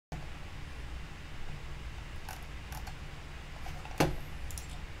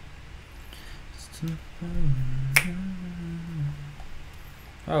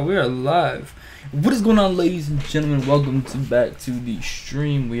Alright, we are live. What is going on, ladies and gentlemen? Welcome back to the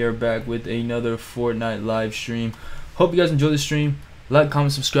stream. We are back with another Fortnite live stream. Hope you guys enjoy the stream. Like,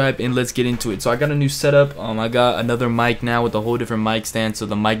 comment, subscribe, and let's get into it. So I got a new setup. I got another mic now with a whole different mic stand, so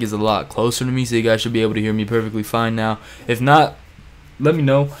the mic is a lot closer to me, so you guys should be able to hear me perfectly fine now. If not, let me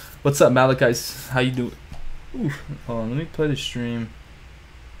know. What's up, Malachi? How you doing? Oof. Hold on, let me play the stream,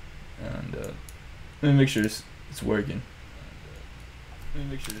 and let me make sure it's working.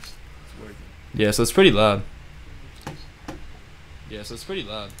 Yeah, so it's pretty loud.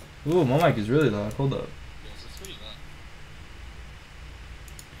 Ooh, my mic is really loud. Hold up.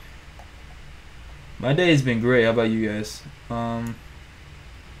 My day has been great. How about you guys? Bring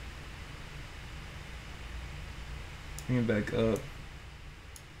it back up.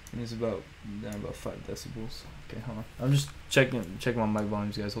 And it's about down about 5 decibels. Okay, hold on. I'm just checking my mic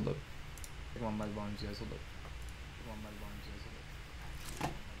volumes, guys. Hold up.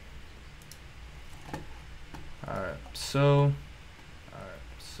 Alright, so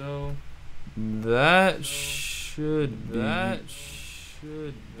that should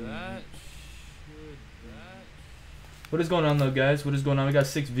What is going on, though, guys? What is going on? We got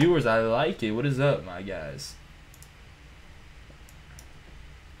 6 viewers. I like it. What is up, my guys?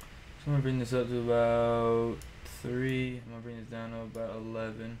 So I'm gonna bring this up to about 3. I'm gonna bring this down to about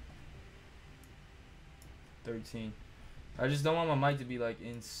 11, 13. I just don't want my mic to be like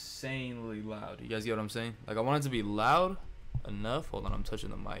insanely loud. You guys get what I'm saying? Like, I want it to be loud enough. Hold on, I'm touching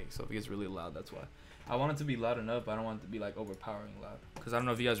the mic, so if it gets really loud, that's why. I want it to be loud enough, but I don't want it to be like overpowering loud. Cause I don't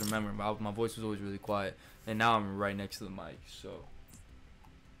know if you guys remember, my voice was always really quiet, and now I'm right next to the mic. So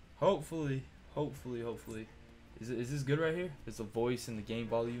hopefully, is this good right here? Is the voice and the game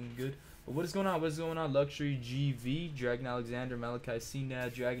volume good? But what is going on? What is going on? Luxury GV, Dragon Alexander, Malachi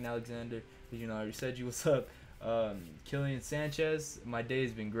CNAD, Dragon Alexander. You know, I already said you. What's up? Killian Sanchez. My day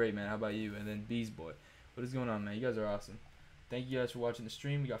has been great, man. How about you? And then Bees Boy. What is going on, man? You guys are awesome. Thank you guys for watching the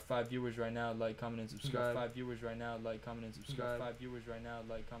stream. We got 5 viewers right now. Like, comment, and subscribe. 5 viewers right now. Like, comment, and subscribe. 5 viewers right now.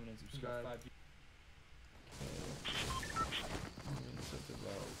 Like, comment, and subscribe. About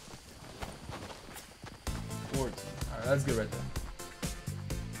 14. Alright, that's good right there.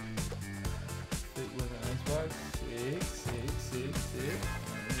 Fit with an Xbox. 6.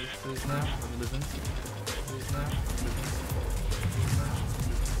 Please now. Let me listen. Please now.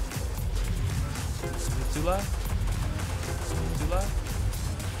 Is it too loud? Too loud?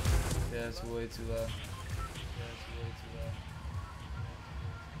 Yeah, it's way too loud.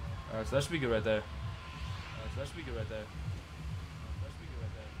 Alright, so that should be good right there.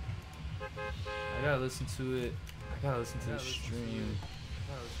 I gotta listen to it. I gotta listen to the stream.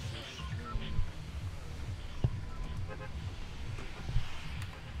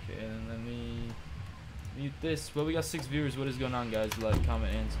 Okay, and then let me mute this. But we got 6 viewers. What is going on, guys? Like,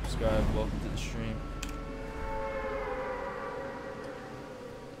 comment, and subscribe. Welcome to the stream.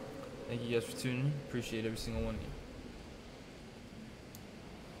 Thank you guys for tuning in. Appreciate every single one of you.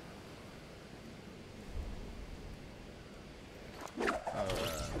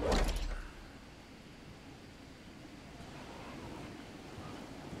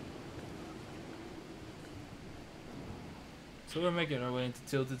 So we're making our way into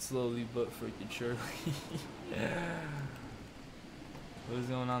Tilted slowly but freaking surely. What is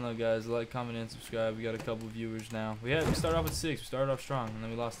going on, though, guys? Like, comment, and subscribe. We got a couple viewers now. We started off with 6. We started off strong, and then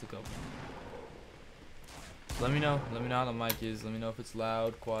we lost a couple. So let me know. Let me know how the mic is. Let me know if it's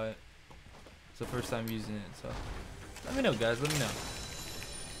loud, quiet. It's the first time using it, so let me know, guys. Let me know.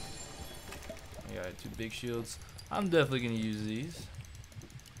 I got 2 big shields. I'm definitely gonna use these.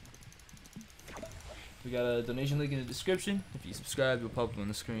 We got a donation link in the description. If you subscribe, you'll pop up on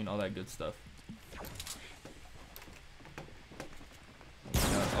the screen, all that good stuff.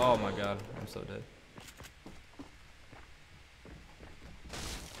 Oh my god, I'm so dead.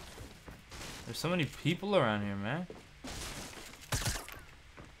 There's so many people around here, man.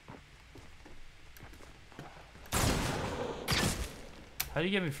 How do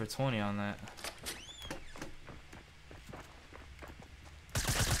you get me for 20 on that?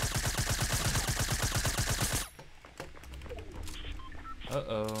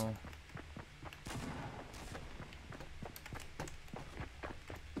 Uh-oh.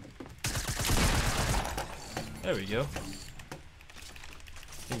 There we go.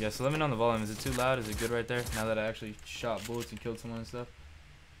 Yeah, so let me know on the volume. Is it too loud? Is it good right there? Now that I actually shot bullets and killed someone and stuff.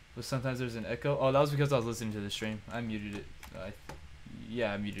 But sometimes there's an echo. Oh, that was because I was listening to the stream. I muted it.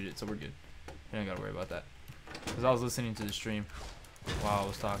 Yeah, I muted it, so we're good. You don't gotta worry about that. Because I was listening to the stream while I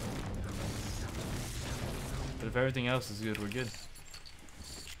was talking. But if everything else is good, we're good.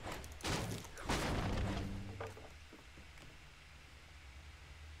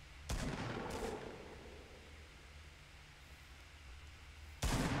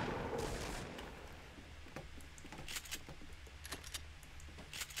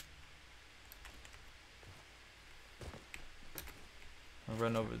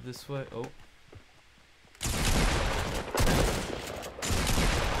 run over this way. Oh.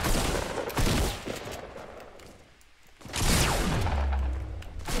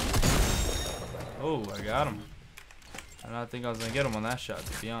 Oh, I got him. I don't think I was gonna get him on that shot,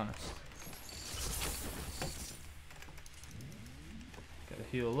 to be honest. Gotta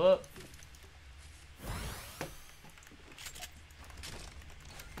heal up.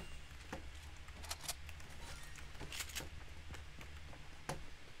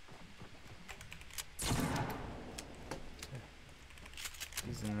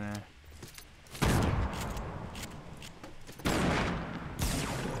 He's in there.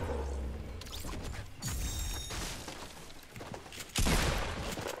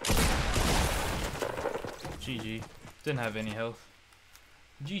 GG. Didn't have any health.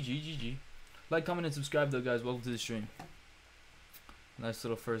 GG. Like, comment, and subscribe though, guys. Welcome to the stream. Nice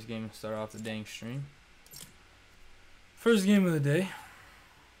little first game to start off the dang stream. First game of the day.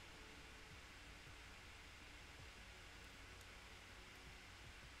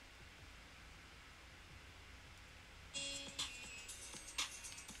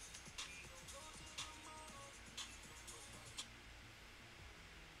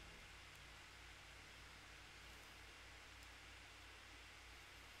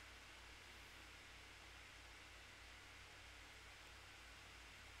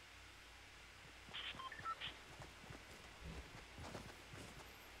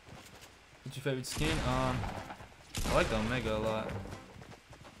 What's your favorite skin? I like the Omega a lot.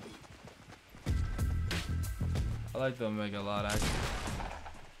 I like the Omega a lot, actually.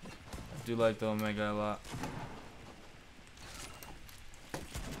 I do like the Omega a lot.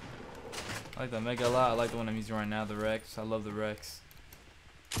 I like the Omega a lot. I like the one I'm using right now, the Rex. I love the Rex.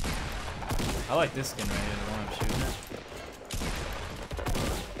 I like this skin right here, the one I'm shooting at.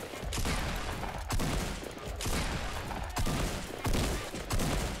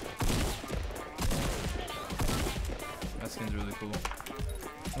 That skin's really cool.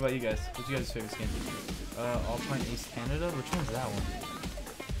 What about you guys? What's your guys' favorite skin? Alpine Ace Canada? Which one's that one?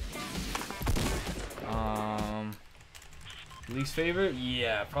 Least favorite?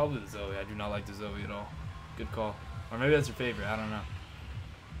 Yeah, probably the Zoe. I do not like the Zoe at all. Good call. Or maybe that's your favorite. I don't know.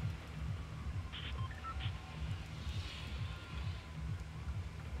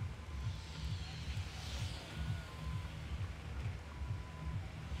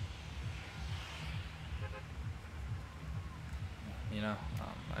 You know,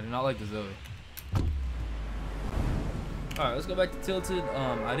 I do not like the Zoe. Alright, let's go back to Tilted.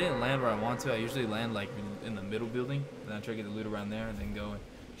 I didn't land where I want to. I usually land like in the middle building. Then I try to get the loot around there and then go and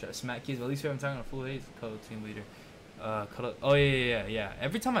try to smack kids. But at least here I'm talking to full haze. Cuddle team leader. Oh yeah.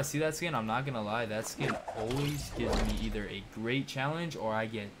 Every time I see that skin, I'm not gonna lie, that skin always gives me either a great challenge or I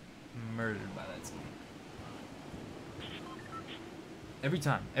get murdered by that skin. Every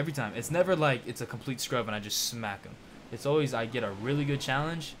time. It's never like it's a complete scrub and I just smack them. It's always I get a really good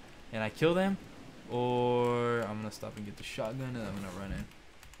challenge and I kill them, or I'm gonna stop and get the shotgun and I'm gonna run in.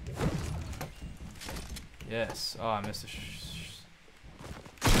 Yes. Oh, I missed the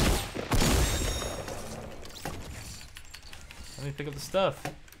Let me pick up the stuff.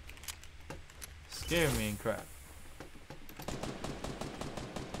 Scare me and crap.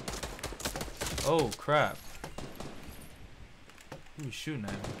 Oh crap. Who's shooting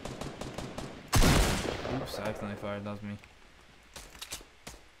at me? Oops, I accidentally fired. That was me.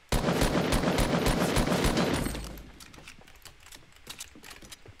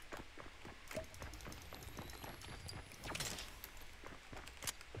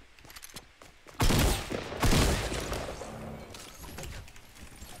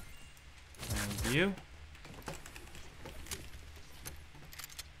 And you?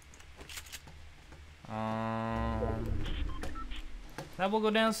 Now we'll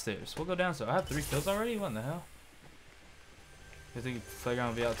go downstairs. I have 3 kills already? What in the hell? You think Playground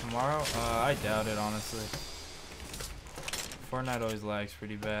will be out tomorrow? I doubt it, honestly. Fortnite always lags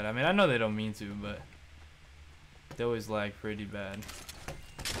pretty bad. I mean, I know they don't mean to, but they always lag pretty bad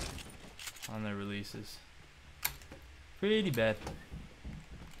on their releases. Pretty bad.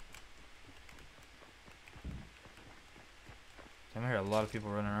 I hear a lot of people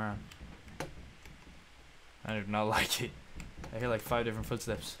running around. I do not like it. I hear like 5 different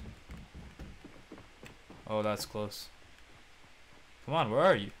footsteps. Oh, that's close. Come on, where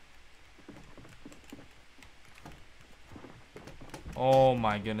are you? Oh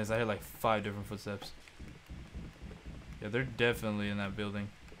my goodness, I hear like 5 different footsteps. Yeah, they're definitely in that building.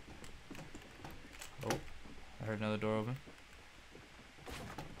 Oh, I heard another door open.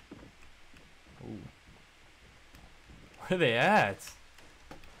 Oh. Where are they at?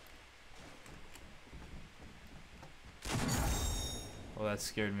 Oh, that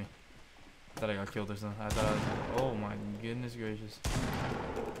scared me. I thought I got killed or something. I thought I was... Oh my goodness gracious.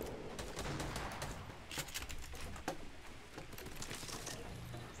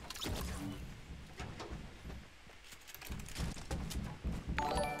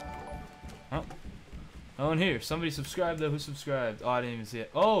 Oh. No one here. Somebody subscribed though. Who subscribed? Oh, I didn't even see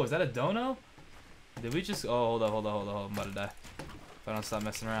it. Oh, is that a dono? Did we just... Oh, hold up. I'm about to die. If I don't stop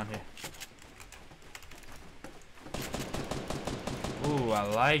messing around here. Ooh, I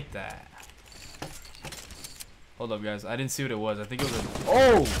like that. Hold up, guys. I didn't see what it was. I think it was a...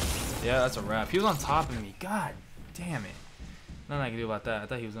 Oh! Yeah, that's a wrap. He was on top of me. God damn it. Nothing I can do about that. I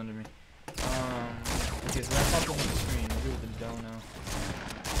thought he was under me. Okay, so that popped up on the screen. Maybe with the dono.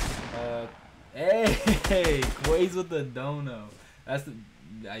 Hey! Quays with the dono. That's the...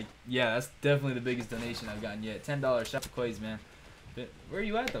 yeah, that's definitely the biggest donation I've gotten yet. $10. Shout out to Quays, man. But where are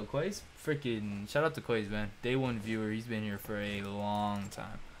you at, though, Quays? Freaking... Shout out to Quays, man. Day one viewer. He's been here for a long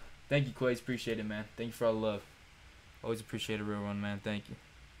time. Thank you, Quays. Appreciate it, man. Thank you for all the love. Always appreciate a real one, man. Thank you.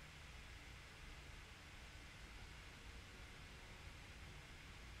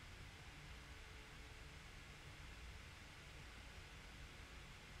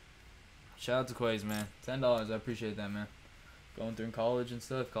 Shout out to Quays, man. $10. I appreciate that, man. Going through college and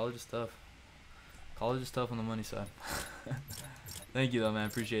stuff. College is tough. College is tough on the money side. Thank you, though, man.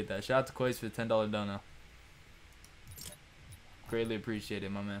 Appreciate that. Shout out to Quays for the $10 dono. Greatly appreciate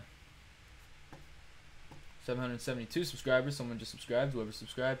it, my man. 772 subscribers. Someone just subscribed. Whoever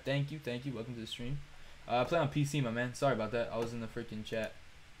subscribed, thank you, thank you. Welcome to the stream. I play on PC, my man. Sorry about that. I was in the freaking chat,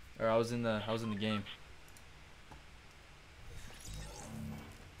 or I was in the game.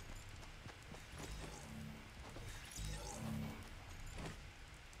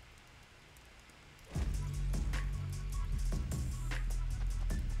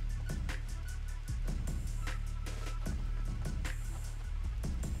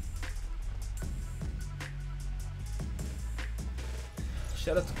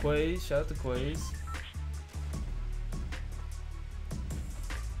 Shout out to Quays. Shout out to Quays.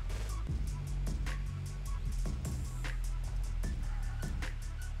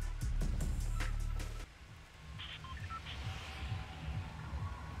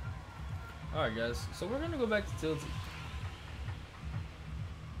 Alright, guys. So we're going to go back to Tilted.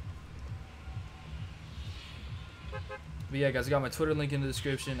 But yeah, guys, I got my Twitter link in the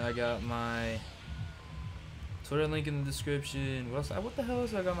description. I got my... Twitter link in the description. What else? What the hell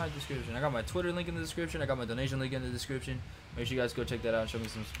else I got in my description? I got my Twitter link in the description. I got my donation link in the description. Make sure you guys go check that out and show me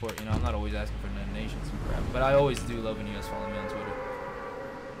some support. You know, I'm not always asking for donations and crap, but I always do love when you guys follow me on Twitter.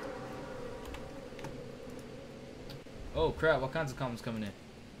 Oh crap! What kinds of comments coming in?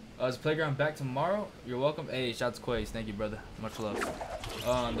 Is Playground back tomorrow? You're welcome. Hey, shouts to Quays. Thank you, brother. Much love.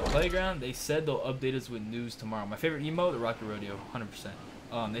 The Playground, they said they'll update us with news tomorrow. My favorite emote, the Rocket Rodeo, 100%.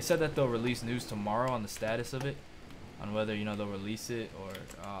 They said that they'll release news tomorrow on the status of it, on whether, you know, they'll release it or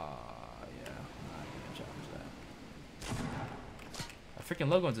yeah, I'm not gonna challenge that. I freaking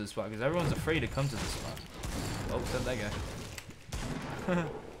love going to this spot because everyone's afraid to come to this spot. Oh, except that guy.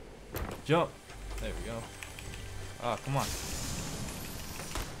 Jump. There we go. Oh, come on.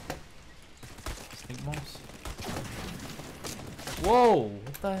 Stink bombs. Whoa!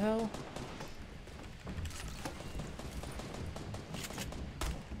 What the hell?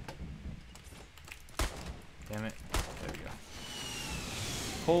 Damn it. There we go.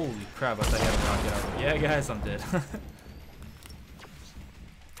 Holy crap, I thought you had a rocket out. Yeah, guys, I'm dead.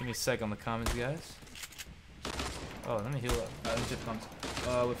 Give me a sec on the comments, guys. Oh, let me heal up. Let me just comments.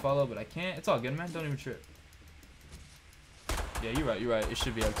 Would follow, but I can't. It's all good, man. Don't even trip. Yeah, you're right. You're right. It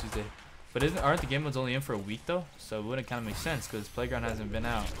should be out Tuesday. But aren't the game modes only in for a week, though? So it wouldn't kind of make sense, because Playground hasn't been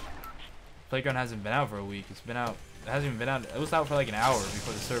out. Playground hasn't been out for a week. It's been out. It hasn't even been out. It was out for like an hour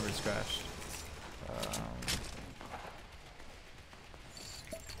before the servers crashed.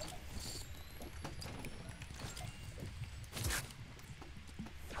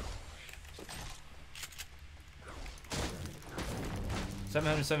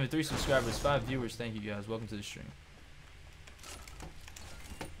 773 subscribers, 5 viewers. Thank you, guys. Welcome to the stream.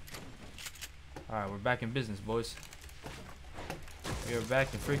 Alright, we're back in business, boys. We are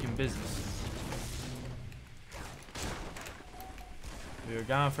back in freaking business. We were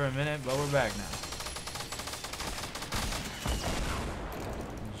gone for a minute, but we're back now.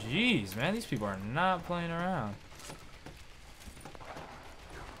 Jeez, man, these people are not playing around.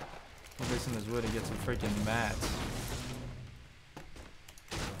 We'll get some of this wood and get some freaking mats.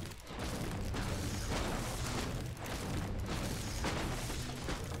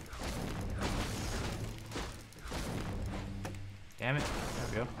 Damn it.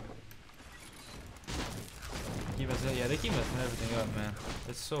 There we go. keep messing. Yeah, they keep messing everything up, man.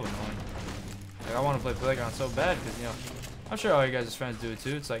 It's so annoying. Like, I want to play Playground so bad because, you know, I'm sure all you guys' friends do it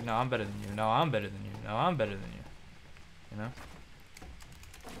too. It's like, no, I'm better than you. No, I'm better than you. No, I'm better than you. You know?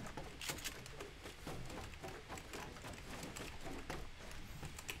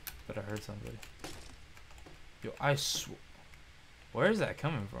 But I heard somebody. Yo, where is that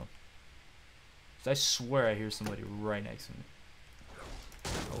coming from? 'Cause I swear I hear somebody right next to me.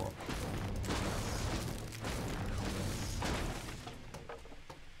 Oh well.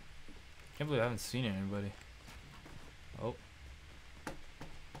 Can't believe I haven't seen anybody. Oh.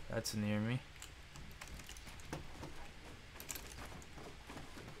 That's near me.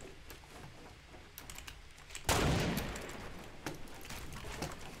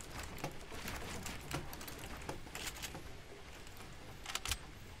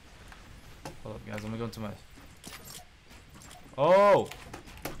 Hold up, guys. Let me go into my... Oh!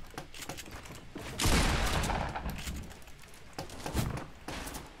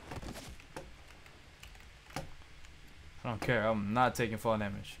 I don't care. I'm not taking fall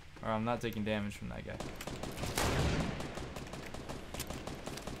damage. Or I'm not taking damage from that guy.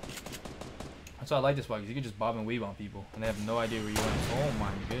 That's why I like this spot, because you can just bob and weave on people. And they have no idea where you went. Oh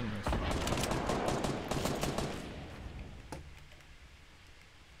my goodness.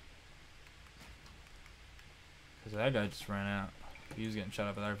 Because that guy just ran out. He was getting shot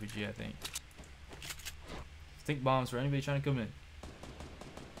up with RPG, I think. Stink bombs for anybody trying to come in.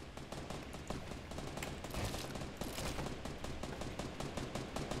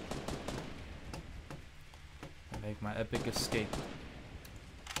 Make my epic escape.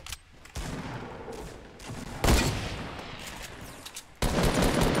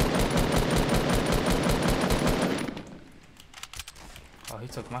 Oh, he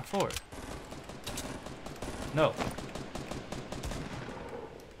took my fort. No.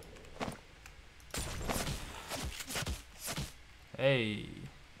 Hey.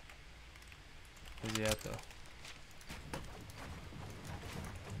 Where's he at though?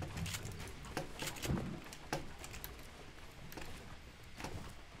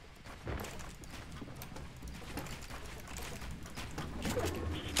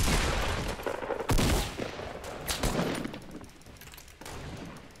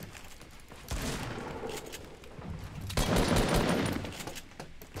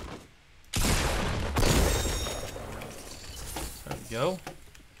 Go.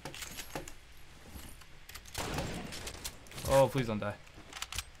 Oh, please don't die.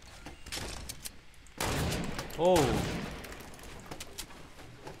 Oh.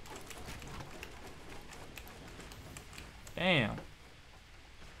 Damn.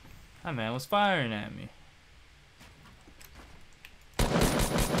 That man was firing at me.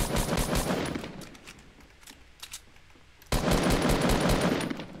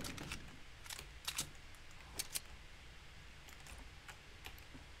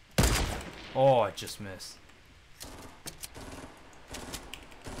 Oh, I just missed.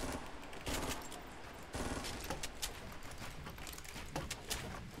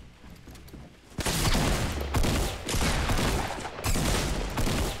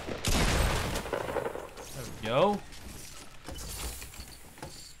 There we go.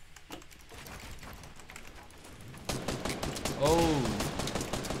 Oh.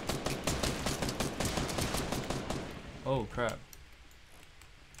 Oh, crap.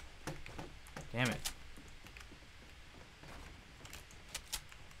 Damn it.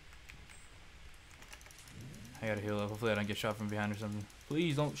 I gotta heal up. Hopefully I don't get shot from behind or something.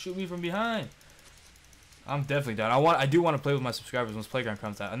 Please don't shoot me from behind. I'm definitely down. I do want to play with my subscribers once Playground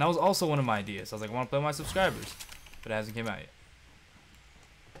comes out. And that was also one of my ideas. I was like, I want to play with my subscribers. But it hasn't came out yet.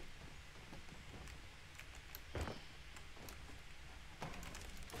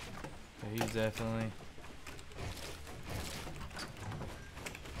 So he's definitely...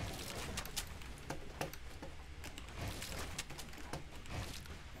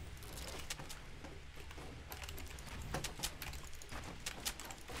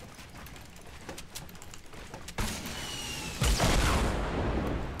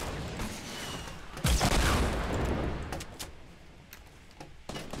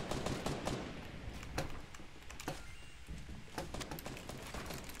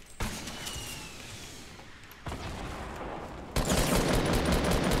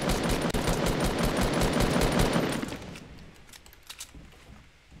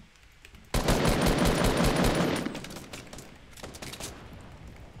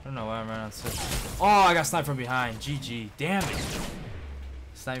 I don't know why I'm running on such... Oh, I got sniped from behind. GG. Damn it.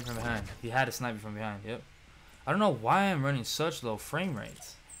 Sniping from behind. He had to snipe me from behind. Yep. I don't know why I'm running such low frame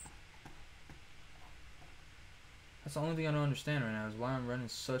rates. That's the only thing I don't understand right now is why I'm running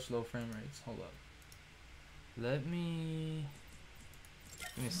such low frame rates. Hold up. Let me...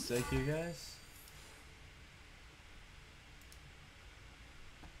 Give me a sec here, guys.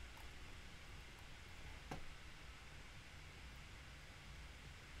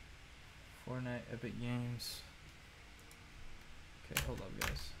 Fortnite, Epic Games. Okay, hold up,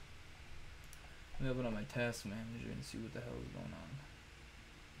 guys. Let me open up my task manager and see what the hell is going on.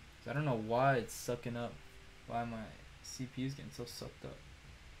 I don't know why it's sucking up. Why my CPU is getting so sucked up.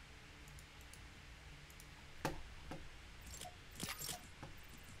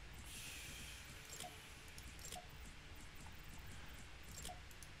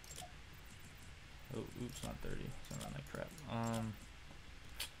 Oh, oops, not 30. So I'm running like crap.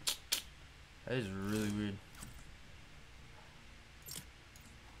 That is really weird.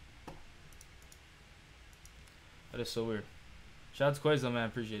 That is so weird. Shout out to Quays though, man.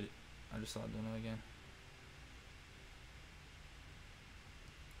 Appreciate it. I just saw it doing it again.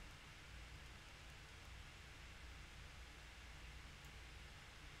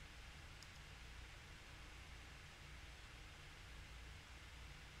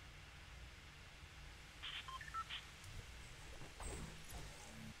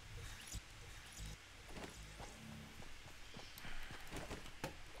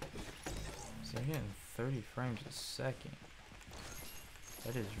 So I'm getting 30 frames a second.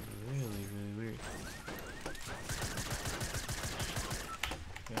 That is really, really weird.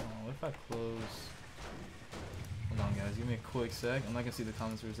 Okay, what if I close? Hold on, guys. Give me a quick sec. I'm not gonna see the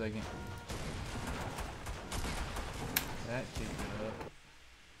comments for a second. That kicked it up.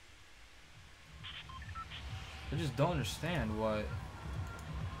 I just don't understand why.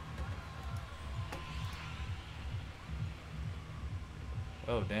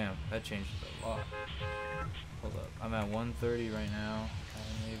 Oh damn, that changed a lot. Hold up, I'm at 130 right now.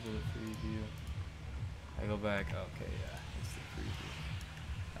 I'm able to preview. I go back, okay, yeah, it's the preview.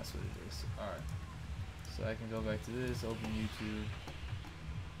 That's what it is. Alright. So I can go back to this, open YouTube.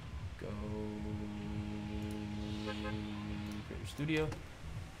 Go Creator Studio.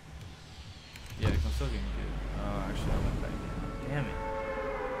 Yeah, I'm still getting good. Oh, actually I went back down. Damn it.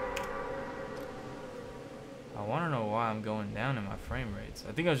 I want to know why I'm going down in my frame rates.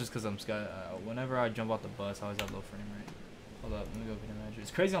 I think it was just because I'm whenever I jump off the bus, I always have low frame rate. Hold up, let me go video manager. It's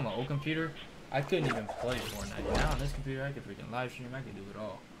crazy on the old computer. I couldn't even play Fortnite. Now on this computer, I could freaking live stream. I could do it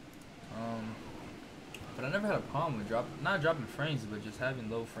all. But I never had a problem with not dropping frames, but just having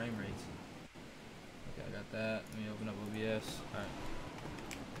low frame rates. Okay, I got that. Let me open up OBS. All right.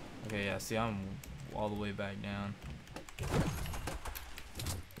 Okay, yeah. See, I'm all the way back down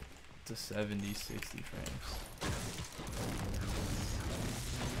to 70, 60 frames.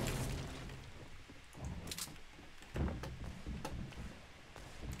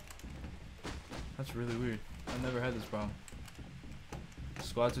 That's really weird. I've never had this problem.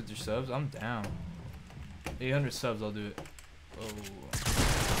 Squads with your subs? I'm down. 800 subs, I'll do it. Oh.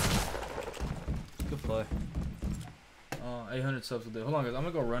 Good play. 800 subs will do it. Hold on, guys. I'm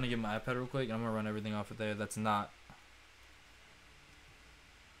gonna go run and get my iPad real quick, and I'm gonna run everything off of there. That's not.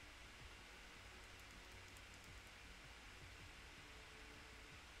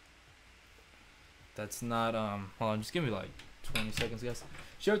 Hold on, just give me like 20 seconds, guys.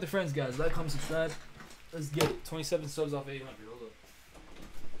 Share with your friends, guys. Like, comment, subscribe. Let's get it. 27 subs off 800. Hold up.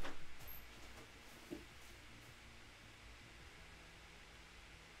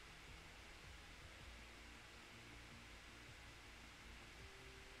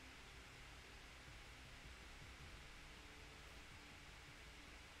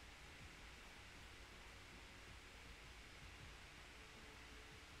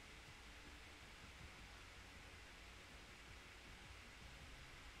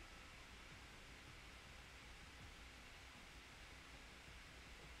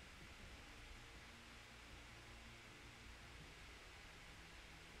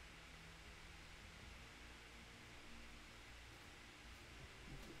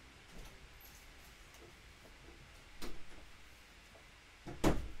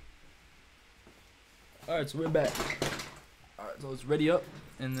 Alright, so we're back. Alright, so it's ready up.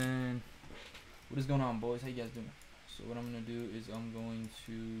 And then, what is going on, boys? How you guys doing? So what I'm going to do is I'm going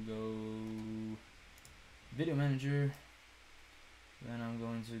to go video manager. Then I'm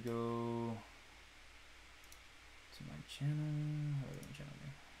going to go to my channel. How do I get my channel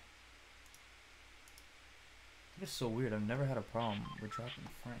again? It's so weird. I've never had a problem with dropping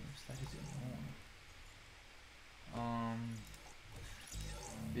frames. That is annoying.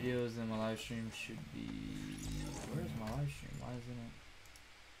 Videos in my live stream should be. Where is my live stream? Why isn't it?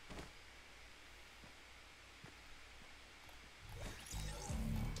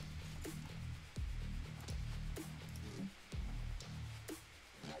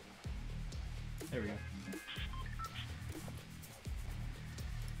 There we go.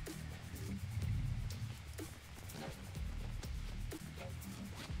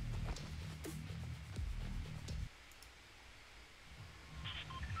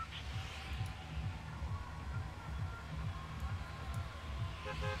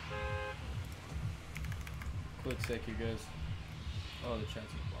 quick sec here, guys. Oh, the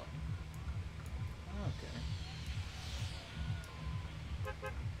chat's blocked. Okay.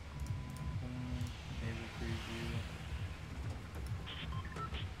 Maybe preview.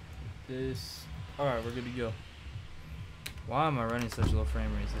 This. Alright, we're good to go. Why am I running such low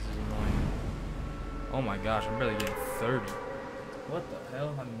frame rates? This is annoying. Oh my gosh, I'm barely getting 30. What the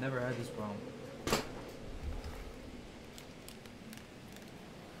hell? I've never had this problem.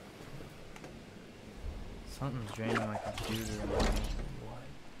 Something's draining my computer. What?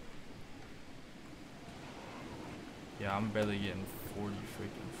 Yeah, I'm barely getting 40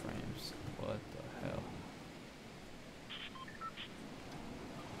 freaking frames. What the hell?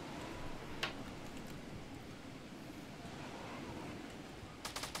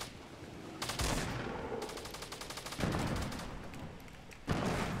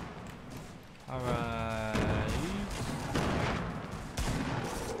 Alright.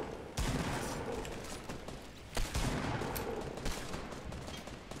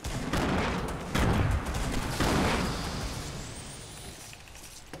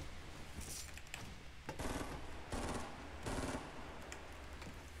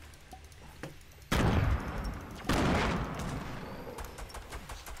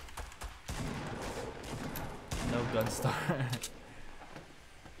 No gun start.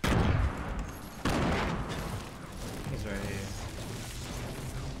 He's right here.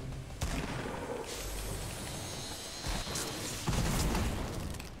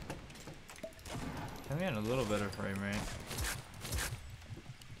 I'm getting a little better frame rate.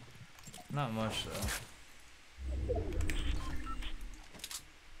 Not much though.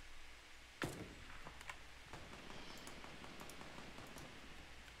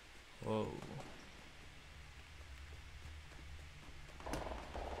 Whoa.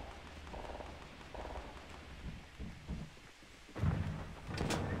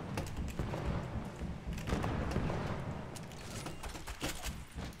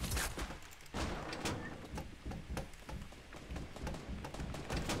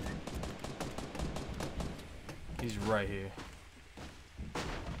 He's right here.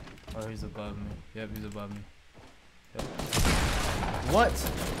 Oh, he's above me. Yep, he's above me. Yep. What?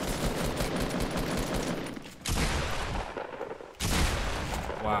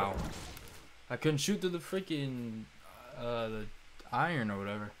 Wow. I couldn't shoot through the freaking the iron or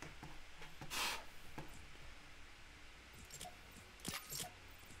whatever.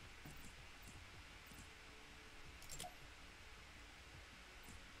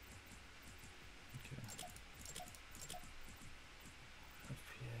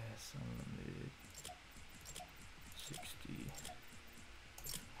 FPS unlimited 60.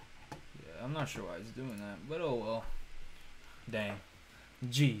 Yeah, I'm not sure why he's doing that, but oh well. Dang.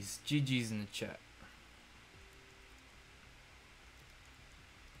 GG's in the chat.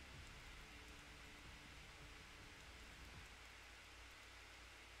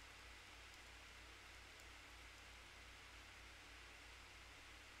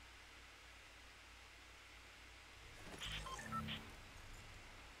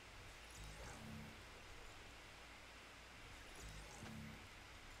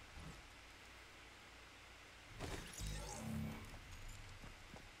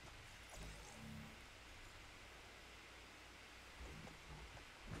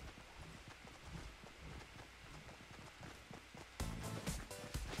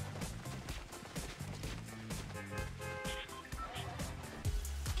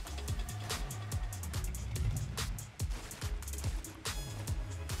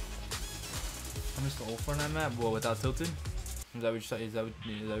 I missed the old FORTNITE map, well, without tilted. Is that what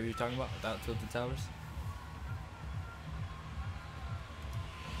you're talking about? Without tilted towers?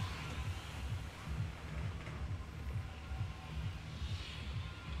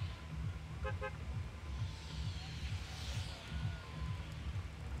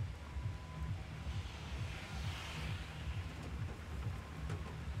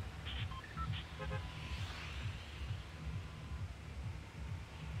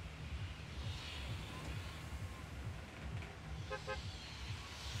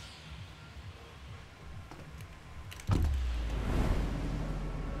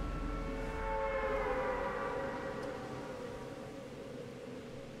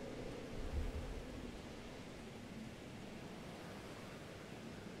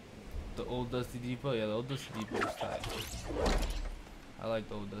 The old Dusty Depot? Yeah, the old Dusty Depot is tight. I like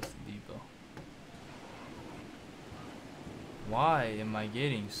the old Dusty Depot. Why am I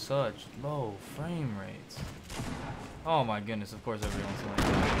getting such low frame rates? Oh my goodness, of course everyone's like that.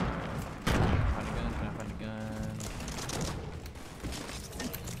 Find a gun, can I find a gun?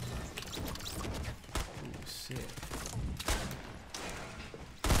 Ooh, sick.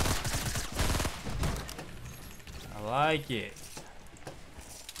 like it.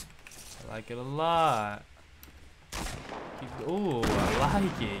 I like it a lot. Ooh, I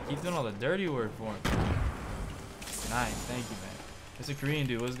like it. Keep doing all the dirty work for me. Nice, thank you, man. It's a Korean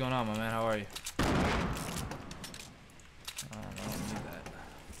dude. What's going on, my man? How are you? I don't need that.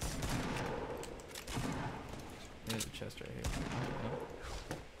 There's a chest right here.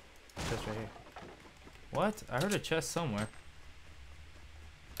 Chest right here. What? I heard a chest somewhere.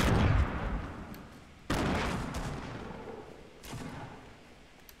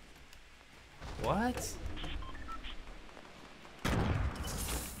 What?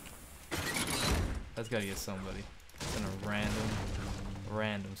 That's gotta get somebody. It's in a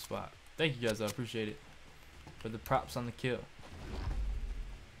random spot. Thank you guys, I appreciate it. For the props on the kill.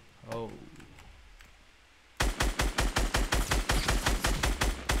 Oh.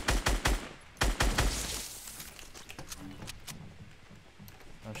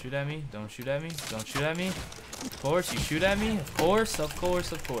 Don't shoot at me. Don't shoot at me. Don't shoot at me. Of course, you shoot at me. Of course, of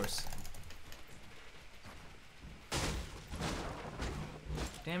course, of course.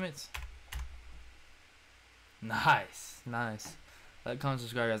 Damn it. Nice, nice. Like, comment,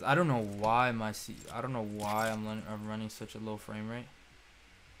 subscribe, guys. I don't know why I'm running such a low frame rate.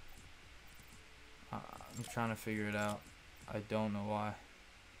 I'm trying to figure it out. I don't know why.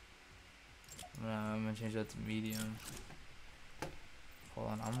 I'm gonna change that to medium.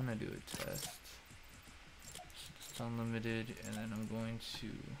 Hold on, I'm gonna do a test. It's unlimited, and then I'm going to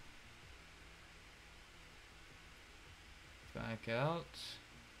back out.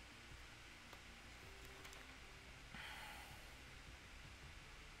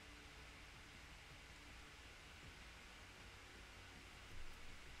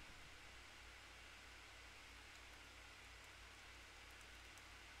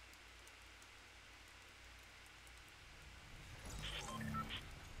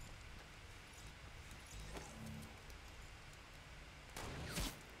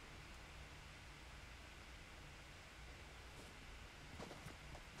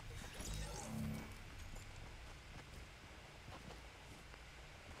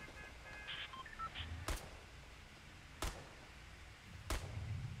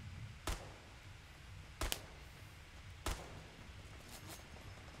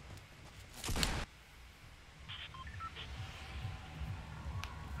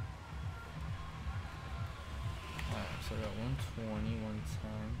 So I got 120,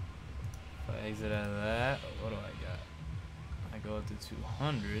 110. If I exit out of that, what do I got? I go up to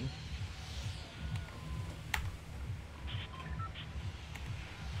 200.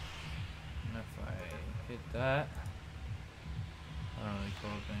 And if I hit that, I don't really go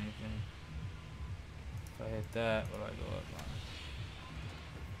up anything. If I hit that, what do I go up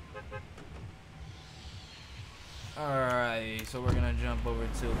on? Alright, so we're gonna jump over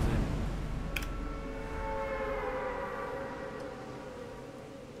tilted.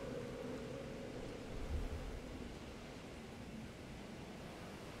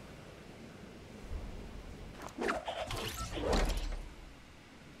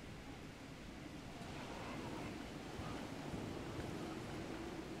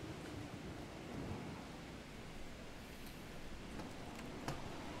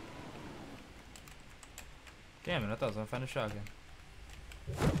 Damn it, I thought I was gonna find a shotgun.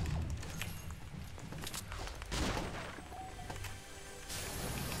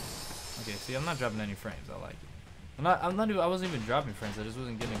 Okay, see, I'm not dropping any frames. I like it. I wasn't even dropping frames. I just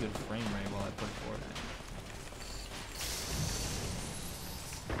wasn't getting a good frame rate while I played Fortnite.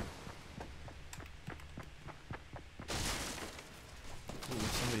 Ooh,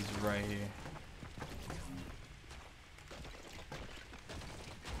 somebody's right here.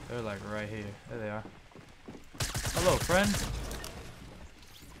 They're like right here. There they are. Hello, friend.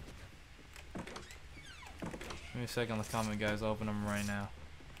 Give me a second on the comment, guys. I'll open them right now.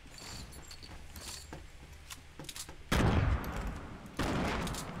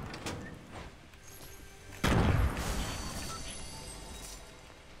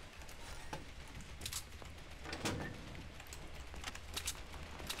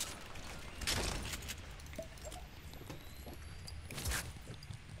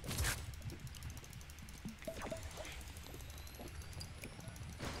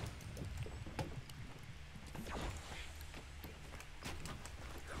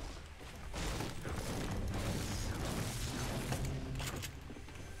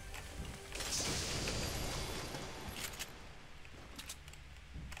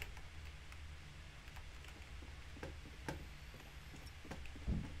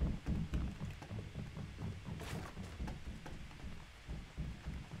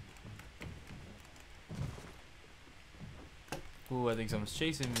 Ooh, I think someone's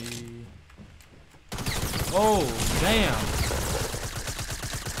chasing me. Oh, damn.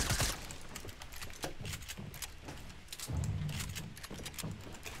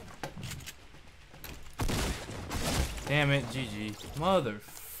 Damn it, GG. Mother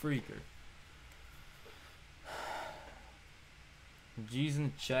freaker. G's in the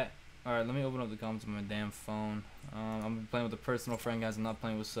chat. Alright, let me open up the comments on my damn phone. I'm playing with a personal friend, guys. I'm not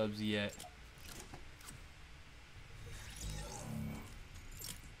playing with subs yet.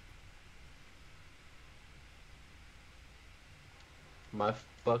 My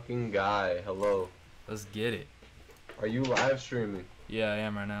fucking guy, hello. Let's get it. Are you live streaming? Yeah, I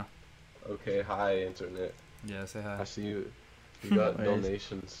am right now. Okay, hi internet. Yeah, say hi. I see you. You got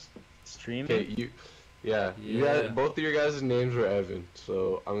donations. Streaming? Okay, you guys, both of your guys' names are Evan,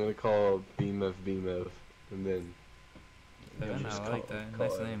 so I'm gonna call Beamev, and then. Evan, I like that.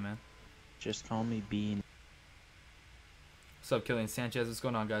 Nice name, man. Just call me Bean. What's up, Killian Sanchez? What's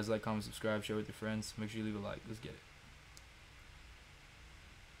going on, guys? Like, comment, subscribe, share with your friends. Make sure you leave a like. Let's get it.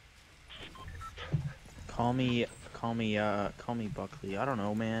 Call me Buckley. I don't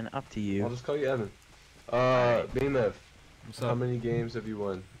know, man. Up to you. I'll just call you Evan. Beamev, What's up? how many games have you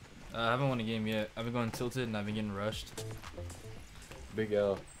won? I haven't won a game yet. I've been going tilted and I've been getting rushed. Big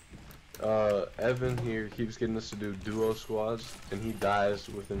L. Evan here keeps getting us to do duo squads, and he dies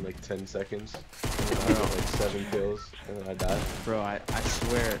within like 10 seconds. And I got like 7 kills, and then I die. Bro, I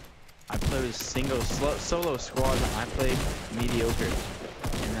swear, I played solo squad, and I played mediocre,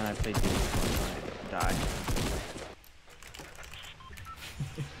 and then I played duo squad, and I died.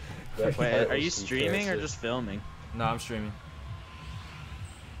 Wait, are you streaming or just filming? No, I'm streaming.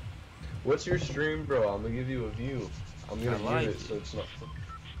 What's your stream, bro? I'm gonna give you a view. I'm gonna like mute it so it's not.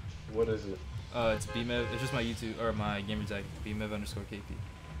 What is it? It's Beamev. It's just my YouTube or my gamer tag. Beamev_KP.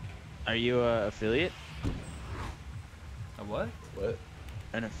 Are you a affiliate? A what? What?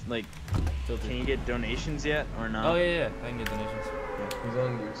 And if like, Tilted. can you get donations yet or not? Oh yeah, I can get donations. He's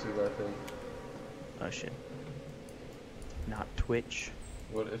on YouTube, I think. Oh shit. Not Twitch.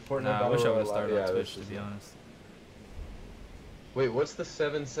 What if Fortnite? Nah, I wish I Battle would have started Royale- on yeah, Twitch, to this be is- honest. Wait, what's the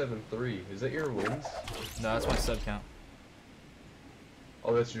 773? Is that your wins? No, that's my sub count.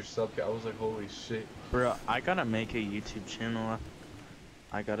 Oh, that's your sub count. I was like, holy shit. Bro, I gotta make a YouTube channel.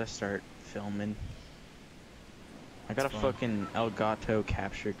 I gotta start filming. I got a fun. fucking Elgato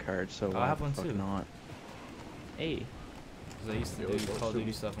capture card, so I have why one the fuck too. not? Hey, Cause I used to Yo, do what's Call of the-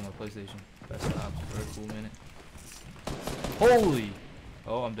 Duty stuff on my PlayStation. Best ops for a cool minute. Holy!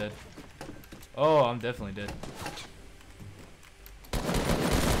 Oh, I'm dead. Oh, I'm definitely dead.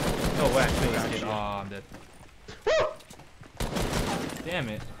 Oh, whack, kill this kid. Oh, I'm dead. Damn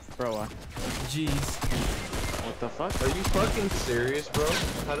it. bro, Jeez. what the fuck? Are you fucking serious, bro?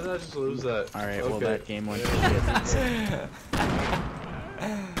 How did I just lose that? Alright, well Okay. that game went to shit.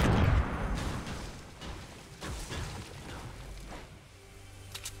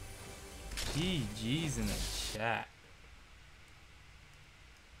 GG's in the chat.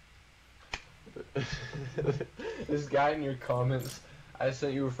 This guy in your comments, I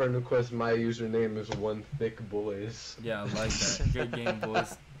sent you a friend request. My username is one thick boys. Yeah, I like that. Good game,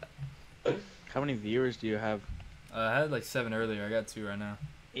 boys. How many viewers do you have? I had like 7 earlier. I got 2 right now.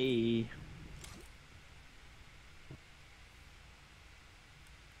 Hey.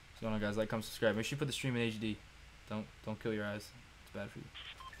 What's going on, guys? Like, comment, subscribe. Make sure you put the stream in HD. Don't kill your eyes. It's bad for you.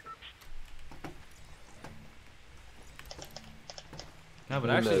 No, but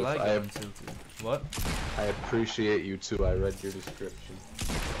I actually Beamev, like I going tilted. What? I appreciate you too. I read your description.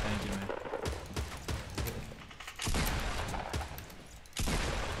 Thank you, man.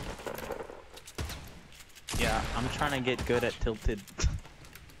 Yeah, I'm trying to get good at tilted.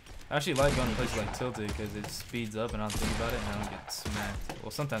 I actually like going to places like tilted because it speeds up and I don't think about it and I don't get smacked.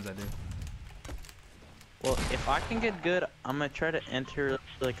 Well, sometimes I do. Well, if I can get good, I'm gonna try to enter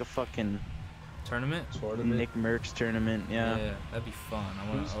like a fucking Tournament? Nick Merckx tournament. Yeah. Yeah, that'd be fun. I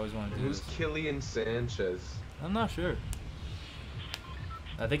always want to do Who's this. Killian Sanchez? I'm not sure.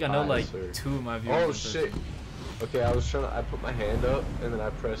 I think I know like sir. 2 of my viewers. Oh in shit. person. Okay, I was trying to. I put my hand up and then I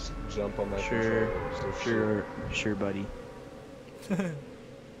pressed jump on my controller. So Sure, buddy. I'm gonna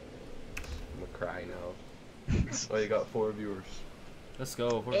cry now. Oh, you got 4 viewers. Let's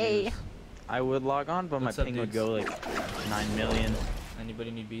go. Hey. I would log on, but What's my up, ping would dudes? go like 9 million.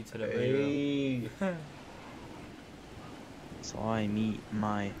 Anybody need beats? Hit up Hey. So I meet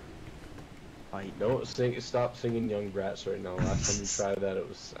my fight. Don't sing. Stop singing Young Brats right now. Last time you tried that, it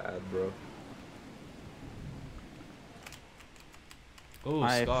was sad, bro. Oh,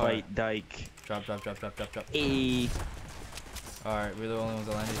 I Scar. fight Dyke. Drop. Hey. Alright, we're the only ones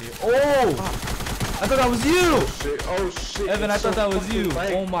that landed here. Oh! I thought that was you! Shit. Oh shit. Evan, I it's thought so that was you.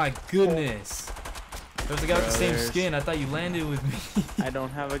 fucking Oh my goodness. There's a guy with the same there's- skin. I thought you landed with me. I don't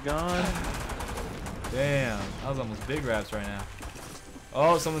have a gun. Damn, that was almost big raps right now.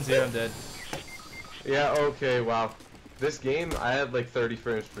 Oh, someone's here. I'm dead. Yeah, okay, wow. This game, I had like 30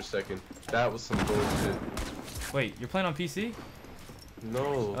 frames per second. That was some bullshit. Wait, you're playing on PC?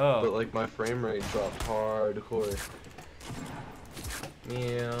 No, Oh. but like my frame rate dropped hardcore.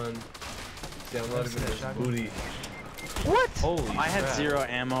 Man. See, I'm not even this booty. What? Holy I had crap. 0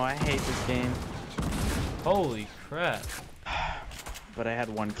 ammo. I hate this game. Holy crap. But I had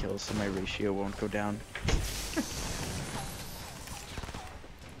 1 kill, so my ratio won't go down.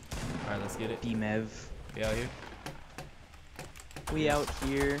 Alright, let's get it. D-Mev. We out here. We out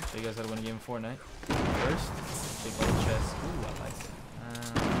here. So you guys had to win a game of Fortnite. First, take all the chests. Ooh, I like it.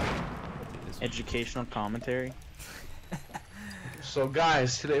 I'll take this one. Educational commentary. So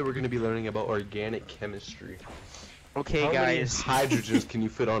guys, today we're going to be learning about organic chemistry. Okay, How many guys. hydrogens can you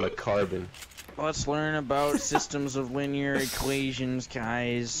fit on a carbon? Let's learn about systems of linear equations,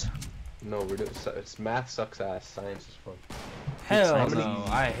 guys. No, we're doing, it's math sucks ass, science is fun. Hell How no, many-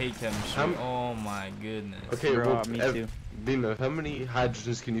 I hate chemistry. How m- Oh my goodness. Okay, Bro, well, me too. Dino, how many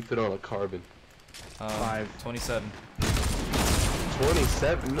hydrogens can you fit on a carbon? 5. 27.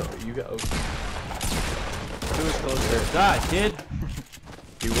 27? No, you got. Who was closer? God, kid!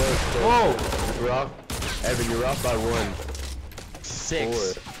 You were close. Whoa! You're off. Evan, you're off by 1.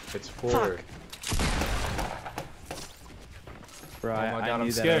 6. 4. It's 4. Fuck. Bro, Oh my God, I I'm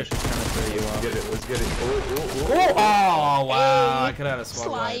knew that. I scared. was just trying to throw you off. Get it, let's get it. Oh, Oh, oh wow! I could have had a squad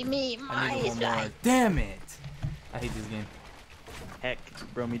wipe. Slimy, I need one my more. Damn it! I hate this game. Heck,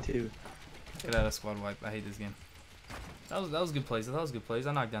 bro, me too. Could have had a squad wipe. I hate this game. That was good plays. That was good plays.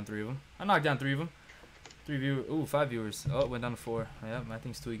 I knocked down 3 of them. 3 viewers. Ooh, 5 viewers. Oh, it went down to 4. Yeah, my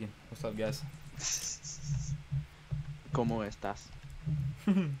thing's tweaking. What's up, guys? ¿Cómo estás?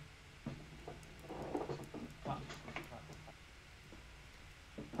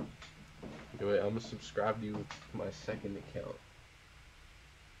 wait, I'm gonna subscribe to you with my second account.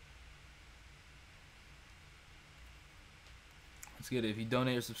 Let's get it. If you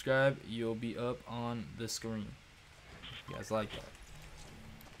donate or subscribe, you'll be up on the screen. You guys like that?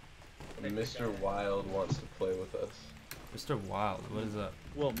 Mr. Wild wants to play with us. Mr. Wild, what is up?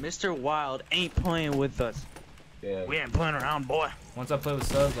 Well, Mr. Wild ain't playing with us. Damn. We ain't playing around, boy. Once I play with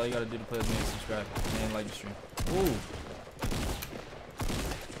subs, all you gotta do to play with me is subscribe and like the stream. Ooh.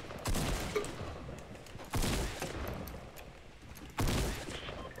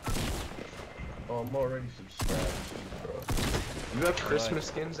 Oh, I'm already subscribed to you, bro. You have Christmas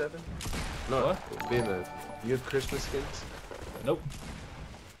skins, Evan? No, What? being a, you have Christmas skins? Nope.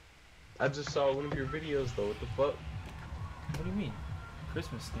 I just saw one of your videos though, what the fuck? What do you mean?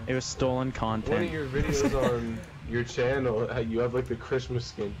 Christmas skin? It was stolen One of content. your videos on your channel, you have like the Christmas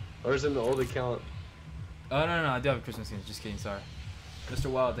skin. Or is it an old account? Oh, no, I do have a Christmas skin. Just kidding, sorry. Mr.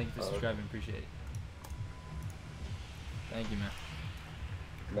 Wild, thank you for Oh. subscribing. Appreciate it. Thank you, man.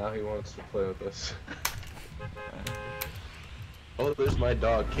 Now he wants to play with us. Oh, there's my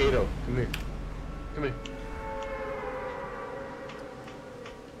dog, Kato. Come here. Come here.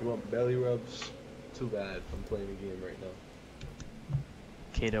 You want belly rubs? Too bad. I'm playing a game right now.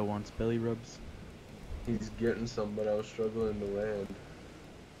 Kato wants belly rubs. He's getting some, but I was struggling to land.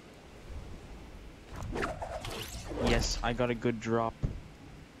 Yes, I got a good drop.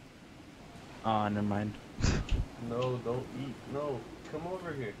 Ah, never mind. No, don't eat. No, come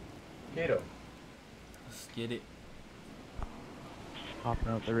over here. Kato. Let's get it. Hopping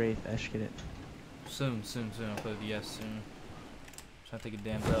out the Wraith, Esh, get it. Soon. I'll play with yes soon. Trying to take a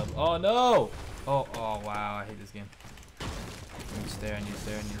damn dub. Oh, no! Oh, wow. I hate this game. I need to stare.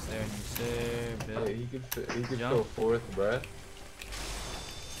 Bill. Hey, he could Jump. go fourth, bruh.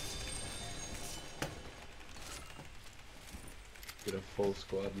 Get a full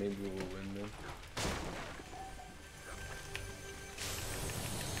squad, maybe we'll win then.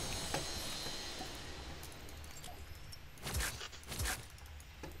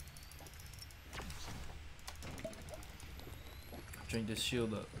 Drink this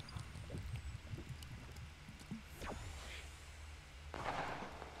shield up.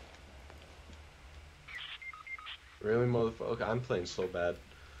 Really, motherfucker? Okay, I'm playing so bad.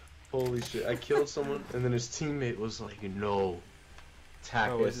 Holy shit! I killed someone, and then his teammate was like, "No,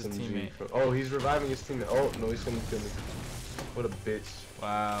 attack Oh, where's his SMG." teammate? Oh, he's reviving his teammate. Oh no, he's gonna kill me. What a bitch!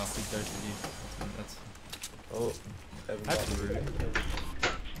 Wow, he thirsted you. That's Oh, Evan That's got me. rude.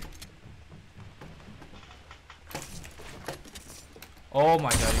 Oh my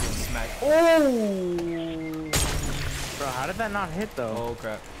god, you're getting smacked. Oh! Bro, how did that not hit though? Oh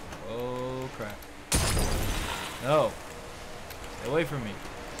crap. No. Stay away from me.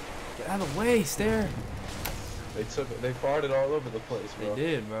 Get out of the way, Stare. They farted all over the place, bro. They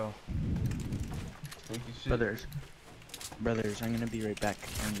did, bro. Stinky shit. Brothers, I'm gonna be right back.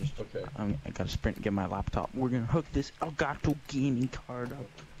 Okay. I gotta sprint and get my laptop. We're gonna hook this Elgato gaming card up.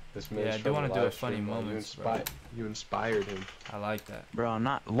 This man's Yeah, I do want to do a funny moment, bro. You inspired him. I like that. Bro, I'm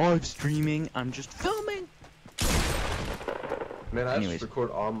not live streaming. I'm just filming. Man, I just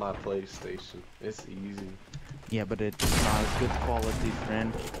record on my PlayStation. It's easy. Yeah, but it's not as good quality,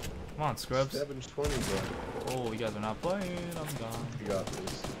 friend. Come on, Scrubs. 720, bro. Oh, you guys are not playing. I'm gone. You got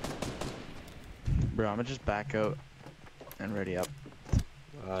this. Bro, I'm gonna just back out and ready up.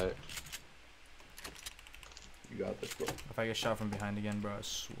 Alright. You got this, bro. If I get shot from behind again, bro, I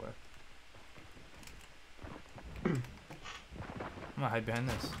swear. I'm gonna hide behind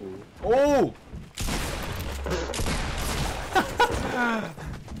this. Ooh. Oh!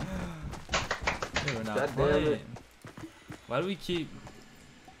 They were not God damn playing. it. Why do we keep...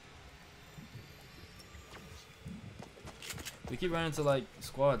 We keep running into, like,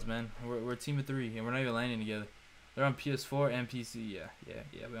 squads, man. We're a team of 3, and we're not even landing together. They're on PS4 and PC. Yeah,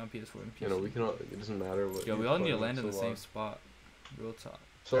 we're on PS4 and PC. You know, we can all, it doesn't matter what. Yo, we all need to land in the same spot. Real talk.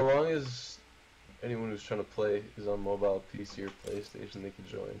 So long as anyone who's trying to play is on mobile, PC, or PlayStation, they can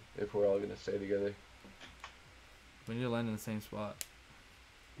join. If we're all gonna stay together. We need to land in the same spot.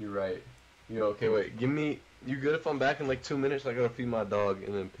 You're right. Yo, okay, wait. Give me. You good if I'm back in like 2 minutes? I gotta feed my dog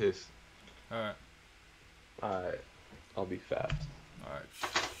and then piss. Alright. Alright. I'll be fast. Alright.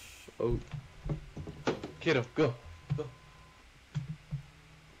 Oh. Kiddo, go. Go.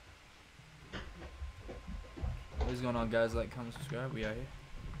 What's going on, guys? Like, comment, subscribe. We out here.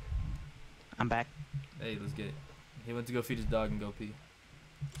 I'm back. Hey, let's get it. He went to go feed his dog and go pee.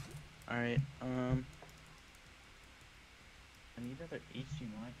 Alright, I need other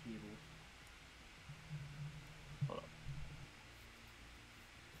HDMI cables. Hold up.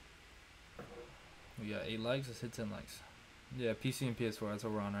 We got 8 likes. Let's hit 10 likes. Yeah, PC and PS4. That's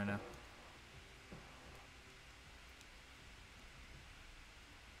what we're on right now.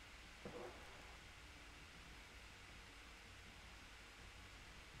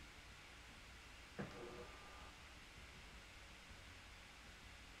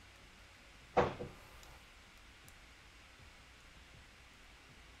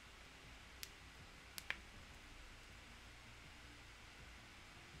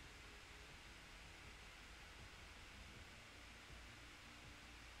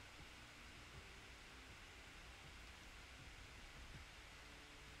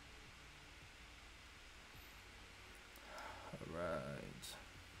 Alright.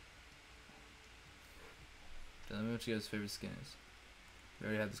 Tell me what you guys' favorite skin is. We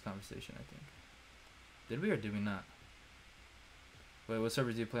already had this conversation, I think. Did we or did we not? Wait, what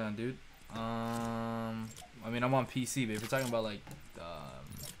servers do you play on, dude? I mean, I'm on PC, but if you're talking about like,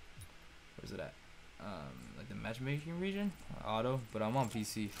 where's it at? Like the matchmaking region, auto. But I'm on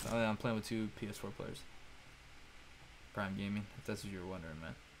PC. I'm playing with 2 PS4 players. Prime Gaming, if that's what you were wondering,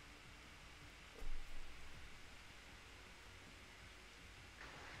 man.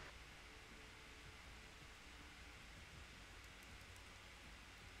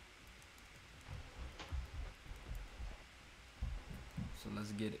 So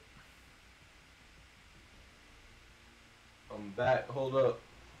let's get it. I'm back. Hold up.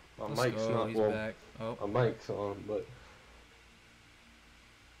 My mic's not. He's Well, back. Oh. my mic's on, but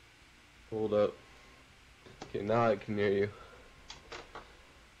hold up. Okay, now I can hear you.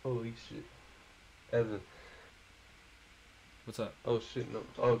 Holy shit, Evan. What's up? Oh shit, no.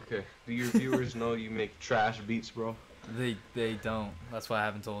 Okay. Do your viewers know you make trash beats, bro? They don't. That's why I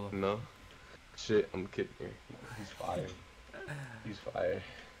haven't told them. No. Shit, I'm kidding here. He's fired. He's fired.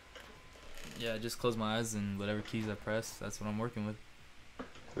 Yeah, I just close my eyes and whatever keys I press, that's what I'm working with.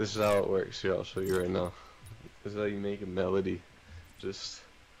 This is how it works. Here, I'll show you right now. This is how you make a melody. Just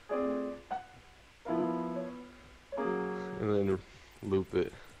and then loop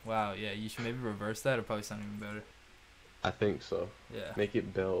it. Wow, yeah, you should maybe reverse that. It'll probably sound even better. I think so. Yeah. Make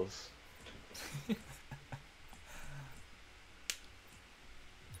it bells.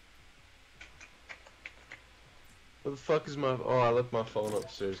 What the fuck is my... Oh, I left my phone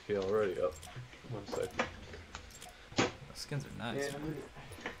upstairs. Okay, already up. 1 second. The skins are nice. Yeah.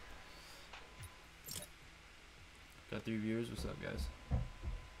 Got 3 viewers. What's up, guys?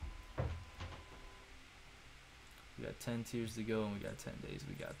 We got 10 tiers to go and we got 10 days.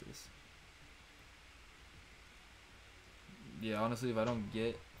 We got this. Yeah, honestly, if I don't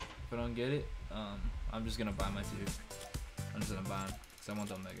get it, I'm just gonna buy my tiers. I'm just gonna buy them because I want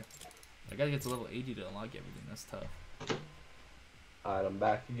the Omega. I gotta get to level 80 to unlock everything. That's tough. Alright, I'm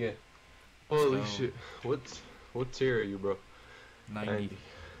back again. Holy So, shit. What tier are you, bro? 90.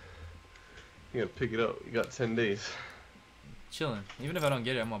 You gotta pick it up. You got 10 days. Chilling. Even if I don't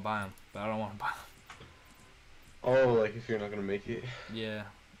get it, I'm gonna buy them. But I don't want to buy them. Oh, like if you're not gonna make it. Yeah.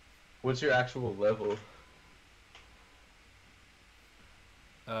 What's your actual level?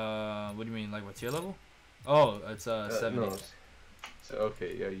 What do you mean, like what tier level? Oh, it's 70. No. So,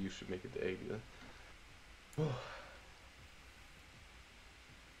 okay, yeah, you should make it to 80 then.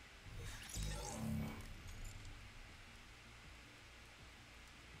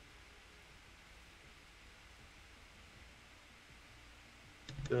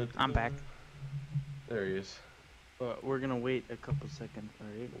 I'm back. There he is. But we're gonna wait a couple seconds,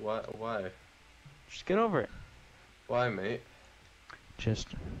 alright? Why? Just get over it. Why, mate? Just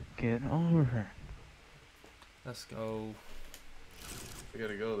get over it. Let's go. We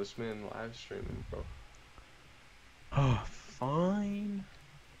gotta go. This man live streaming, bro. Oh, fine.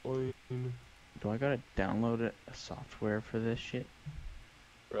 Fine. Do I gotta download a software for this shit?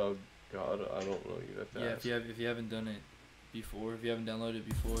 Bro, God, I don't know. You have to ask. If you haven't done it before, if you haven't downloaded it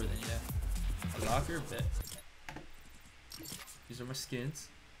before, then yeah. A locker bet. These are my skins.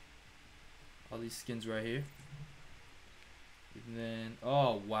 All these skins right here. And then,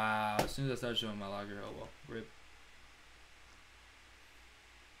 oh wow! As soon as I start showing my locker, oh well, rip.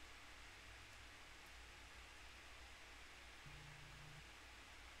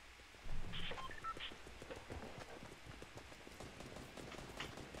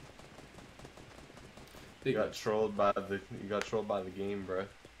 You got trolled by the game, bro.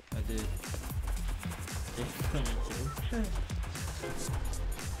 I did.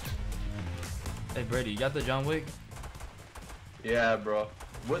 Hey Brady, you got the John Wick? Yeah, bro.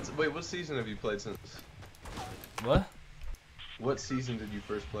 What season have you played since? What? What season did you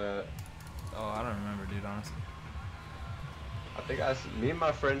first play at? Oh, I don't remember, dude. Honestly, I think me and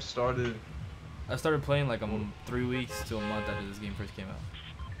my friends started. I started playing like 3 weeks to a month after this game first came out.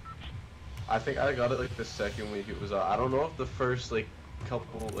 I think I got it like the second week it was out. I don't know if the first like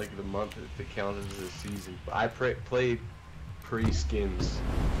couple like the month if it counted as a season, but I played pre-skins.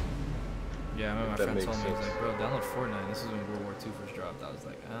 Yeah, I remember my That friend makes told me, he was sense. like, bro, download Fortnite. This is when World War II first dropped. I was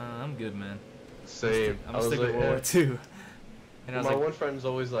like, I'm good, man. Same. I'm gonna stick with World War II. And I was my like, one friend's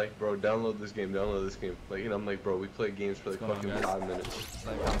always like, bro, download this game. Like, I'm like, bro, we play games for like What's going fucking on, 5 minutes.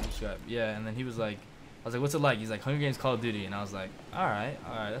 like, subscribe. Yeah, and then he was like, I was like, what's it like? He's like, Hunger Games, Call of Duty. And I was like, alright,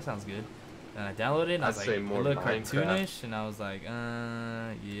 that sounds good. And I downloaded it, and I was I'd like, say it more looked Minecraft. cartoonish, and I was like,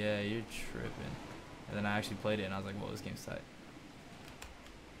 yeah, you're tripping. And then I actually played it, and I was like, whoa, this game's tight.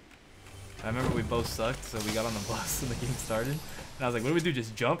 I remember we both sucked, so we got on the bus and the game started. And I was like, what do we do,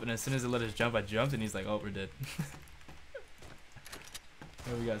 just jump? And as soon as it let us jump, I jumped, and he's like, oh, we're dead.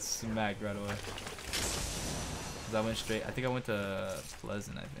 And we got smacked right away. Cause I went straight, I think I went to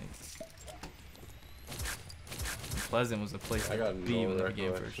Pleasant, I think. Pleasant was the place I got to be when no the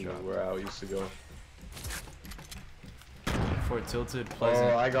game first recollection dropped. of where I used to go. Before it tilted,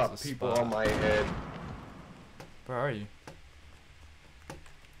 Pleasant. Oh, I got was a people spot. on my head. Where are you?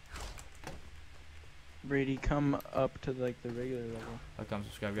 Brady, come up to like the regular level. I'll come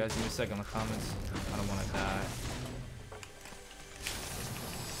subscribe, guys. Give me a second in the comments. I don't want to die.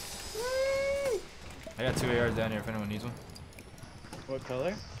 I got 2 ARs down here if anyone needs one. What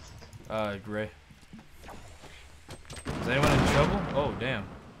color? Gray. Is anyone in trouble? Oh, damn.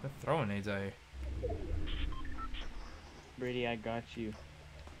 They're throwing nades out here. Brady, I got you.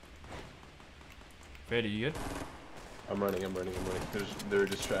 Brady, you good? I'm running. They're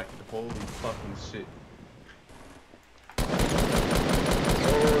distracted. Holy fucking shit.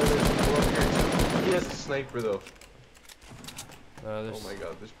 Oh, there's people up here too. He has a sniper though. There's, Oh my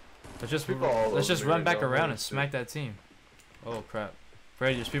god, Let's all just over run me back right now. around Holy and shit. smack that team. Oh, crap.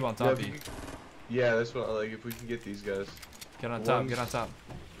 Brady, there's people on top of you. Yeah, that's what like if we can get these guys. Get on top, get on top.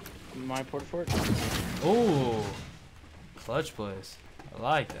 My port fort? Ooh. Clutch plays. I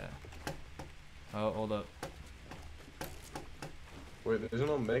like that. Oh, hold up. Wait, there's an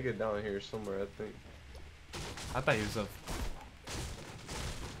Omega down here somewhere, I think. I thought he was up.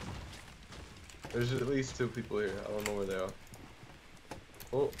 There's at least 2 people here. I don't know where they are.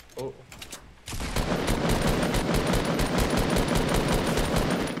 Oh.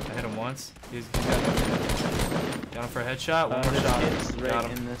 I hit him once. He's got him for a headshot. One more This shot. kid's Got right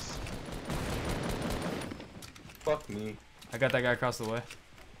him. in this. Fuck me. I got that guy across the way.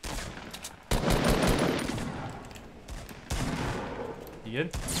 You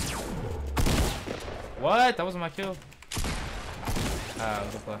good? What? That wasn't my kill. Ah, it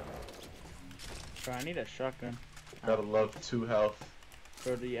was a play. Bro, I need a shotgun. Gotta love 2 health.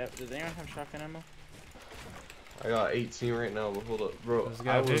 Bro, does anyone have shotgun ammo? I got 18 right now, but hold up, bro. There's a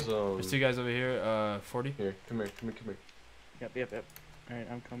guy I up was here. There's 2 guys over here. 40. Here, come here. Yep. Alright,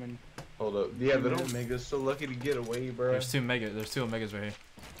 I'm coming. Hold up. Yeah, but Omega's so lucky to get away, bro. There's two Omegas right here.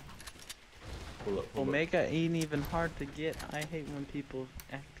 Hold up. Omega ain't even hard to get. I hate when people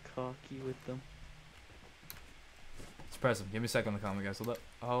act cocky with them. Let's press them. Give me a second on the comment, guys. Hold up.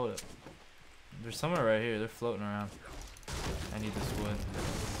 Hold up. There's someone right here. They're floating around. I need this wood.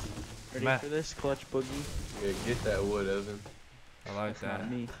 Ready for this, Clutch Boogie? Yeah, get that wood, Evan. I like That's that. not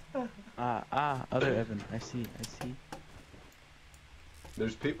me. Other Evan. I see.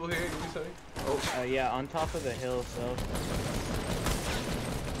 There's people here, you say? Oh. Yeah, on top of the hill, so.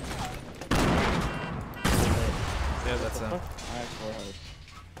 Yeah, that's them. Alright, 4 health.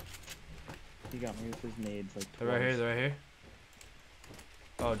 He got me with his nades like They're right here. They're right here.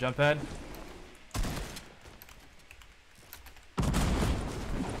 Oh, jump pad.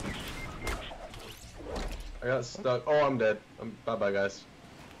 I got stuck. Oh, I'm dead. Bye bye, guys.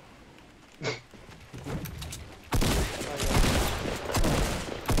 He's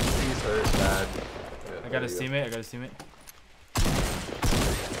hurt bad. Yeah, I got his teammate.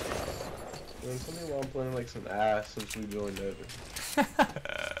 Man, tell me why I'm playing like some ass since we joined Evan. God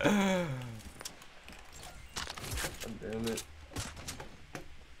damn it.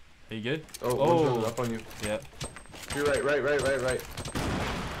 Are you good? Oh, one's up on you. Yeah. You're right.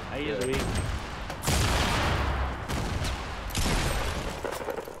 I use weak.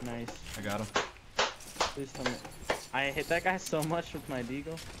 Nice. I got him. Please tell me. I hit that guy so much with my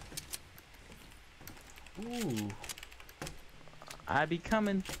deagle. Ooh. I be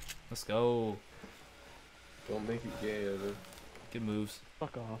coming. Let's go. Don't make it gay, Evan. Good moves.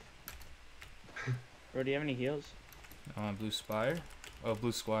 Fuck off. Bro, do you have any heals? Blue Spire? Oh,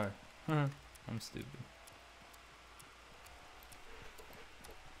 Blue Squire. I'm stupid.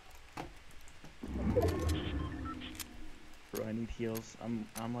 Bro, I need heals. I'm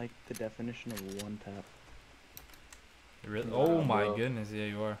like the definition of one tap. Really? Nah, Oh my bro. goodness, yeah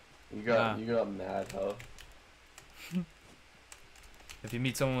you are. You got mad health. If you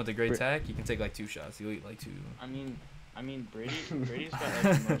meet someone with a great tag, you can take like 2 shots. You'll eat like 2. I mean Brady's got like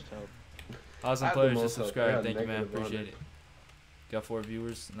the most health. Awesome I have the players, most just health. subscribe. I got Thank you, man. negative Appreciate 100. it. Got 4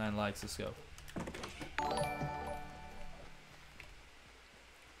 viewers, 9 likes. Let's go.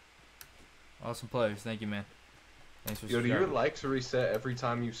 Awesome players. Thank you, man. Thanks for Yo, do subscribing. your likes reset every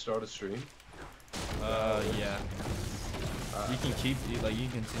time you start a stream? Yeah. You can keep, you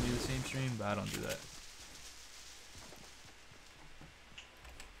can continue the same stream, but I don't do that.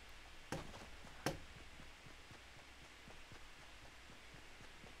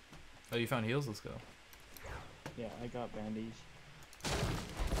 Oh, you found heals? Let's go. Yeah, I got bandies.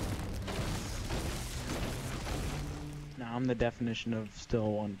 Nah, I'm the definition of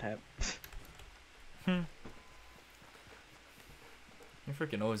still one tap. You're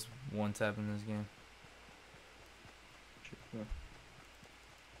freaking always one tap in this game. Sure.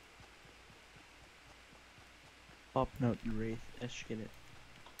 Up note, you wraith. Let's get it.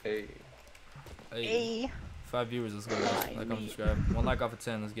 Hey. Hey. 5 viewers, let's go. Guys. Like, comment, subscribe. 1 like off of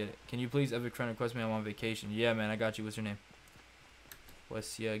 10, let's get it. Can you please epic friend request me? I'm on vacation. Yeah, man, I got you. What's your name?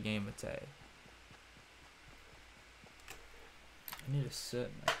 What's your game attack? I need to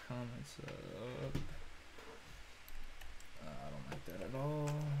set my comments up. I don't like that at all.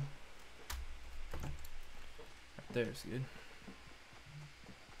 Right there's good.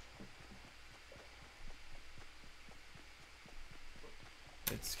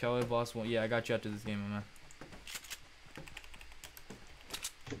 It's Kelly Boss 1. Yeah, I got you after this game, my man.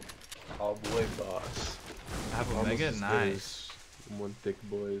 Oh boy, boss. I have Almost Omega. as good Nice. as One thick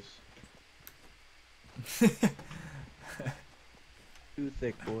boys. 2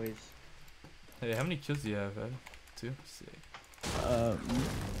 thick boys. Hey, how many kills do you have, Ed? 2? Sick. Yeah,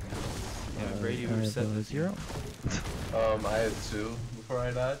 Brady, we I were have set. 0. I had 2 before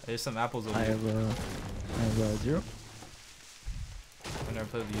I died. There's some apples over I here. have 0. I never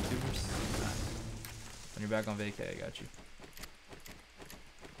played with the YouTubers. When you're back on vacay, I got you.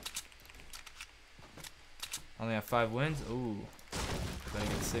 I only have 5 wins. Ooh. Better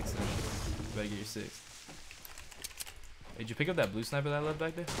get 6 then. Better get your 6. Hey, did you pick up that blue sniper that I left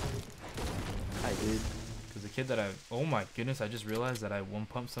back there? I did. Because the kid that I... Oh my goodness, I just realized that I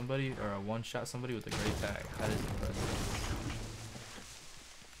one-pumped somebody, or I one-shot somebody with a great tag. That is impressive.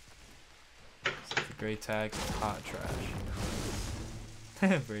 It's a great tag. It's hot trash.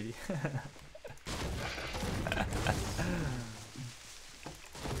 Brady.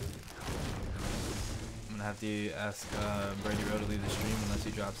 I'm gonna have to ask Brady Rowe to leave the stream unless he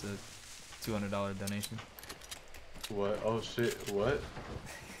drops a $200 donation. What? Oh shit, what?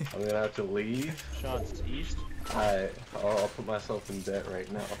 I'm gonna have to leave? Shots east. I'll put myself in debt right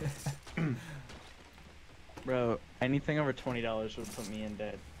now. Bro, anything over $20 would put me in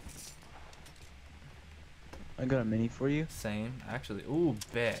debt. I got a mini for you. Same, actually. Ooh,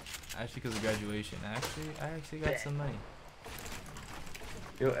 bet. Actually, because of graduation. Actually, I actually got some money.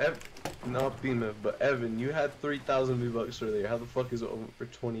 Yo, not Beamer, but Evan, you had 3,000 V-Bucks earlier. How the fuck is over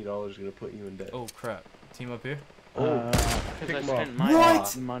 $20 gonna put you in debt? Oh crap! Team up here. Oh, because pick I 'em spent up. my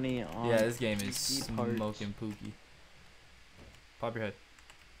What? money on. Yeah, this game is PC parts. smoking pookie. Pop your head.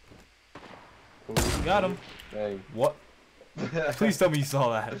 Oh, Got him. Dang. What? Please tell me you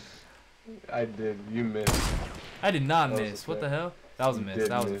saw that. I did. You missed. I did not That was miss. a What the fail. hell? That was a You miss. did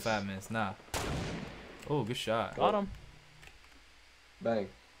That was a miss. fat miss. Nah. Oh, good shot. Got him. Bang.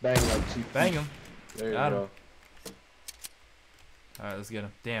 Bang like cheap. Bang him. There Got you him. go. Alright, let's get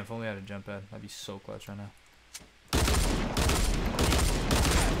him. Damn, if only I had a jump pad. That'd be so clutch right now.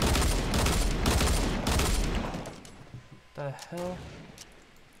 The hell?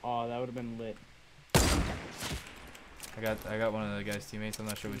 Oh, that would have been lit. I got one of the guy's teammates. I'm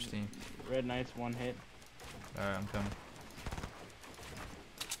not sure which team. Red Knights, one hit. Alright, I'm coming.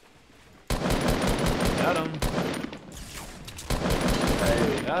 Got him.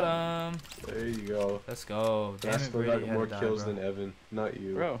 Hey, Got him. there you go. Let's go. I Damn it, still Brady got had more to die, kills bro. than Evan, not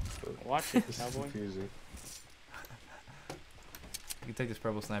you. Bro, But watch it, this is cowboy. confusing. You can take this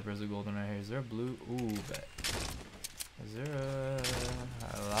purple sniper as a golden right here. Is there a blue? Ooh, bet. Is there a...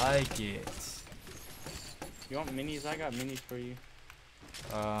 I like it. You want minis? I got minis for you.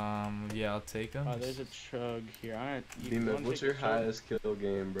 Yeah, I'll take them. Oh, there's a chug here. Demon, what's your highest kill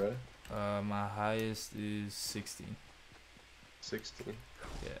game, bruh? My highest is 16. 16.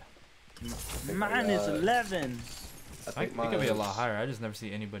 Yeah. Mine is 11. I I think think mine it could be a is lot higher. I just never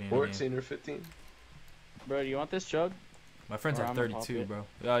see anybody in the game. 14 or 15? Bro, do you want this chug? My friends Or have I'ma pop 32, it. bro.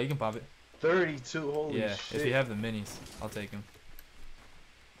 Yeah, you can pop it. 32, holy Yeah, shit. if you have the minis, I'll take them.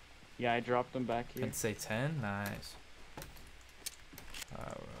 Yeah, I dropped them back here. I'd say 10. Nice.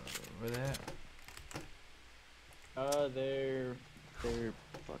 Where they at? They're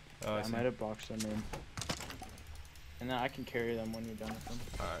fuck. Oh, I I see. might have boxed them in. And then I can carry them when you're done with them.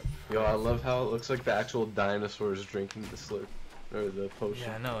 Alright. Yo, I love how it looks like the actual dinosaurs drinking the slurp. Or the potion.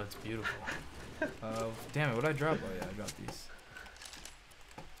 Yeah, I know, it's beautiful. Damn it, what'd I drop? Oh yeah, I dropped these.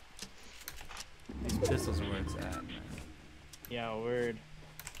 These pistols are where it's at, man. Yeah, word.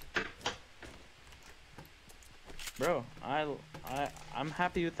 Bro, I'm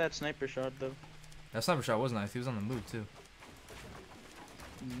happy with that sniper shot though. That sniper shot was nice. He was on the move too.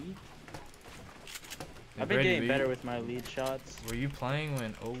 Yeet. Hey, I've been Brady, getting better with my lead shots. Were you playing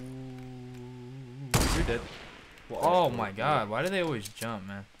when? Oh, you're dead. Well, oh my God! Why do they always jump,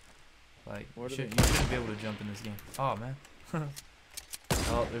 man? Like, you What are shouldn't they- be able to jump in this game. Oh man.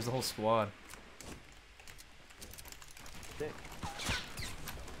 Oh, there's a whole squad. Sick.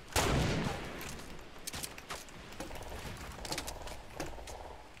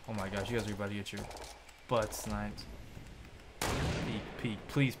 Oh my gosh, you guys are about to get your butt sniped. Peek, peek,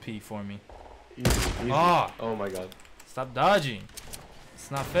 please peek for me. Easy, easy. Ah! Oh my god. Stop dodging.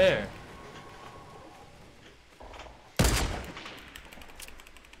 It's not fair.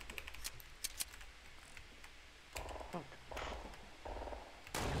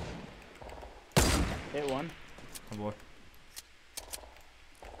 Hit one. Oh boy.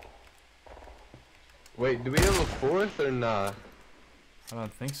 Wait, do we have a fourth or nah? I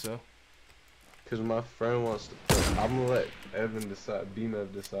don't think so. Because my friend wants to play. I'm gonna let Evan decide,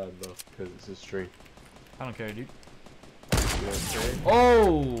 BMev decide though, because it's his stream. I don't care, dude. You know what I'm saying?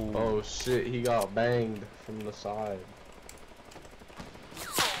 Oh! Oh shit, he got banged from the side.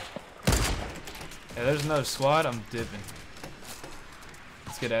 Yeah, there's another squad. I'm dipping.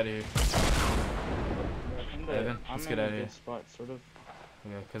 Let's get out of here. Evan, let's get out of here. Spot, sort of.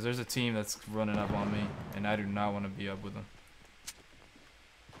 Okay, because there's a team that's running up on me, and I do not want to be up with them.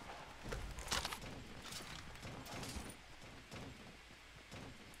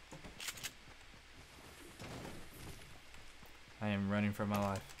 I am running for my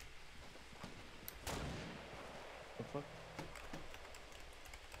life. The fuck?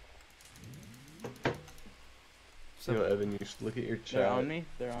 You know, Evan, you should look at your They're chat. on me.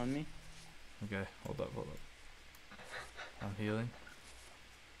 They're on me. Okay, hold up, hold up. I'm healing.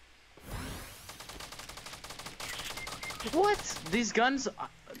 What? These guns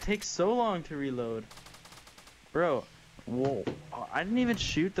take so long to reload. Bro, whoa. I didn't even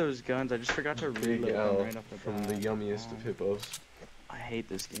shoot those guns. I just forgot to Big reload L them right off the from bat. the yummiest of hippos. I hate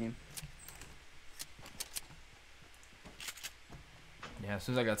this game. Yeah, as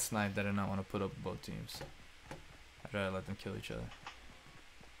soon as I got sniped, I did not want to put up with both teams. I'd rather let them kill each other.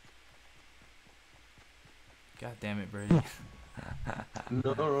 God damn it, Brady.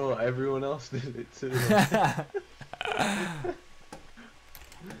 No, everyone else did it too.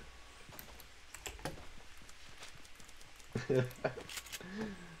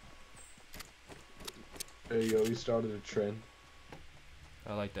 There you go. We started a trend.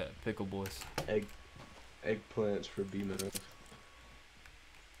 I like that. Pickle boys. Eggplants for B-Move.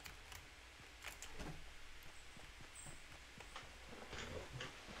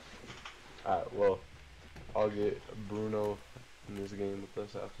 Alright, well, I'll get Bruno in this game with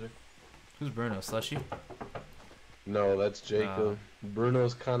us after. Who's Bruno? Slushy? No, that's Jacob.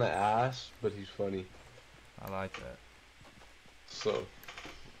 Bruno's kind of ass, but he's funny. I like that. So,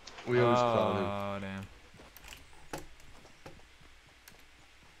 we always clown him. Oh, damn.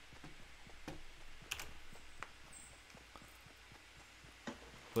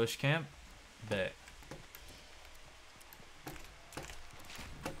 Bush camp? Bet.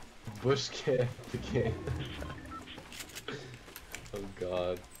 Bush camp the game. Oh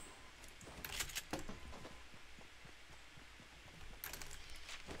god.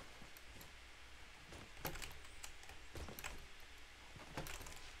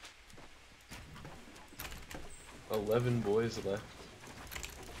 $11 boys left.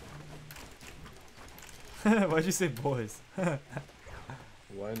 Why'd you say boys? Why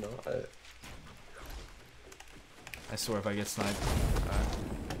not? I swear if I get sniped.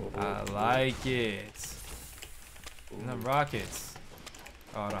 I like it. And the rockets.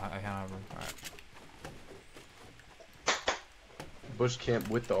 Oh, I can't have room. Alright. Bush camp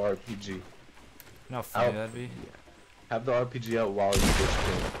with the RPG. You know how funny that'd be? Have the RPG out while you bush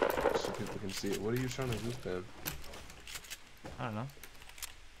camp, so people can see it. What are you trying to do, man? I don't know.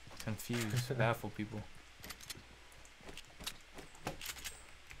 Confuse, baffle people.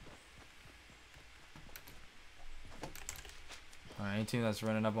 Alright, any team that's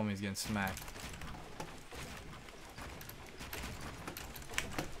running up on me is getting smacked.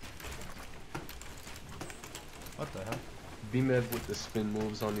 What the hell? B-Med with the spin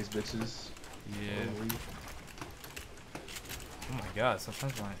moves on these bitches. Yeah. Oh my god,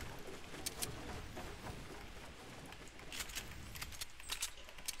 sometimes my...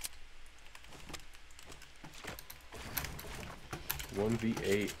 One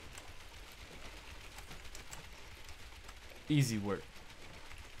v8. Easy work.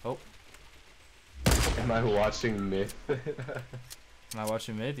 Oh. Am I watching Myth? Am I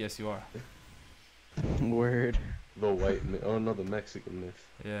watching mid? Yes, you are. Word. The white Myth. Oh no, the Mexican Myth.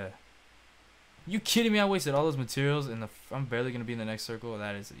 Yeah. You kidding me? I wasted all those materials and I'm barely gonna be in the next circle.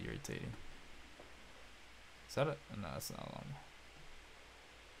 That is irritating. Is that a... No, that's not long.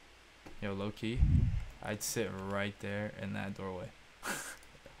 Yo, low key, I'd sit right there in that doorway.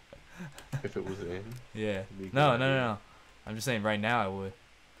 If it was in. Yeah. No. I'm just saying right now I would.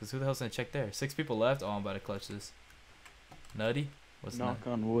 Cause who the hell's gonna check there? 6 people left. Oh, I'm about to clutch this. Nutty? What's Knock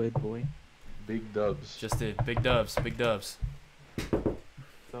that? on wood, boy. Big dubs. Just did. Big dubs. Big dubs.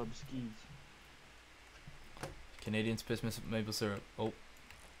 Dub skis. Canadian spits maple syrup. Oh.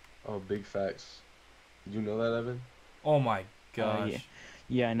 Oh, big facts. Did you know that, Evan? Oh my gosh. Yeah.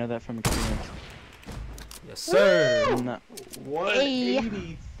 Yeah, I know that from experience. Yes, sir. No.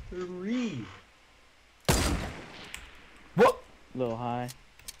 183. What? Little high.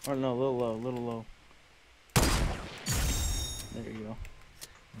 Or no, little low, little low. There you go.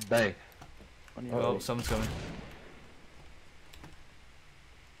 Bang. On your Oh, right. someone's coming.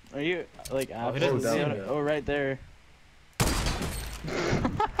 Are you like he absolutely? doesn't see me. Oh, right there.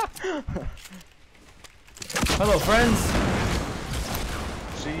 Hello, friends.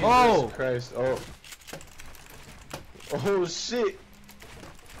 Jesus Oh. Christ. Oh. Oh shit.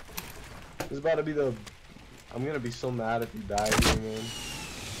 This is about to be the... I'm gonna be so mad if you die here, man.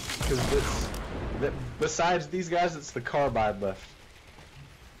 Cause besides these guys, it's the carbide left.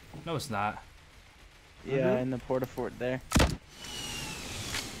 No, it's not. Yeah, in the porta fort there.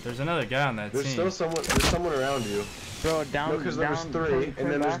 There's another guy on that There's team. still someone. There's someone around you. Bro, down. No, because there was down, 3, turn and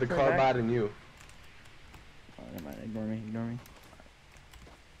then there's back, the turn back. carbide and you. Oh, never mind. Ignore me. Ignore me.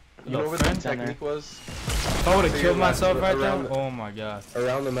 You Yo, know what friend? the technique was? If I would have To killed your left, myself right around now, the- oh my god.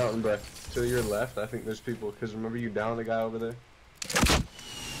 Around the mountain, bruh. To your left, I think there's people. Because remember you downed the guy over there?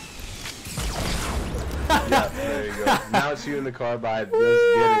 Yeah, there you go. Now it's you in the carbide.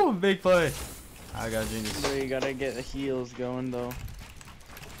 Let's get it. Woo! Big play. I got genius. Bro, you gotta get the heels going though.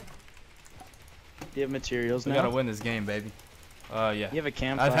 Do you have materials We now? gotta win this game, baby. Yeah. You have a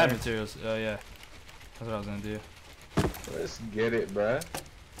campfire. I've had materials. Yeah. That's what I was gonna do. Let's get it, bruh.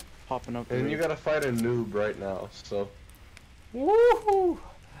 Popping up. And you gotta fight a noob right now, so. Woohoo!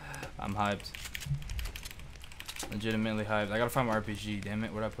 I'm hyped. Legitimately hyped. I gotta find my RPG. Damn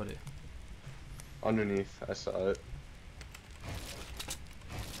it, where'd I put it? Underneath, I saw it.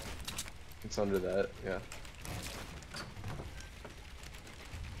 It's under that, yeah.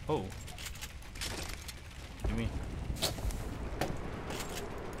 Oh. Give me.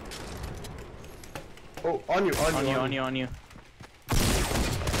 Oh, on you. On you.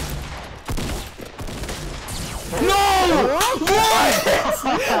 No! What?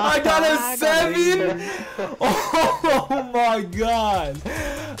 I got a 7! Oh my god!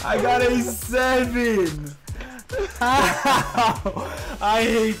 I got a 7! How? I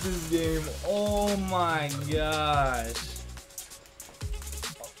hate this game. Oh my gosh.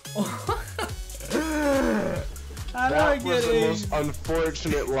 How do I That get was the a... most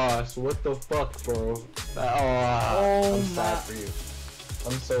unfortunate loss. What the fuck, bro? I'm sad for you.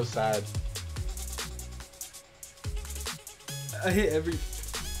 I'm so sad. I hit every...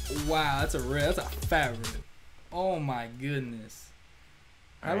 Wow, that's a rip. That's a fat rip. Oh my goodness.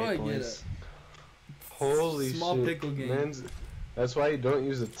 How do I get a... Holy small shit. pickle game? Man's, that's why you don't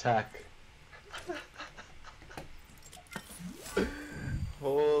use attack.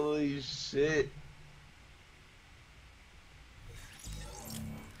 Holy shit.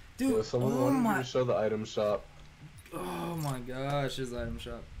 Dude, Yo, someone wanted you to show the item shop. Oh my gosh, this item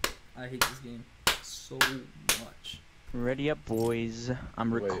shop. I hate this game so much. Ready up, boys. I'm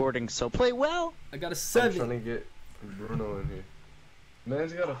Wait. recording, so play well. I got a I'm 7. trying to get Bruno in here.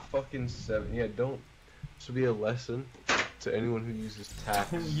 Man's got a fucking 7. Yeah, don't. This should be a lesson to anyone who uses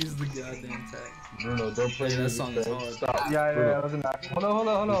tax. Don't use the goddamn tag. Bruno, don't play Yeah, that music, song is man. hard. Stop. Yeah, Bruno. it wasn't that. Hold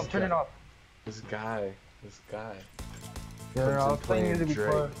on, This turn it guy. off. This guy. Yeah, I was playing music Drake.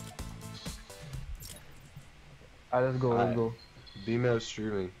 before. Alright, let's Alright. go. B-Mav's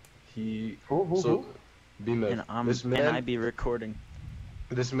streaming. He. Who? B-Mav. And This and I man. be recording.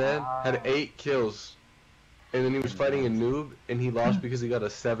 This man had 8 kills. And then he was fighting a noob, and he lost because he got a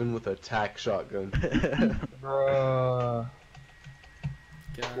 7 with a tac shotgun. Bruh.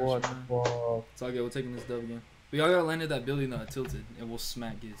 Gosh, What the man. fuck? It's all good. We're taking this dub again. We all gotta land at that building tilted, and we'll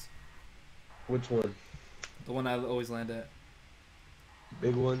smack his. Which one? The one I always land at.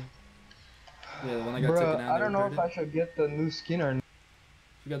 Big one? Yeah, the one I got taken Bruh, out. I don't know if I regretted. should get the new skin or not.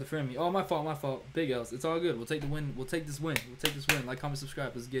 You got the friend me. Oh, my fault. Big L's. It's all good. We'll take the win. We'll take this win. Like, comment,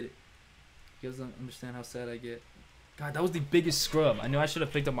 subscribe. Let's get it. You guys don't understand how sad I get. God, that was the biggest scrub. I knew I should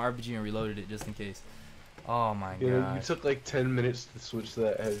have picked up my RPG and reloaded it just in case. Oh my Yeah, god. you took like 10 minutes to switch to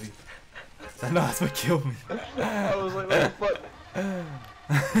that heavy. I know, that's what killed me. I was like, what the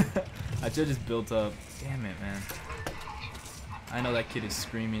fuck? I should have just built up. Damn it, man. I know that kid is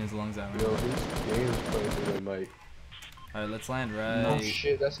screaming his lungs out right Yo, now. whose game's playing through their mic? Alright, let's land right. Oh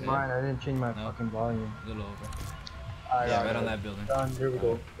shit, that's Yeah. mine. I didn't change my No. fucking volume. A little over. Alright, Yeah, right on that building. Done. Here we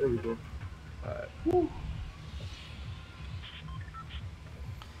go. Alright.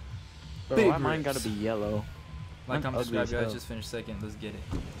 Bro, Big why mine rips. gotta be yellow? Like, I'm comment, ugly subscribe, as guys. hell. Just finished second. Let's get it.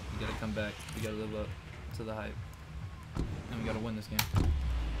 We gotta come back. We gotta live up to the hype. And we gotta win this game.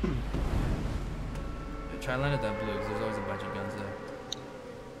 Yeah, try and land at that blue, because there's always a bunch of guns there.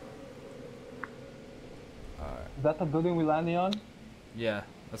 Alright. Is that the building we landing on? Yeah,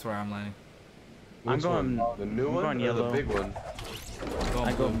 that's where I'm landing. I'm Which going- one? The new I'm one going or yellow. the big one? Going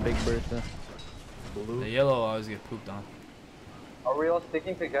I go blue. Big Bertha. Blue? The yellow always get pooped on. Are we all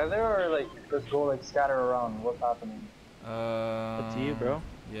sticking together or like let's go like scatter around? What's happening? Up to you, bro.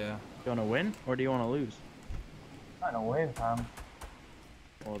 Yeah. You wanna win or do you wanna lose? I don't win, fam.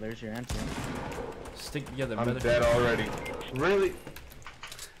 Well, there's your answer. Stick together, I'm brother. dead already. Really?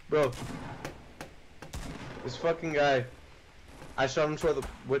 Bro. This fucking guy. I shot him twice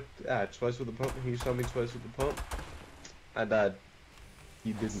with the pump. He shot me twice with the pump. I died.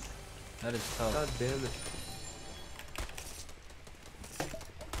 He didn't. That is tough. God damn it.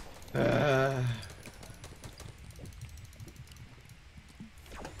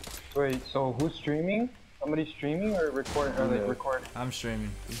 Wait, so who's streaming? Somebody streaming or recording? Or like No. recording? I'm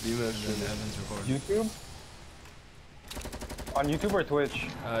streaming. B-Mav And then streaming. Evan's recording. YouTube? On YouTube or Twitch?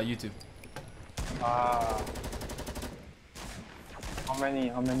 YouTube. Ah. How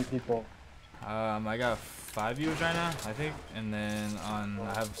many people? I got 5 viewers right now, I think, and then I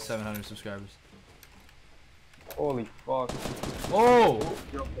have 700 subscribers. Holy fuck. Oh!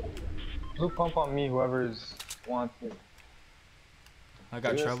 Blue pump on me, whoever's wants it. I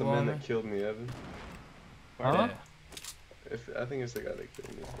got That's the trouble man on that me. killed me, Evan. Huh? Yeah. I think it's the guy that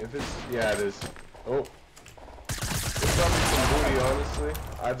killed me. If it's it is. Oh. It's probably some booty, honestly.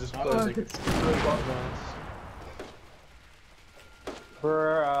 I just played like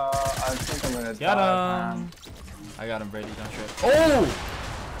I think I'm gonna Got die, him! man. I got him, Brady. Don't trip.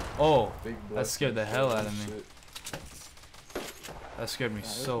 Oh! Oh! big That scared the hell out of me. shit. That scared me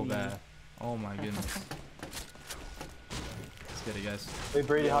so me. bad. Oh my goodness. Let's get it, guys. Wait,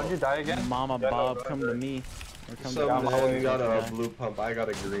 Brady, how'd you die again? Mama Yeah, no, Bob, go come ahead. to me. Or come Some to I'm man always got gonna a die. blue pump. I got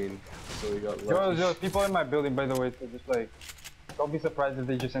a green. So we got Yo, lucky. there's people in my building, by the way, so just like, don't be surprised if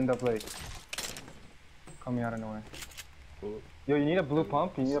they just end up like coming out of nowhere. Cool. Yo, you need a blue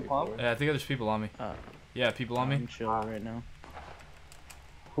pump? You need a pump? Yeah, I think there's people on me. Yeah, people on me. I'm chill right now.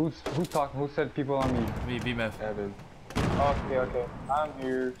 Who's talking? Who said people on me? Me, B-Meth. Evan. Okay, okay. I'm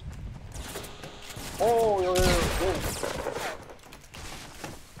here. Oh, yo.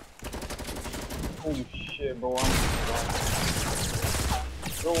 Holy shit, bro.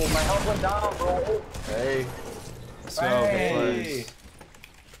 Yo, my health went down, bro. Hey. Let's go, Hey. boys.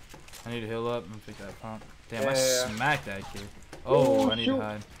 I need to heal up and pick that pump. Damn, I Yeah. smacked that kid. Oh, Ooh, I need shoot. to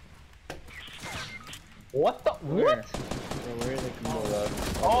hide. What the? Where? What? Bro, where are they coming Hold from? up.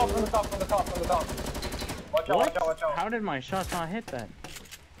 Oh, from the top. Watch out, watch out. How did my shots not hit that?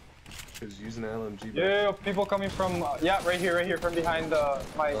 Cause using an LMG. bro. Yeah, people coming from, yeah, right here, from behind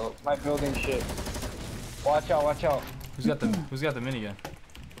my building shit. Watch out. Who's got the minigun?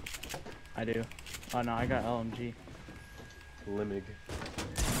 I do. Oh no, I got LMG. Limig.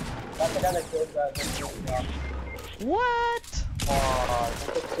 That's the guy that killed that. What?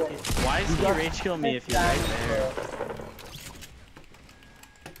 Why is he rage kill me if you're right there?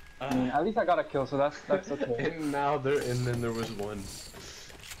 At least I got a kill, so that's okay. And now and then there was one.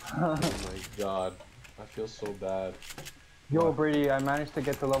 Oh my god. I feel so bad. Yo, Brady, I managed to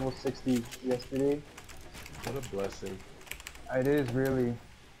get to level 60 yesterday. What a blessing. It is really.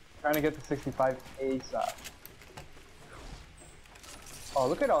 Trying to get to 65 ASAP. Oh,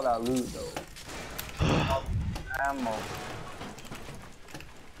 look at all that loot, though. Ammo.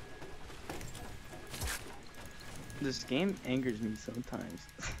 This game angers me sometimes.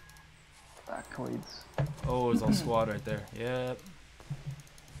 Factoids. Oh, it's all squad right there. Yep.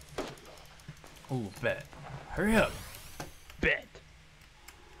 Ooh, bet. Hurry up. Bet.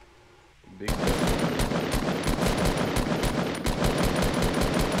 Big.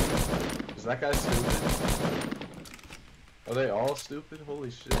 Is that guy stupid? Are they all stupid?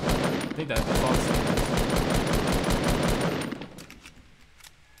 Holy shit. I think that's the boss.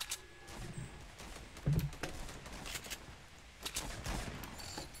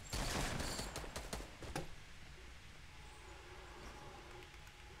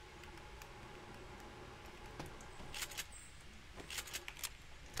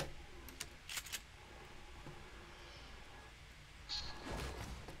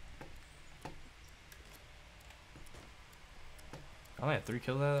 I only had 3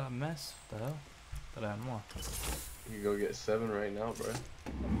 kills out of that mess. What the hell? Thought I had more. You can go get 7 right now, bro.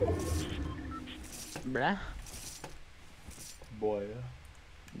 Bruh. Boy.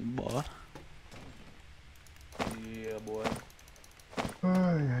 Boy. Yeah, boy. Oh,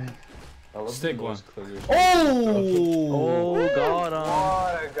 I love Stick the one. nose clingers. Oh, got him.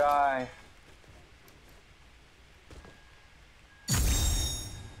 what a guy.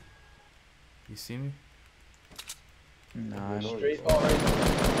 You see me? Nah, Straight forward.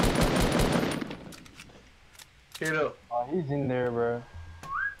 Get up. Oh, he's in there, bro.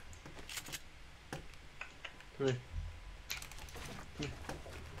 Come here.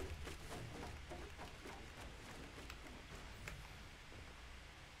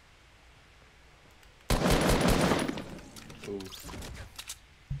 Ooh.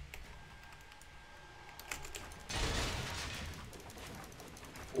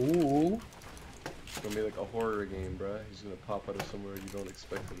 Ooh. It's gonna be like a horror game, bruh. He's gonna pop out of somewhere you don't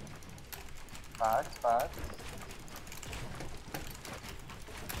expect him. Facts.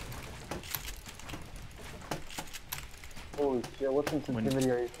 Holy shit, what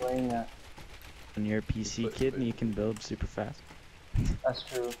sensitivity are you playing at? when you're a PC kid and you can build super fast. That's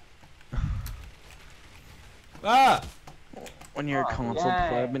true. Ah! When you're a console yeah.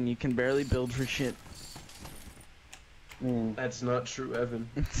 pleb and you can barely build for shit. I mean, That's not true, Evan.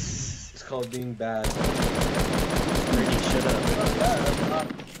 It's called being bad. Pretty shut up.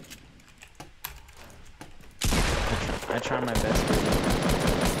 I try my best.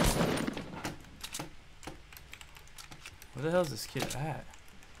 Where the hell is this kid at?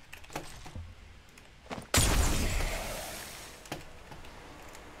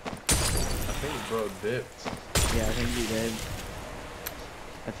 I think bro dipped. Yeah, I think he did.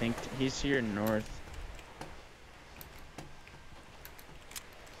 I think he's here north.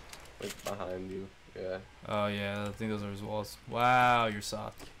 Like behind you. Yeah. Oh yeah, I think those are his walls. Wow, you're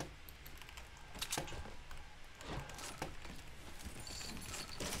soft.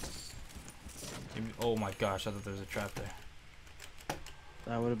 Oh my gosh, I thought there was a trap there.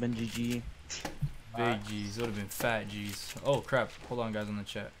 That would have been GG. Big G's, it would have been fat G's. Oh crap, hold on guys on the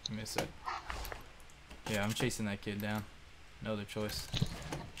chat. Give me a sec. Yeah, I'm chasing that kid down. No other choice.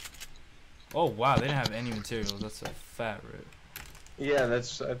 Oh wow, they didn't have any materials. That's a fat rip. Yeah,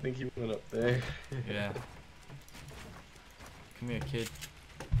 that's. I think he went up there. Yeah. Come here, kid.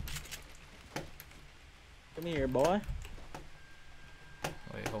 Come here, boy.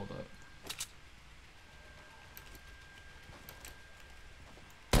 Wait, hold up.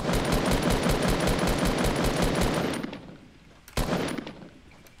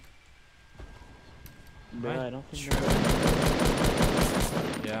 Bro, I don't think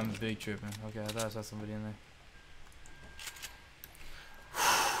Yeah, I'm big tripping. Okay, I thought I saw somebody in there.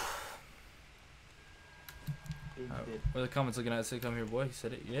 What are the comments looking at? Say, come here, boy. He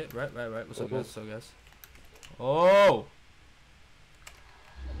said it. Yeah, right. What's up, guys? What's up, guys? Oh!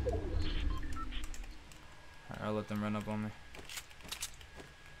 Alright, I'll let them run up on me.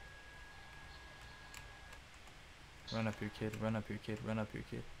 Run up here, kid. Run up here, kid. Run up here,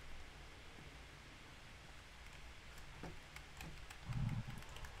 kid.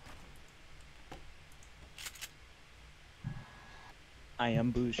 I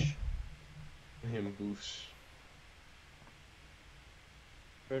am Boosh. Him boosh.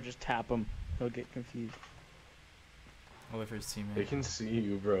 Bro, just tap him. He'll get confused. I'll wait for his teammate. They can see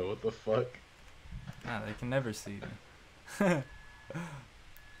you, bro. What the fuck? Nah, they can never see me.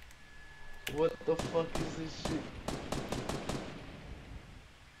 What the fuck is this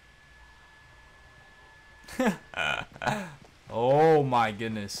shit? Oh my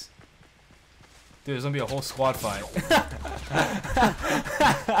goodness. Dude, there's gonna be a whole squad fight.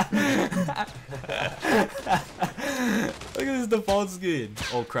 Look at this default skin.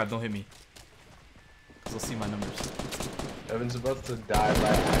 Oh crap, don't hit me. Cause they'll see my numbers. Evan's about to die by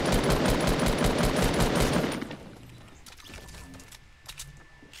accident.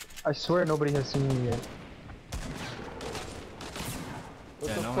 I swear nobody has seen me yet. What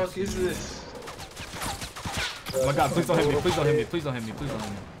Yeah, the no fuck one's is seen me. this? Oh my god, please don't hit me, please don't hit me, please don't hit me, please don't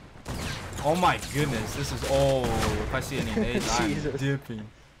hit me. Oh my goodness, this is, oh, if I see any nades, I'm Jesus. dipping.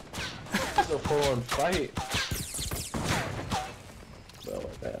 It's a full-on fight. Bro,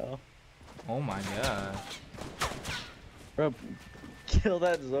 what the hell? Oh my god. Bro, kill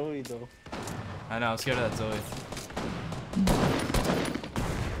that Zoe though. I know, I'm scared of that Zoe.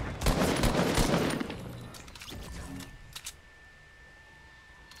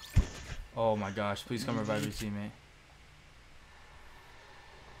 Oh my gosh, please come revive your teammate.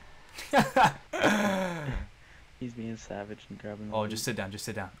 He's being savage and grabbing the Oh, loot. just sit down, just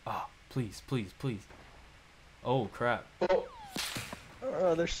sit down. Oh, please, please, please. Oh crap.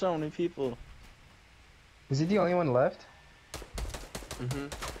 Oh, there's so many people. Is he the only one left? Mm-hmm.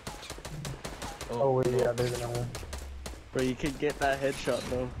 Oh wait, yeah, there's another one. Bro, you could get that headshot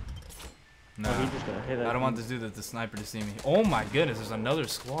though. Nah, Oh, he just got hit. I don't want this dude, the sniper, to see me. Oh my goodness, there's another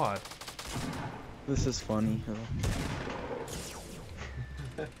squad. This is funny.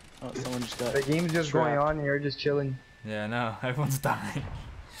 Oh, someone just got. The game's just going trapped. on and you're just chilling. Yeah, no, everyone's dying.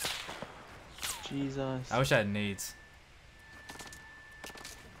 Jesus. I wish I had nades.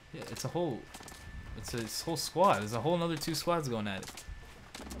 Yeah, it's a whole squad. There's a whole another 2 squads going at it.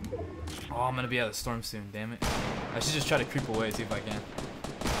 Oh, I'm gonna be out of the storm soon, damn it. I should just try to creep away, see if I can.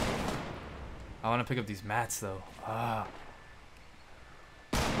 I wanna pick up these mats though. Ah.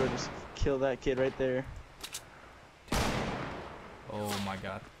 Bro, just kill that kid right there. Oh my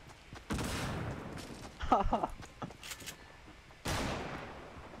god.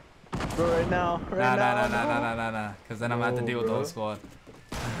 Bro, right now. Nah. Cause then I'm gonna have to deal with the whole squad.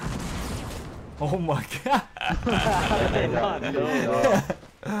 Oh my god.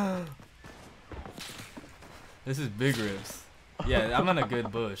 This is big ribs. Yeah, I'm on a good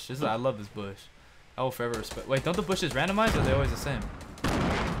bush. I love this bush. I will forever respect. Wait, don't the bushes randomize, or are they always the same?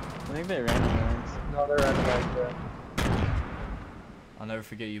 I think they randomized. No, they're randomized, yeah. I'll never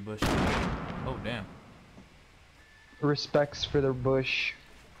forget you, bush. Oh damn. Respects for their bush.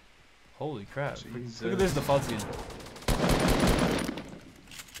 Holy crap. Jesus. Look at this default scene.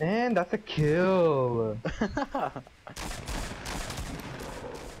 And that's a kill.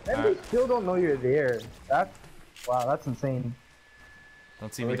 And they still don't know you're there. That's wow, that's insane.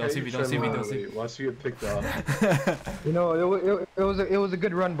 Don't see me, don't see me, don't see me, don't see me. Once you get picked off. You know, it was a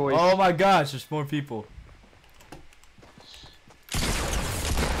good run, boys. Oh my gosh, there's more people.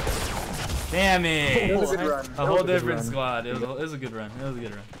 Damn it! It was a good run. A whole different squad. It was a good run. It was a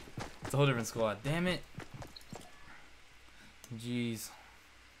good run. It's a whole different squad. Damn it. Jeez.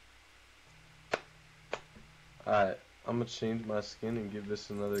 Alright, I'm gonna change my skin and give this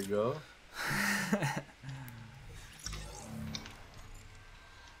another go.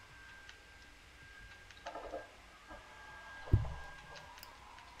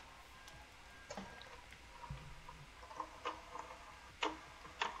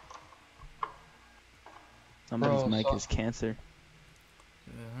 Somebody's Bro, mic so- is cancer.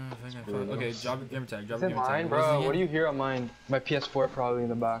 Okay, drop gamer tag. Drop Is it gamer tag. mine, bro? What do you hear on mine? My PS4 probably in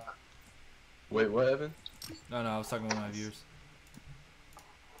the back. Wait, what, Evan? No, I was talking with my viewers.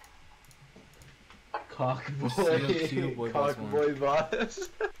 Cockboy. Boy Cockboy boss.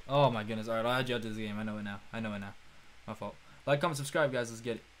 Oh my goodness. Alright, I'll add you out to this game. I know it now. My fault. Like, comment, subscribe, guys. Let's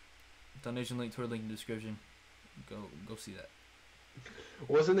get it. Donation link, Twitter link in the description. Go see that.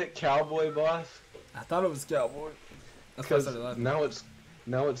 Wasn't it Cowboy Boss? I thought it was Cowboy. That's why I started laughing. Now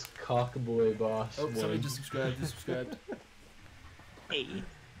it's Cockboy Boss. Oh, somebody just subscribed. Hey.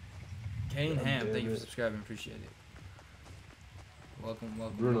 Kane God Ham, damn thank you for it. subscribing. Appreciate it. Welcome.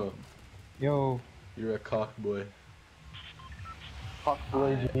 Bruno. Welcome. Yo, You're a cockboy.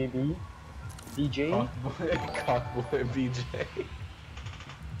 Cockboy baby. DJ. Cockboy BJ.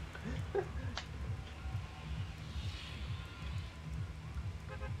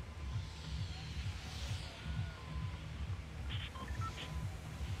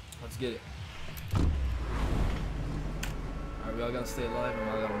 Let's get it. Alright, we all gotta stay alive and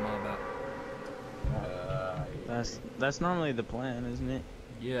we all gotta mob out. That's normally the plan, isn't it?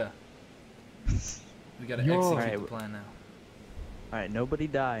 Yeah. We gotta Yo. execute Alright. the plan now. Alright, nobody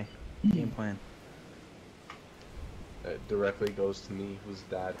die. Game plan. It directly goes to me, whose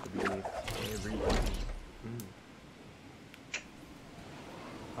dad could be me.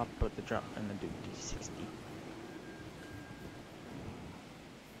 I'll put the drop in the dude 60.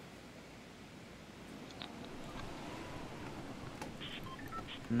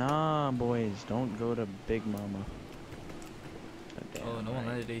 Nah, boys, don't go to Big Mama. Oh, no one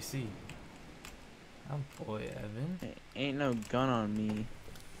landed AC. Oh boy, Evan. Ain't no gun on me.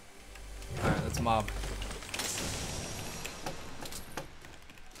 Alright, let's mob.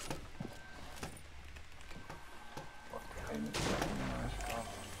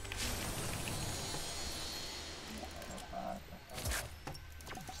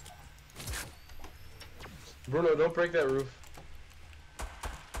 Bruno, don't break that roof.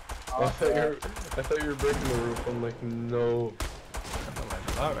 I thought you were breaking the roof. I'm like, no. I felt like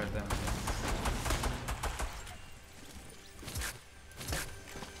a lot right there.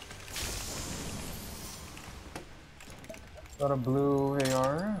 Got a blue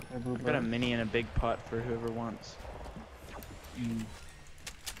AR. A blue I got a mini and a big pot for whoever wants.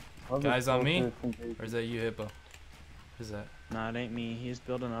 Guys on me? Or is that you, Hippo? Who's that? Nah, it ain't me. He's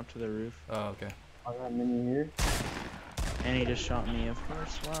building up to the roof. Oh, okay. I got a mini here. And he just shot me, of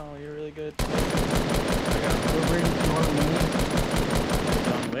course. Wow, you're really good.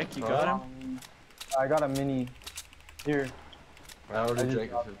 John Wick, you got him? I got a mini here. I already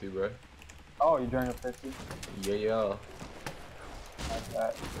drank a 50, bro. Oh, you drank a 50? Yeah. Like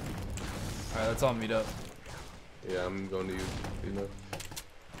that. Alright, let's all meet up. Yeah, I'm going to you know.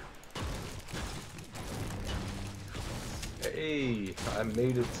 Hey, I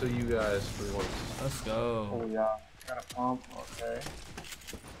made it to you guys for once. Let's go. Oh yeah, got a pump. Okay.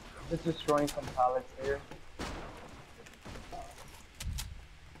 Just destroying some pallets here.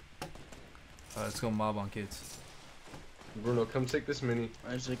 Let's go mob on kids. Bruno, come take this mini.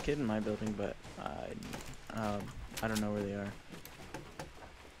 There's a kid in my building, but I don't know where they are.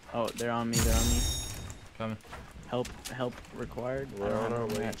 Oh, they're on me. Coming. Help required. We're on our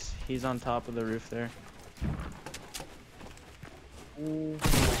way. Max. He's on top of the roof there. Ooh.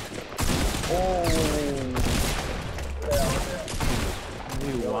 Oh.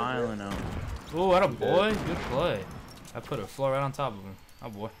 You wildin' out. Oh, what a boy. Good play. I put a floor right on top of him. Oh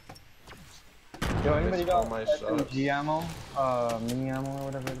boy. Yo, anybody Missed all got my SMG ammo? Mini ammo or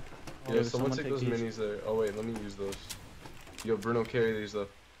whatever? Yeah, someone someone take take those these. minis there. Oh wait, let me use those. Yo, Bruno, carry these though.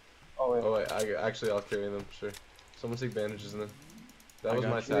 Oh wait. Oh wait, I'll carry them. Sure. Someone take bandages in them. That I was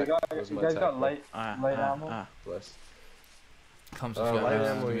got my you. attack. That was You my guys attack. got light ammo? Bless. Come light subscribe.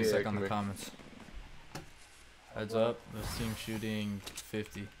 ammo, Give me a yeah, sec on come the here. comments. Heads up. This team shooting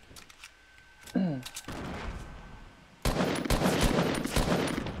 50.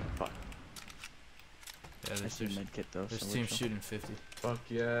 Fuck. Yeah, I this see a team, medkit though. this so team's we're chill. shooting 50. Fuck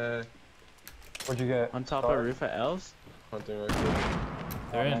yeah. What'd you get? On top of the roof at L's. Hunting right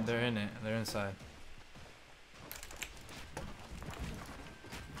here. They're in it. They're inside.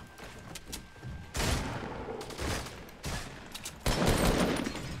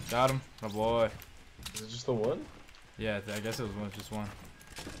 Got him, my boy. Is it just the one? Yeah, I guess it was just one.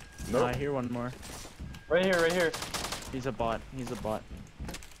 No, I hear one more. Right here. He's a bot.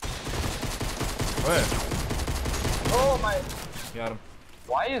 Where? Oh my! Got him.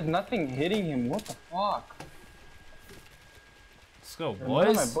 Why is nothing hitting him? What the fuck? Let's go, None of my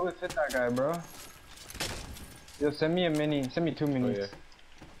boys. bullets hit that guy, bro. Yo, send me a mini. Send me 2 minis. Oh yeah.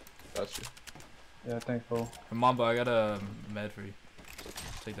 Got you. Yeah, thanks, bro. Hey, Mamba, I got a med for you.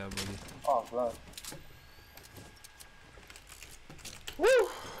 Take that, buddy. Oh, blood. Woo!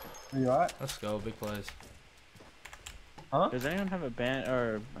 Where you at? Let's go, big plays. Huh? Does anyone have a band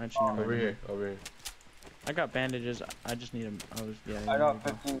or actually never Over mind. here, over here. I got bandages. I just need them. Yeah. I there got we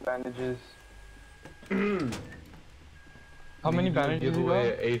go. 15 bandages. How We many can do a bandages you giveaway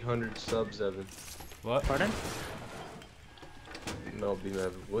got? at 800 subs, Evan. What? Pardon? No, be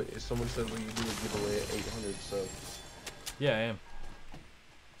Evan. What? Someone said we can do a giveaway at 800 subs. Yeah, I am.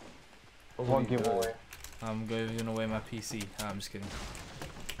 Oh, One what are you giveaway. I'm giving away my PC. I'm just kidding.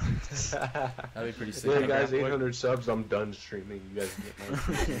 doing? That'd be pretty sick. Yeah, guys, 800 subs. I'm done streaming. You guys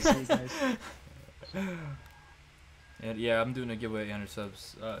get my And yeah, I'm doing a giveaway 800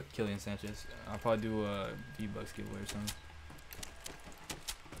 subs. Killian Sanchez. I'll probably do a V-Bucks giveaway or something.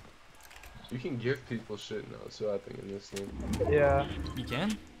 You can give people shit now, too, I think, in this game. Yeah. You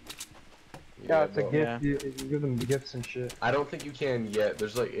can? Yeah, it's a but gift. You give them gifts and shit. I don't think you can yet.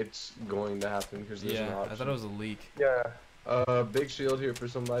 There's like, it's going to happen because there's an Yeah, option. I thought it was a leak. Yeah. Big shield here for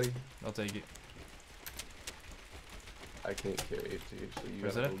somebody. I'll take it. I can't carry it to you, so you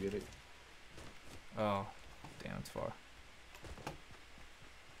Where's gotta it go get it. Oh, damn, it's far.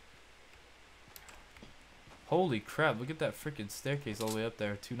 Holy crap, look at that freaking staircase all the way up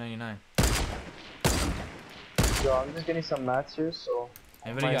there, $2.99. Yo, I'm just getting some mats here, so.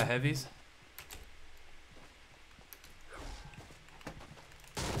 Anybody got heavies?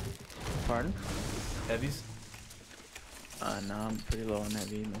 Pardon? Heavies? No, I'm pretty low on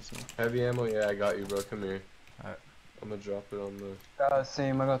heavy myself. Heavy ammo? Yeah, I got you, bro. Come here. Alright. I'm gonna drop it on the...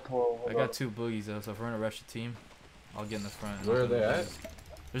 Same, I got 12. I got 2 boogies though, so if we're gonna rush the team, I'll get in the front. and Where I'll are throw they the at? boogies.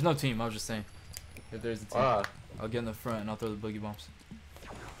 There's no team, I was just saying. If there's a team, Ah, I'll get in the front and I'll throw the boogie bombs.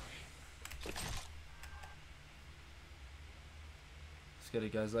 Let's get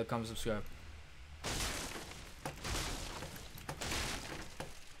it, guys. Like, comment, subscribe.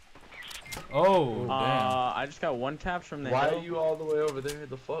 Oh, damn. I just got one tap from the why hill are you all the way over there?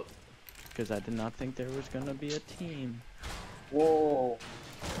 The fuck? because I did not think there was gonna be a team. Whoa.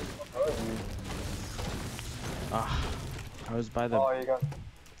 I was by the Oh, you got.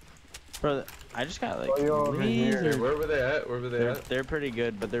 bro. I just got like Oh, you're over here. laser- Where were they at? Where were they at? They're pretty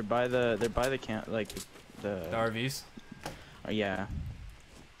good, but they're by the camp like The the RVs? yeah.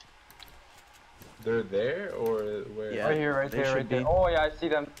 They're there or where? Yeah. Right here, right they there, should right there. be. Oh, yeah, I see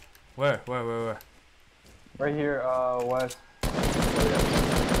them. Where? Right here, west.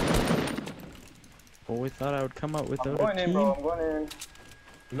 Well, we thought I would come up I'm without going a in, team. bro. I'm going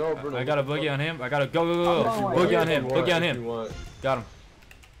in. No, Bruno. I got a boogie on him. I got to go. Oh, Boogie on If him. you want, Boogie on if him. you want. Got him.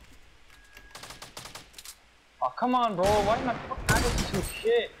 Oh, come on, bro. Why am I fucking adding to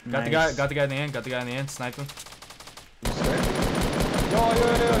shit? Got the guy. Got the guy in the end. Got the guy in the end. Sniped him. Yo,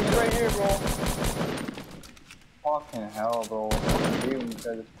 he's right here, bro. Fucking hell, bro. I can't believe you guys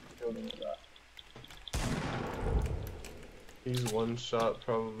just killed him with that. He's one shot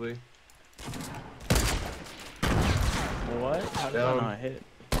probably. What? How did Down. I not hit?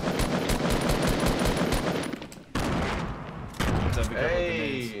 What's up, big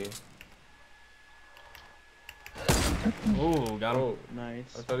Hey! Oh, got him. Oh,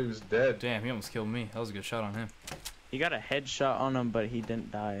 Nice. I thought he was dead. Damn, he almost killed me. That was a good shot on him. He got a headshot on him, but he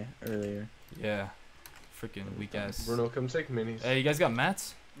didn't die earlier. Yeah. Freaking weak ass. Bruno, come take minis. Hey, you guys got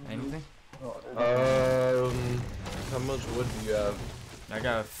mats? Anything? How much wood do you have? I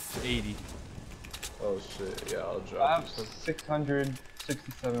got 80. Oh shit, yeah, I'll I drop have you some.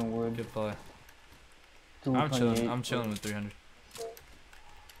 667 wood. Good play. 228 I'm chilling with 300.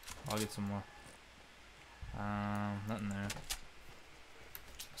 I'll get some more. Nothing there.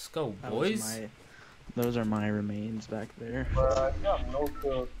 Let's go, That was boys. those are my remains back there. But I got no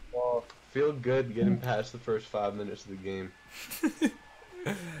kills. Well, Feel good getting past the first 5 minutes of the game.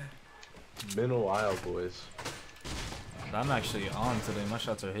 Been a while, boys. I'm actually on today. My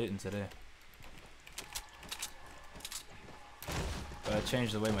shots are hitting today. But I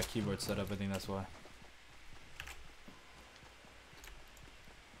changed the way my keyboard's set up. I think that's why.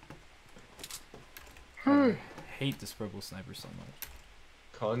 I hate this purple sniper so much.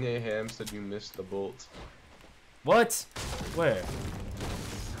 Kanye Ham said you missed the bolt. What? Where?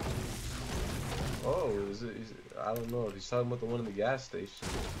 Oh, I don't know. He's talking about the one in the gas station.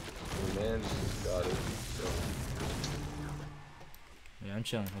 The man just got it. So. Yeah, I'm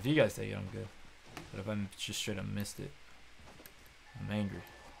chilling. If you guys take it, I'm good. But if I just straight up missed it, I'm angry.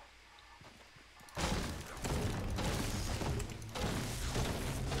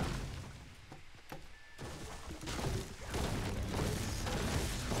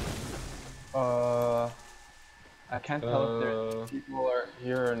 I can't tell if people are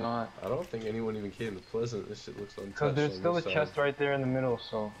here or not. I don't think anyone even came to Pleasant. This shit looks untouched. Cause there's on still a this side. chest right there in the middle,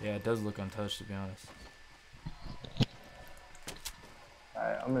 so. Yeah, it does look untouched, to be honest.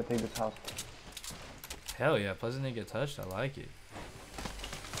 Alright, I'm gonna take this house. Hell yeah, Pleasant didn't get touched. I like it.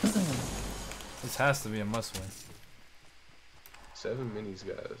 This has to be a must win. 7 minis,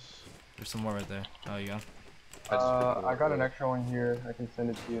 guys. There's some more right there. Oh, you go. I got an extra one here. I can send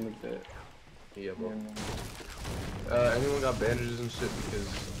it to you in a bit. Yeah, bro. Anyone got bandages and shit? Because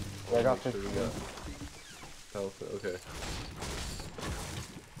Yeah, I got make sure 15. we got health. Okay.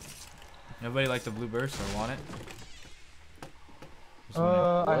 Nobody like the blue burst or want it?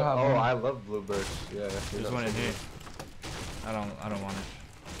 I have Oh, one. I love blue bursts. Yeah. There's one in here. I don't want it.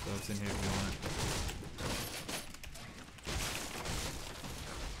 So it's in here if you want it.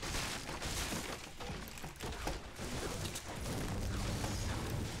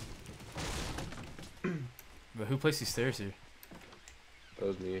 But who placed these stairs here? That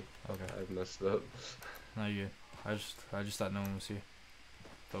was me. Okay. I messed up. No, you good. I just thought no one was here.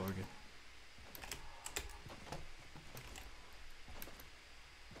 But we're good.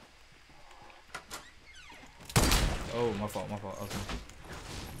 Oh, my fault. Okay.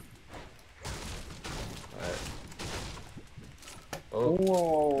 Alright. Oh,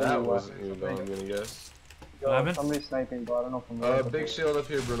 Whoa. that wasn't you, though, I'm gonna guess. What happened? Yo, somebody's sniping, bro. I don't know from where. Big shield up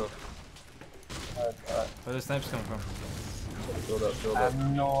here, Bruno. Where the snipes coming from? Build up, build I up.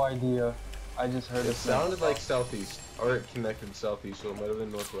 have no idea. I just heard It sounded like southeast, or it connected southeast, so it might have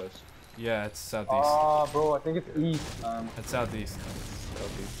been northwest. Yeah, it's southeast. Ah, bro, I think it's east. It's southeast.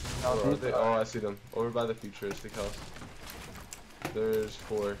 Southeast. Where are Southeast, they? Oh, I see them. Over by the futuristic house. There's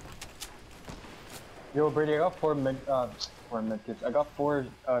 4. Yo, Brady, I got 4 medkits. I got 4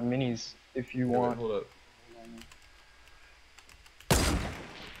 minis. If you Wait, want. hold up.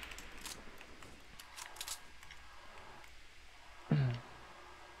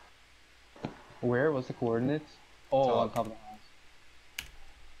 Where? What's the coordinates? Oh, Top. on top of the house.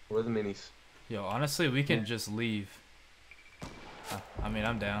 Where are the minis? Yo, honestly, we can just leave. I mean,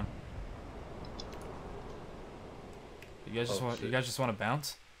 I'm down. You guys just want to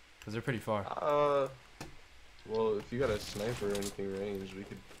bounce? Cause they're pretty far. Well, if you got a sniper or anything ranged, we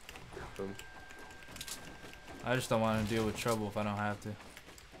could get them. I just don't want to deal with trouble if I don't have to.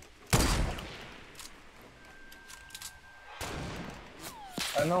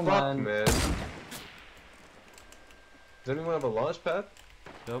 I know, Fuck, man. Does anyone have a launch pad?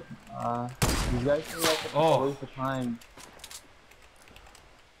 Nope. These guys feel like it's Oh. a waste of time.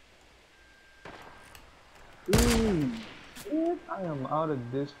 Ooh, shit, I am out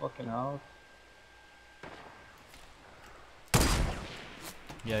of this fucking house.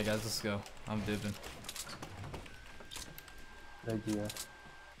 Yeah, guys, let's go. I'm dipping. Good idea.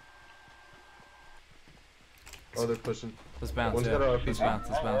 Oh, they're pushing. Let's bounce. One's Yeah. got a Let's RPG. bounce.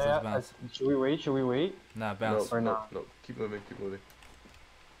 Let's bounce. Let's bounce. Should we wait? Should we wait? Nah, No, bounce. Or no, not? no. Keep moving, keep moving.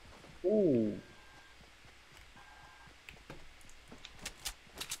 Ooh.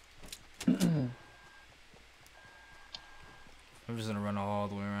 I'm just gonna run all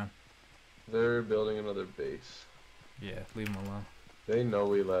the way around. They're building another base. Yeah, leave them alone. They know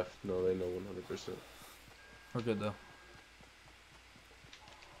we left. No, they know 100%. We're good though.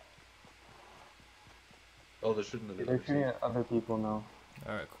 Oh, they're shooting another They're base. shooting at other people now.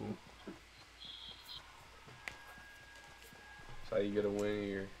 All right, cool. That's how you get a win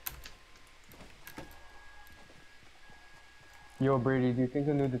here. Yo, Brady, do you think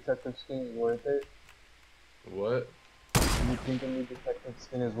the new detective skin is worth it? What? Do you think the new detective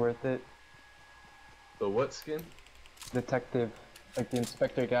skin is worth it? The what skin? Detective, like the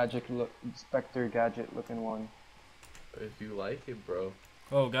Inspector Gadget looking one. If you like it, bro.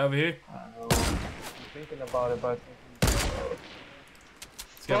 Oh, guy over here. I don't know. I'm thinking about it, but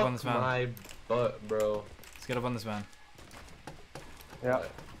Let's get up on this Fuck mountain. my butt, bro. Let's get up on this mountain. yeah.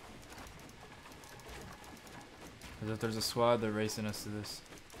 Cause if there's a squad, they're racing us to this.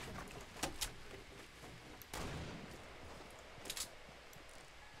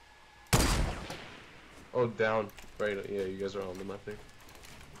 Oh, down. Right, yeah, you guys are on them, I think.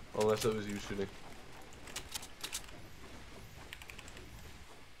 Unless it was you shooting.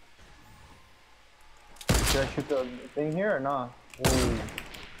 Should I shoot the thing here or not? Ooh.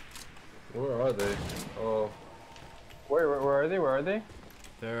 Where are they? Oh. Where are they? Where are they?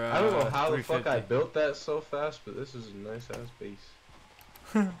 They're I don't know how the fuck I 350. built that so fast, but this is a nice ass base.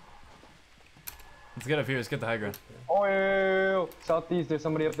 Let's get up here. Let's get the high ground. Oh, yo. Southeast, there's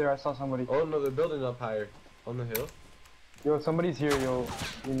somebody up there. I saw somebody. Oh no, they're building up higher. On the hill? Yo, somebody's here, yo.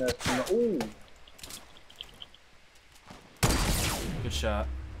 Ooh. Good shot.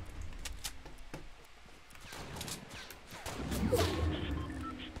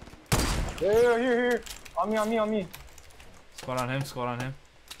 Yo, here. On me. Squad on him. Squad on him.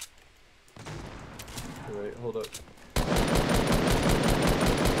 Wait, hold up.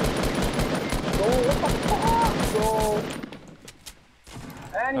 Oh, what the go.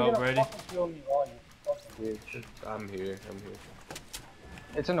 And you're Oh, gonna ready? fucking kill me. Oh, you fucking bitch. I'm here.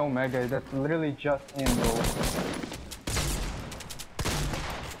 It's an Omega. That's literally just in, bro.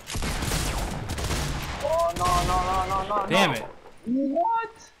 Oh, no. Damn it. What?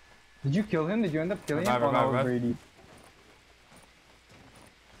 Did you kill him? Did you end up killing him? Revive. Brady.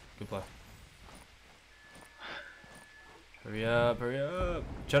 Good play. Hurry up.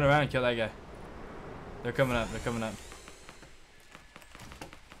 Turn around and kill that guy. They're coming up. Where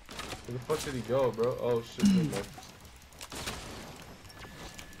the fuck did he go, bro? Oh shit, no more.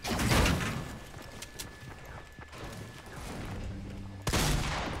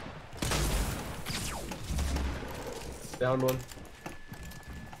 Down one.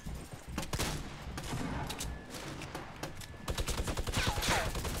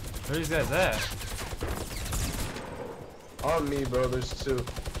 Where these guys at? On me, bro. There's two.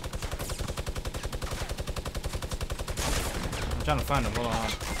 I'm trying to find them. Hold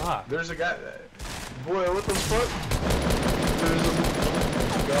on. Ah. There's a guy. Boy, what the fuck? There's a.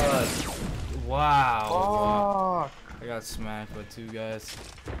 God. Wow. Fuck. I got smacked by two guys.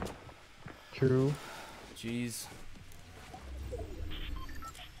 True. Jeez.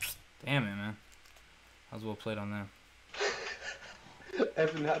 Damn it, man. I was well played on that.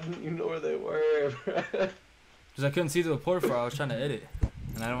 Evan, how didn't you know where they were, bro? Because I couldn't see the report for I was trying to edit.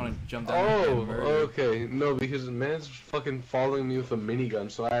 And I don't want to jump down. Oh, okay. No, because the man's fucking following me with a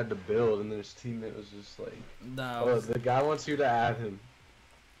minigun, so I had to build, and then his teammate was just like, No. oh, the guy wants you to add him.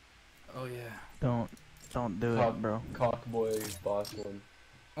 Oh, yeah. Don't do it, bro. Cockboy boss one.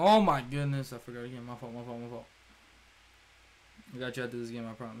 Oh, my goodness. I forgot again. My fault. I got you after this game,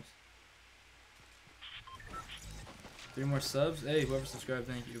 I promise. 3 more subs. Hey, whoever subscribed,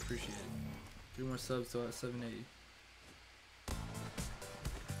 thank you. Appreciate it. 3 more subs to 780.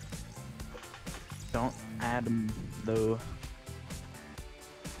 Don't add them, though.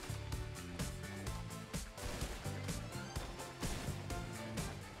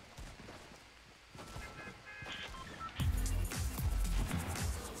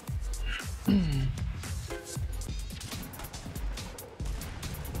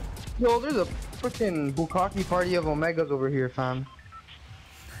 Yo, there's a freaking bukkake party of Omegas over here, fam.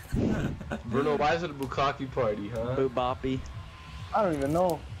 Bruno, why is it a bukkake party, huh? Boo boppy. I don't even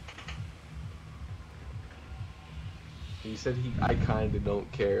know. He said I kinda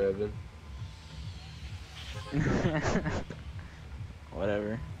don't care, Evan.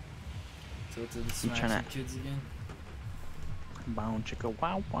 Whatever. So to the tryna- smashing kids again. Bow chicka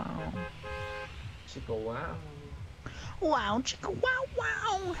wow wow. Chico, wow. Wow chicka wow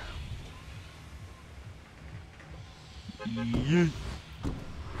wow.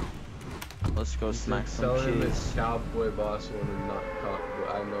 Let's go smack some Tell him kids. it's Cowboy Boss one and not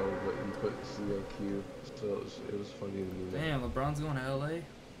Cockboy. I know, but he put COQ, so it was funny to me. Damn, LeBron's going to LA?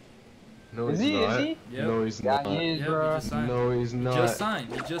 No, Is he's he? not. Is he? Yep. No, he's Yeah, not. he is, Yep, bro. he just signed. No, he's He not. just signed.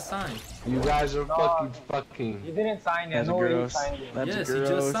 You guys are No. fucking. You didn't sign it. That's No way you gross. signed it. That's Yes, he gross.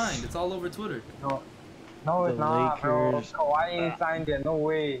 just signed. It's all over Twitter. No, it's The not, bro. Lakers. Kawhi signed it. No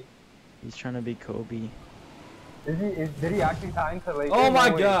way. He's trying to be Kobe. Did he actually sign to Lakers? Oh my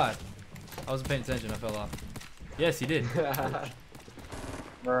No way. god! I wasn't paying attention, I fell off. Yes, he did. Bro,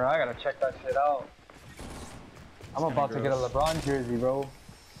 I gotta check that shit out. I'm kinda about to get a gross. LeBron jersey, bro.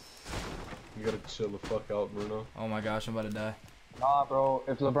 You gotta chill the fuck out, Bruno. Oh my gosh, I'm about to die. Nah, bro.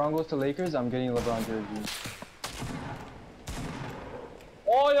 If LeBron goes to Lakers, I'm getting a LeBron jersey.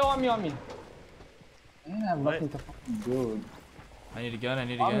 Oh, yo, on me. I didn't have What? nothing to fucking do. I need a gun, On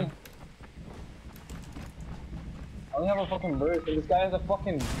me. I only have a fucking burst, and this guy has a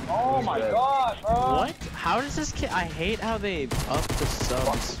fucking. Oh Who's my that? god, bro! What? How does this kid? I hate how they up the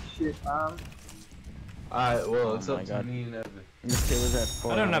subs. Fucking shit, fam. Alright, well, Oh it's my up to God. me and Evan. This kid was at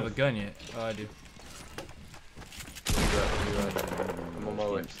 4 I don't have a hours. gun yet. Oh, I do. I'm on my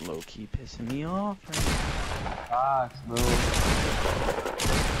way. Game's low key pissing me off. Facts, bro.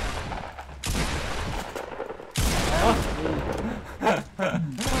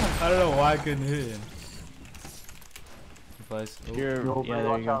 I don't know why I couldn't hit him. Place. Oh. You're, Yo, yeah, bro, there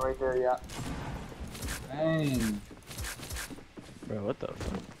watch you go. out right there, yeah. Dang. Bro, what the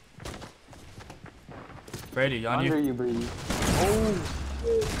fuck? Brady, on Under you. you, Brady. Oh,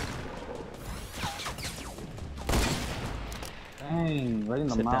 shit. Dang, right in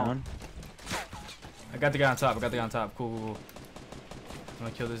the Sit mouth. down. I got the guy on top. Cool. I'm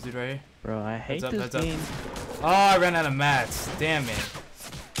gonna kill this dude right here. Bro, I hate up, this heads up. game. Oh, I ran out of mats. Damn it.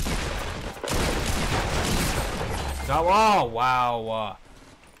 Oh, wow.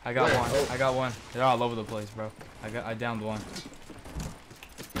 I got Where? one. Oh. I got one. They're all over the place, bro. I downed one.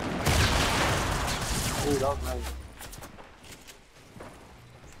 Ooh, that was nice.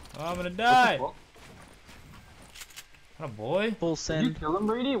 Oh, I'm gonna die. What What a boy. Full the fuck? Did you send. kill him,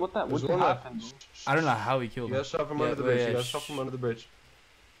 Brady? What There's one happened? left. I don't know how he killed You him. gotta shot from Yeah, under the but bridge. yeah, You gotta shot from under the bridge.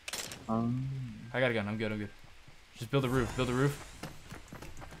 I got a gun. I'm good. I'm good. Just build a roof. Build a roof.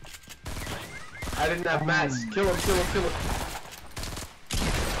 I didn't have mats. Kill him, kill him, kill him.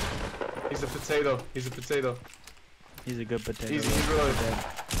 He's a potato. He's a potato. He's a good potato. Easy, he's reloaded.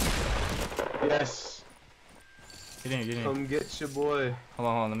 Yes. Get in here. Get in here. Come get your boy. Hold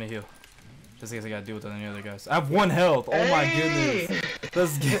on. Let me heal. Just in case I gotta deal with any other guys. I have 1 health. Oh my Hey! goodness.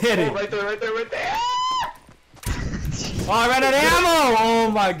 Let's get it. Oh, right there, right there, right there. Oh, I ran out of ammo!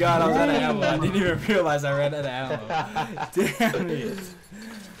 Oh my god, I was out of ammo. I didn't even realize I ran out of ammo. Damn it.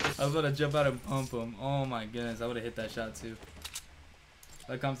 I was about to jump out and pump him. Oh my goodness, I would have hit that shot too.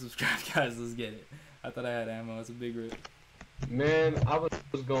 Like, comment, subscribe, guys. Let's get it. I thought I had ammo. It's a big rip. Man, I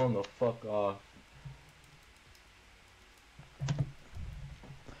was going the fuck off.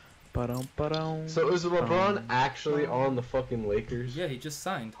 So is LeBron actually on the fucking Lakers? Yeah, he just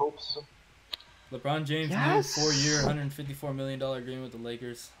signed. Hope so. LeBron James Yes! new 4-year, $154 million agreement with the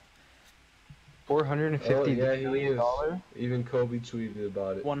Lakers. $450 Oh, yeah, he million is. dollar. Even Kobe tweeted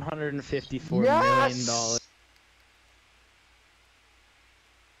about it. $154 million. Yes!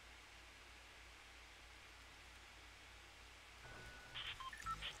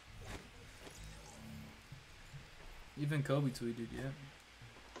 Even Kobe tweeted, yeah.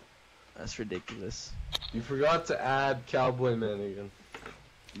 That's ridiculous. You forgot to add Cowboy Man again.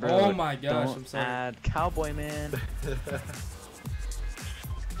 Oh my gosh, Don't I'm sorry. add Cowboy Man.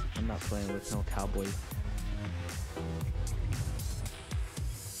 I'm not playing with no cowboy.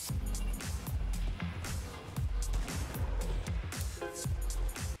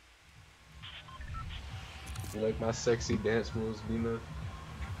 You like my sexy dance moves, Dima?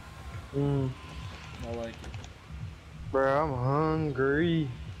 I like it. Bro, I'm hungry.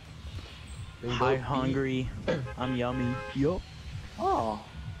 Then go Hi, eat. hungry. I'm yummy. Yup. Oh.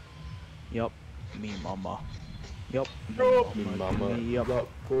 Yup. Me mama. Yup. Me mama. Yup. Up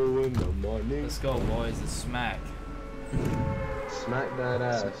in the morning. Let's go, boys. It's smack. Smack that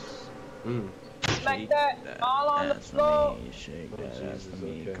ass. Like that, all on the floor. Shake Oh, that ass Jesus, for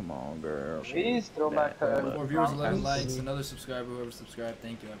me. okay. Come on, girl. Shake Please throw back that the- More viewers, 11 likes, another subscriber. Whoever subscribed,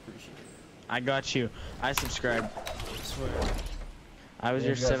 thank you. I appreciate it. I got you. I subscribed. I swear. I was Yeah,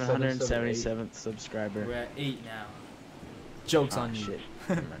 your you got 777th subscriber. We're at 8 now. Joke's Oh, on you.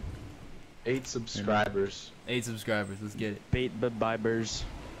 shit. 8 subscribers. 8 subscribers. Let's get it. Bait bibers.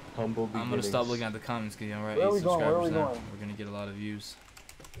 Humble beginnings. I'm gonna stop looking at the comments because I'm right. Where 8 are we going? Where are subscribers we now. going? We're gonna get a lot of views.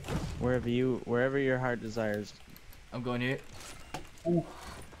 Wherever your heart desires. I'm going here.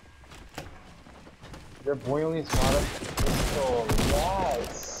 Your boiling water. Oh,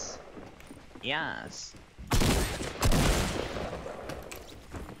 yes. Yes.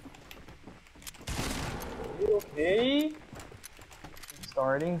 Are you okay?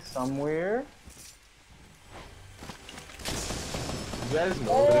 Starting somewhere. You guys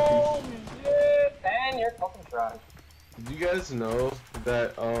know that Oh, shit. And you're fucking trash. Do you guys know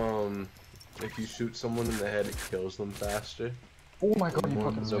that if you shoot someone in the head, it kills them faster? Oh my god, The you more-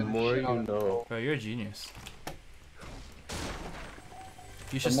 fucking the spit more shit you on it, know. bro. Bro, you're a genius.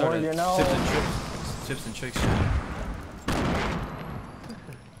 You should The start more a you know. tips and tricks channel.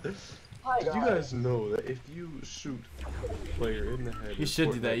 Hi, Did you guys know that if you shoot a player in the head, You in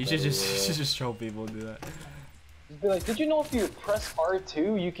should do that. You Fortnite should Battle just you Royale, should just troll people and do that. Just be like, did you know if you press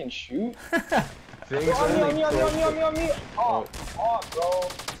R2 you can shoot? things Yo, on me, only on me, on me, on me, pro- on me, on me! Oh, oh, bro.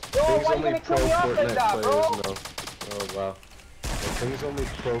 Yo, things why you only gonna pro kill me off like Fortnite that, players bro? know. Oh wow. Things only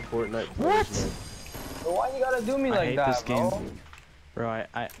pro Fortnite What? players know. Bro, why you gotta do me I like hate that, this game. bro? Bro,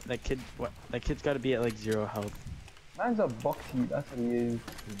 that kid's gotta be at like 0 health. Man's a buck teeth, that's what he is.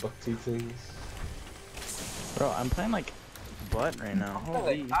 Buck teeth things. Bro, I'm playing like butt right now. He's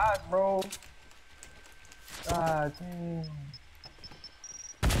Holy. like ass, bro. God damn.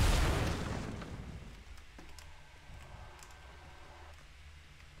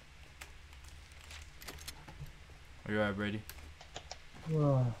 Where you at, Brady?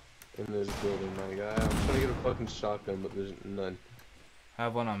 In this building, my guy. I'm trying to get a fucking shotgun, but there's none. I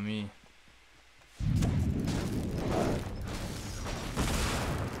have one on me.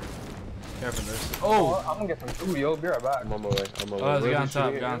 Careful, there's. Oh, Oh! I'm gonna get some food, yo. Be right back. I'm on my way. I'm on my Oh, way. there's a guy on Where's he top.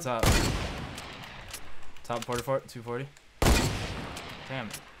 shooting Guy on at top. Top 44, 240. Damn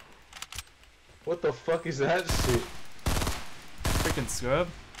it. you? What the fuck is that shit? Freaking scrub.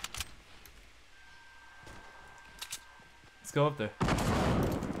 Let's go up there.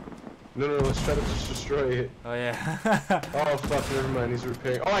 No, let's try to just destroy it. Oh, yeah. Oh fuck, never mind. He's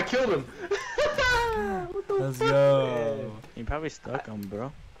repairing. Oh, I killed him. Let's go. You probably stuck him,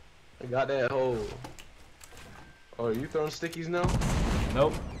 bro. I got that hole. Oh, are you throwing stickies now?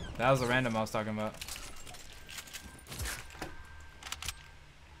 Nope. That was the random I was talking about.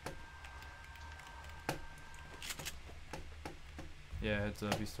 Yeah, heads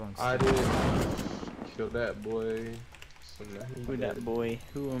up. He's throwing I stickies. did kill that boy. So now he Who that dead. boy?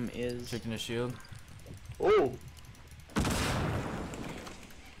 Who is? Taking a shield. Oh,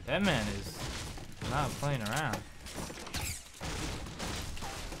 That man is not playing around.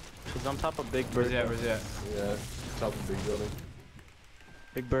 He's on top of Big Where's he at? Bertha. Where's he at? yeah, top of big building.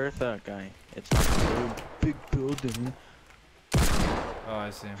 Big Bertha guy. It's not big building. Oh, I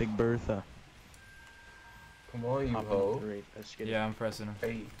see him. Big Bertha. Come on, you Top hoe. three. Let's get Yeah, I'm pressing him.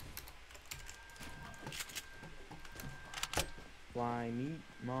 Hey, Fly meet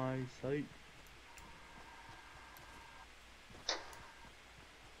my sight.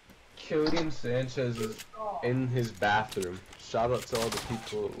 Killian Sanchez is in his bathroom. Shout out to all the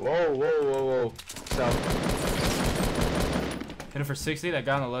people. Whoa, whoa, whoa, whoa. South. Hit him for 60. That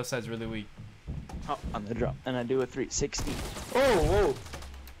guy on the left side's really weak. Oh, on the drop. And I do a 360. Oh,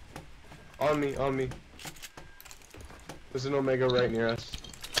 whoa. On me, on me. There's an Omega right near us.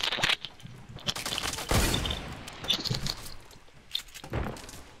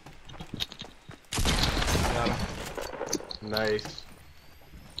 Got him. Nice.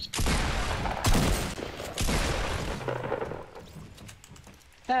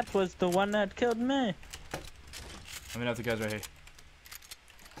 That was the one that killed me. Let me know if the guy's right here.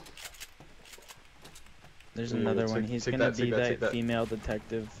 There's Yeah, another take- one. He's take gonna that, be take that, take that that. female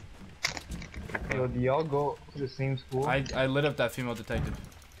detective. Yo, do y'all go to the same school? I lit up that female detective.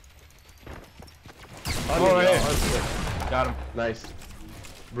 On Oh, me, right y'all. here. Got him. Nice.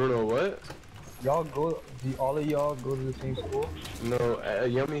 Bruno, what? Y'all go? Do all of y'all go to the same school? No,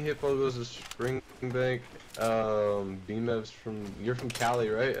 Yummy Hippo goes to Springbank. BMev's from. You're from Cali,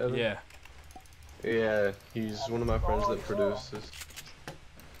 right, Evan? Yeah. Yeah, he's one of my friends that produces.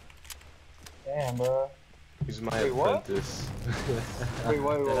 Damn, bro. He's my Wait, what? apprentice. Wait,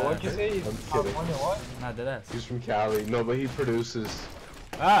 what'd you say? I'm Top kidding. one and what? Not dead ass. He's from Cali. No, but he produces.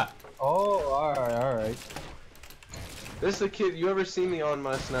 Ah! Oh, alright. This is a kid. You ever see me on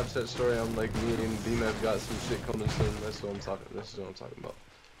my Snapchat story? I'm like, me and BMev got some shit coming soon. That's what I'm talking. This is what I'm talking about.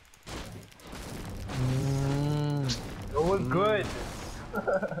 It was good.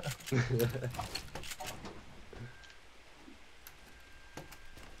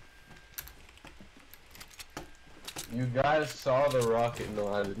 You guys saw the rocket?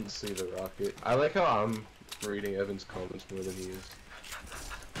 No, I didn't see the rocket. I like how I'm reading Evan's comments more than he is.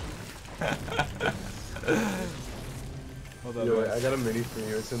 Hold up. Yo, guys. I got a mini for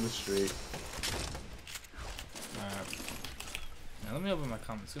you. It's in the street. Alright. Now let me open my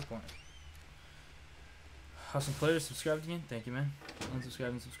comments. Good point. Awesome players, subscribed again. Thank you, man. Unsubscribe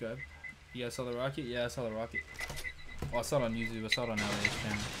and subscribe. You guys saw the rocket? Yeah, I saw the rocket. Oh, I saw it on YouTube. I saw it on LA's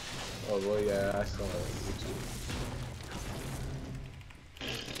channel. Oh, well, yeah, I saw it on YouTube.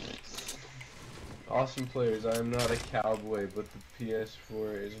 Awesome players. I am not a cowboy, but the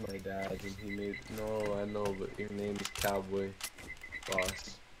PS4 is my dad's, and he made. No, I know, but your name is Cowboy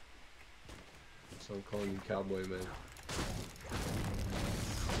Boss. So I'm calling you Cowboy Man.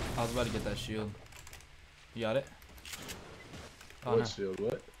 I was about to get that shield. You got it? Oh, What no. shield?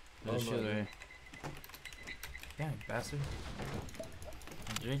 What? There's a Oh, shield no. right here. Yeah, you bastard.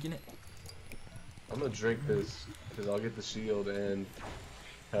 I'm drinking it. I'm gonna drink this because I'll get the shield and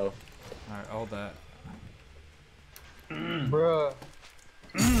health. Alright, all that. Bruh.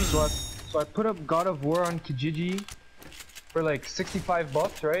 So I put up God of War on Kijiji for like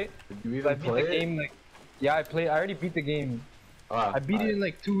 $65, right? Did you I even beat play the it? game like, yeah, I already beat the game. Ah, I beat it in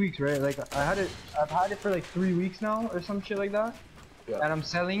like 2 weeks, right? Like I've had it for like 3 weeks now or some shit like that. Yeah. And I'm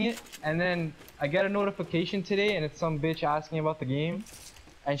selling it, and then I get a notification today, and it's some bitch asking about the game,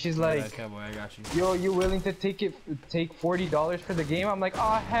 and she's Alright, like, cowboy, I got you. "Yo, you willing to take $40 for the game?" I'm like,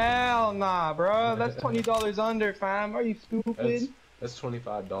 "Oh hell nah, bro. That's $20 under, fam. Are you stupid?" That's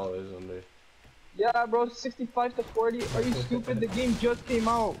 $25 under. Yeah, bro, 65 to 40. Are you stupid? The game just came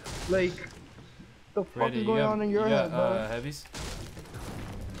out. Like, the fuck Ready, is going on in your head, bro? Heavies?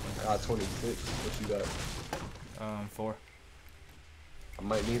 26. What you got? 4. I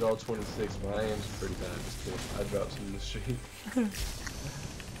might need all 26. My aim's pretty bad. Just kidding. I dropped some in the street.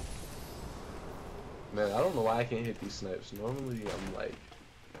 Man, I don't know why I can't hit these snipes. Normally, I'm like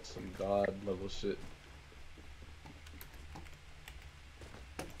some god level shit.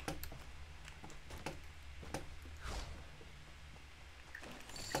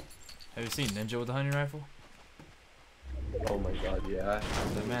 Have you seen Ninja with the hunting rifle? Oh my god, yeah.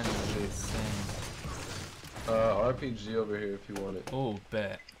 The man is insane. RPG over here if you want it. Oh,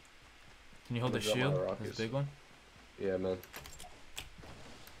 bet. Can you hold the Let me drop my shield? rockets. This big one? Yeah, man.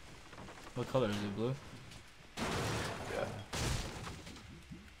 What color is it? Blue? Yeah.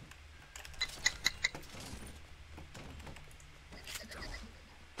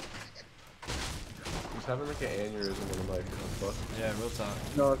 He's having like an aneurysm in the mic. Fuck. Yeah, real talk.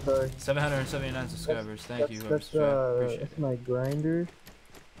 No, sorry. 779 subscribers. Thank you. That's, Appreciate that's it. my grinder.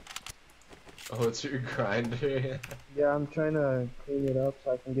 Oh, it's your grinder. Yeah, I'm trying to clean it up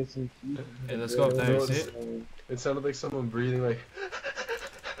so I can get some teeth. Hey, let's go up there. No, See it? It sounded like someone breathing like.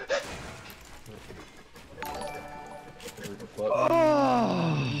 New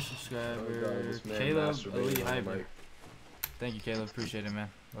Oh subscriber. God, this man Caleb masturbating Elite on the Hyper. mic. Thank you, Caleb. Appreciate it, man.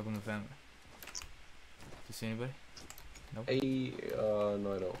 Welcome to the family. Do you see anybody? Hey,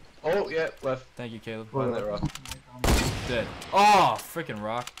 no, I don't. Oh, yeah, left. Thank you, Caleb. Find that rock. Dead. Oh, freaking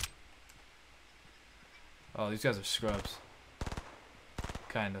rock. Oh, these guys are scrubs.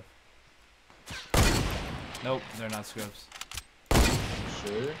 Kind of. Nope, they're not scrubs.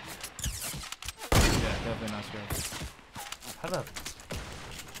 Sure. Yeah, definitely not scrubs. How the?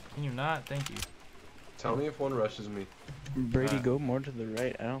 Can you not? Thank you. Tell me if one rushes me. Brady, go more to the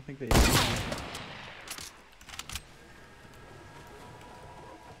right. I don't think they see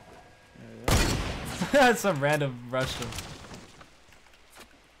me. Some random rushed him.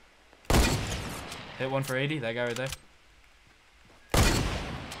 Hit one for 80. That guy right there.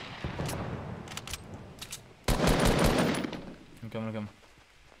 I'm coming. I'm coming.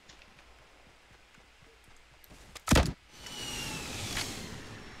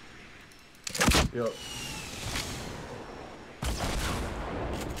 Yo.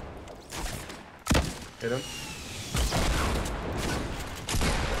 Hit him.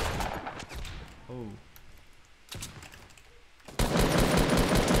 Oh.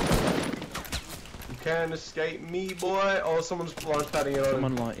 You can't escape me, boy. Oh, someone's launch padding it on him.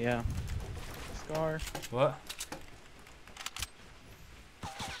 Someone, yeah. Scar. What?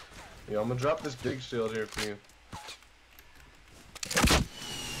 Yo, I'm gonna drop this big shield here for you.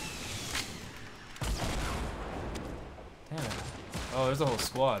 Damn it. Oh, there's a whole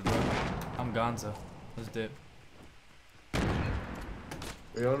squad, bro. I'm Gonzo. Let's dip.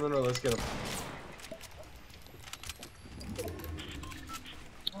 Yo, no, let's get him.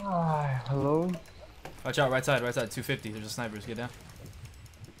 Ah, hello? Watch out, right side, 250. There's a sniper. Get down.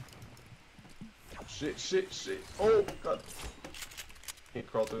 Shit. Oh, God. Can't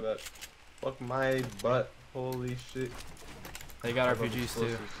crawl through that. Fuck my butt. Holy shit. They got I love RPGs too.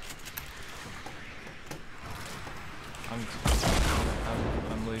 explosives.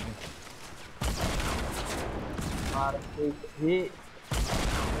 I'm leaving. Ah, take hit.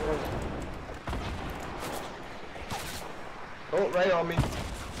 Oh, right on me.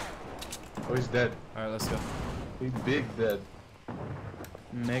 Oh, he's dead. Alright, let's go. He's big dead.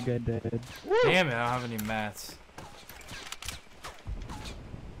 Mega dead. Damn it, I don't have any mats.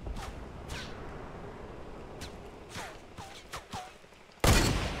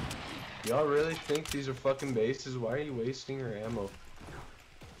 Y'all really think these are fucking bases? Why are you wasting your ammo?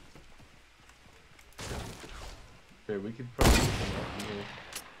 Here, we could probably get them up in here.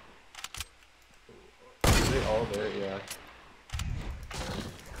 Are they all there? Yeah.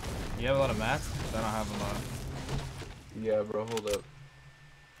 You have a lot of mats? 'Cause I don't have a lot. Yeah, bro, hold up.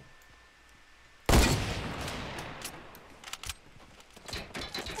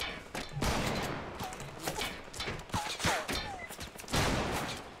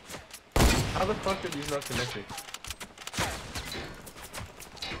 How the fuck are these not connecting?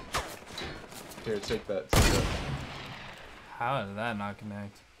 Here, take that. How did that not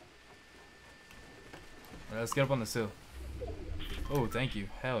connect? Alright, let's get up on the sill. Oh, thank you.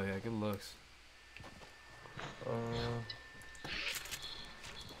 Hell yeah, good looks.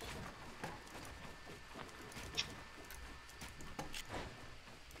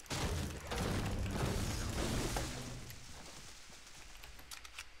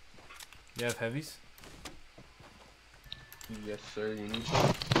 You have heavies? Yes, sir. You need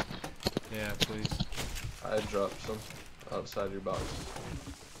some? Yeah, please. I dropped some outside your box.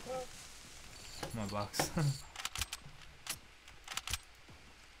 My box.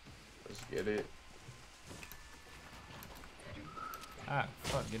 Let's get it. Ah,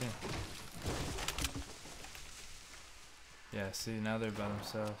 fuck, get in. Yeah, see, now they're by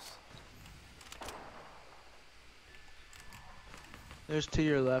themselves. There's to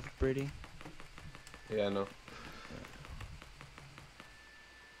your left, Brady. Yeah, I know.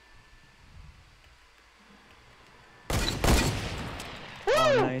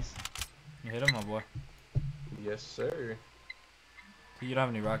 Oh, nice. You hit him, my boy. Yes, sir. You don't have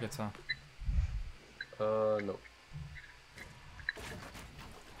any rockets, huh? No.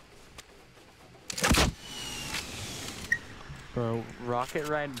 Bro, rocket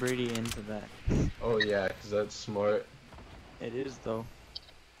ride Brady into that. Oh yeah, cause that's smart. It is though.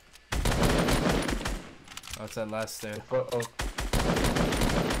 Oh, it's that last stair. Oh, There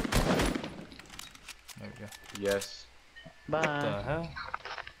we go. yes. What the Bye. hell?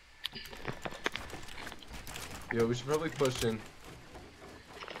 Yo, we should probably push in.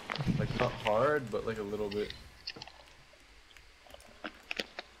 Like not hard, but like a little bit.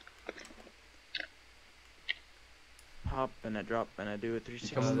 Hop and I drop and I do a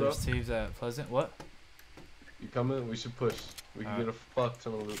 360. Come on, bro. There's Steve's at Pleasant. What? You coming? We should push. We can get a fuck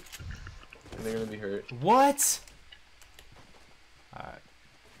ton of loot. And they're gonna be hurt. What? Alright.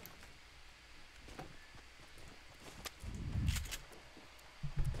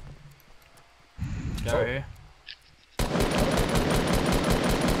 Guy right here.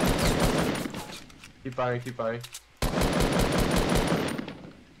 Keep firing, keep firing.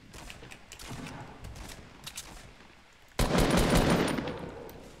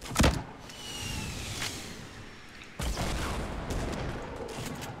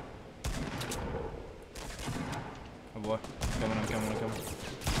 Oh boy. I'm coming.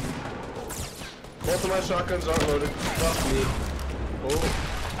 Both of my shotguns aren't loaded. Fuck me.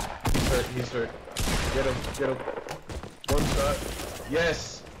 Oh. He's hurt. Get him. One shot.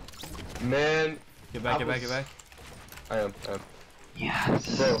 Yes! Man. Get back. I am.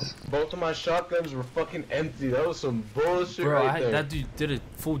 Yes. Bro, both of my shotguns were fucking empty. That was some bullshit right there. That dude did a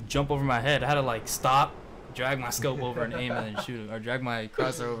full jump over my head. I had to like stop, drag my scope over and aim and then shoot him. Or drag my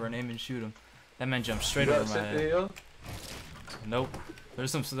crosshair over and aim and shoot him. That man jumped straight over my head. Nope.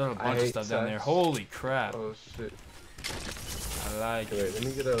 There's a bunch of stuff down there. Holy crap. Oh shit. I like Okay, it. wait, let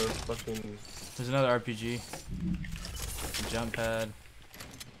me get a fucking... There's another RPG. A jump pad.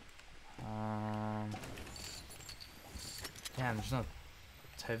 Damn, there's no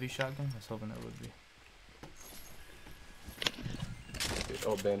heavy shotgun? I was hoping there would be. Okay,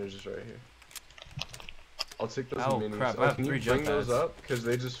 oh, bandages right here. I'll take those Oh, minis. crap, I Oh, have can you 3 jump bring those pads. up? Because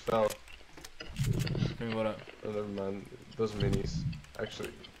they just fell. Bring me what up? Oh, never mind. Those minis. Actually,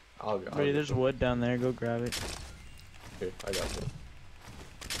 I'll Brady, get there's them. wood down there. Go grab it. Here, I got them.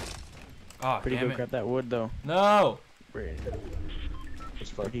 Oh, Brady, damn go it. grab that wood though. No! Brady, It's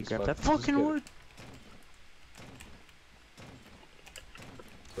fine. Brady It's grab fine. that Just fucking get it. wood.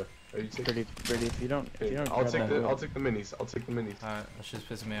 Are you taking? Brady, if you don't Here, I'll grab take that the. wood. I'll take the minis. I'll take the minis. Alright, that's just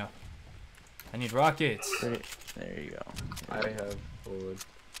pissing me off. I need rockets! Brady, there you go. I have wood.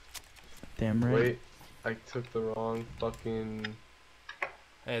 Damn right. Wait, I took the wrong fucking.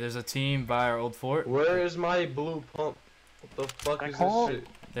 Hey, there's a team by our old fort. Where is my blue pump? What the fuck is this shit?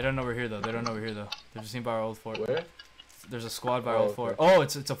 They don't know we're here though. There's a team by our old fort. Where? There's a squad by our Oh, old fort. okay. Oh,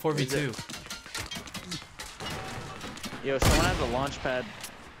 it's a 4v2. Yo, someone has a launch pad.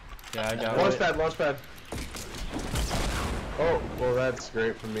 Yeah, I got Launch it. pad, launch pad. Oh, well that's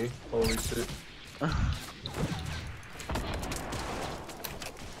great for me. Holy shit.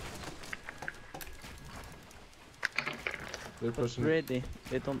 They're pushing. Brady,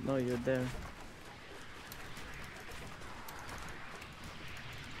 they don't know you're there.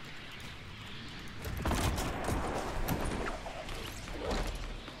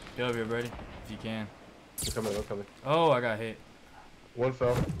 Get over here, Brady, if you can. I'm coming, I'm coming. Oh, I got hit. One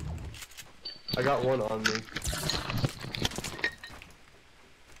fell. I got one on me.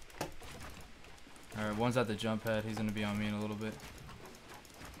 Alright, one's at the jump pad. He's gonna be on me in a little bit.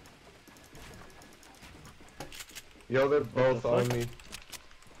 Yo, they're both on me.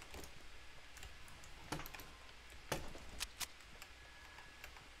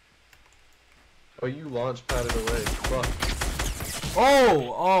 Oh, you launch padded away. Fuck.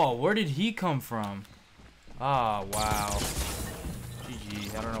 Oh, where did he come from? Ah, wow.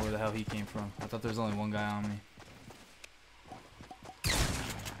 GG. I don't know where the hell he came from. I thought there was only one guy on me.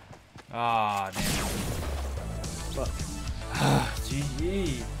 Ah, damn. Fuck.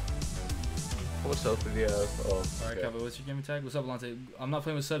 GG. How much health did he have? Oh, Alright, okay. Cowboy, what's your gamer tag? What's up, Alante? I'm not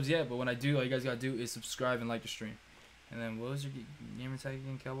playing with subs yet, but when I do, all you guys gotta do is subscribe and like the stream. And then, what was your gamer tag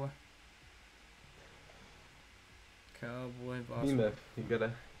again, Cowboy? Cowboy boss. You got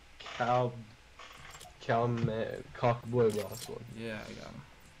a man, cockboy boss one. Yeah, I got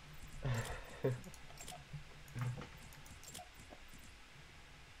him.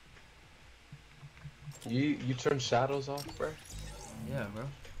 You turn shadows off, bro? Yeah, bro.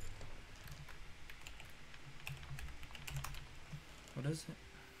 What is it?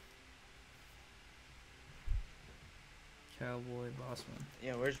 Cowboy Bossman.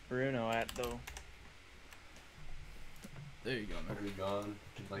 Yeah, where's Bruno at though? There you go, man. Probably gone.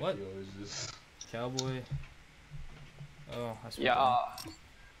 Like What? he always is. Cowboy. Oh, I spent Yeah.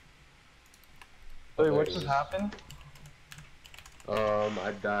 Wait, what just happened?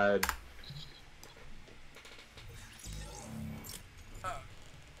 I died.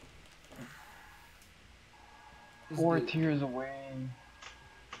 4 tiers away.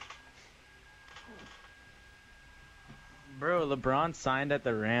 Bro, LeBron signed at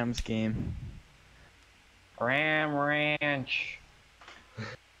the Rams game. Ram Ranch.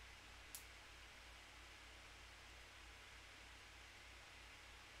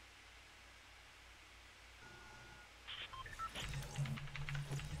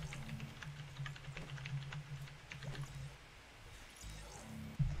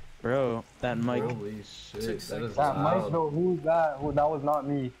 Bro, that mic. Holy shit, that is That loud. mic though, who's that? Who, that was not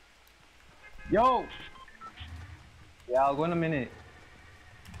me. Yo! Yeah, I'll go in a minute.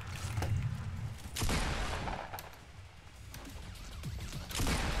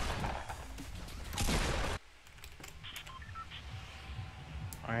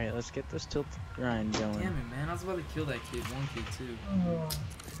 Alright, let's get this tilt grind going. Damn it, man. I was about to kill that kid. One kid, too.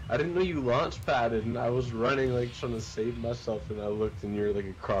 I didn't know you launch padded, and I was running like trying to save myself, and I looked and you were like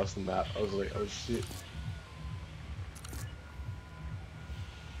across the map. I was like, oh shit.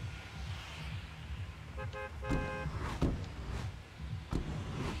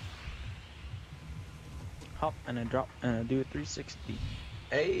 Hop and a drop and a do a 360.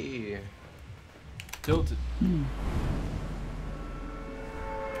 Hey. Tilted.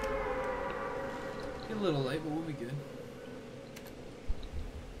 Get a little late, but we'll be good.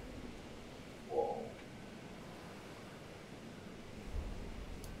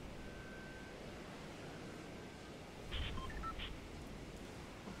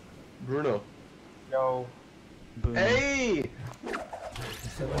 Bruno. Yo. Boom. Hey!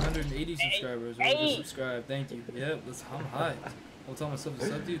 780 subscribers. Hey. Subscribe. Thank you. Yep, I'm hyped. I'll tell myself to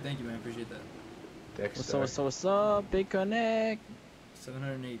sub to you. Thank you, man. Appreciate that. Dexter. What's up? Big connect.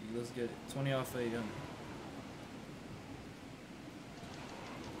 780. Let's get it. 20 off a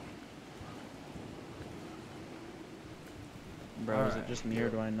Bro, is it just me or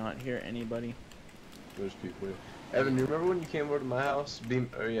do I not hear anybody? There's people here. Evan, you remember when you came over to my house?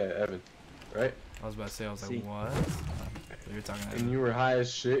 Oh yeah, Evan. Right? I was about to say, I was See. like, what? You're talking about And you were high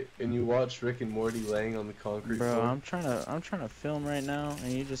as shit, and you watched Rick and Morty laying on the concrete Bro, floor. I'm trying to film right now,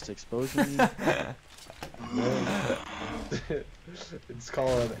 and you just exposing me. It's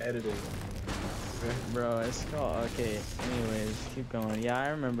called editing. Bro, it's called. Okay. Anyways, keep going. Yeah, I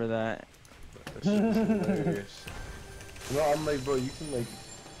remember that. That shit is hilarious. No, I'm like, bro, you can like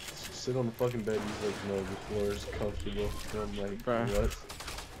sit on the fucking bed. He's like, no, the floor is comfortable. And I'm like, Bro. what?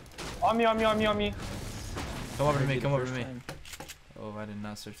 On me. Come over to me, The come over to first me. time. Oh, I did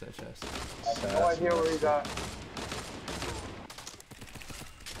not search that chest. No idea where he's at.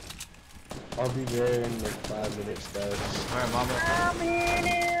 I'll be there in like 5 minutes, guys. Alright, mama.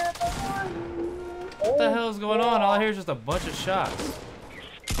 What the hell is going on? All I hear is just a bunch of shots.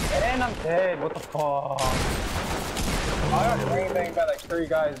 And I'm dead. What the fuck? I got brain banged by like 3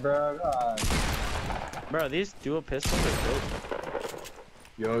 guys, bro. God. Bro, these dual pistols are dope.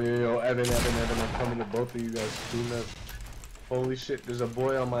 Yo, Evan, I'm coming to both of you guys. Team up. Holy shit, there's a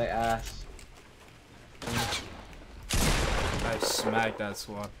boy on my ass. I smacked that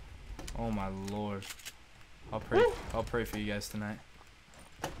squad. Oh my lord. I'll pray for you guys tonight.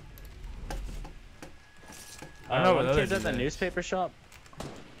 I don't know what one the other kid's at dude the is. newspaper shop.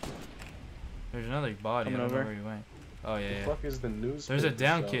 There's another body. Coming I don't know over. where he went. Oh yeah, The yeah. fuck is the news? There's a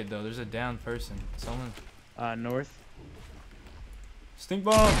down kid though. There's a down person. Someone. North. Stink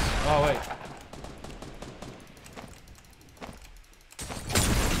bombs! Oh wait.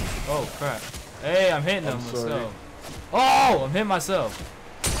 Oh crap. Hey, I'm hitting them. I'm Let's sorry. go. Oh, I'm hitting myself.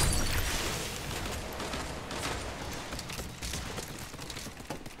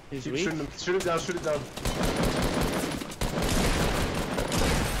 He's Keep weak. shooting him. Shoot it down.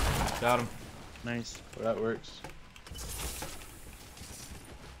 Got him. Nice. Well, that works.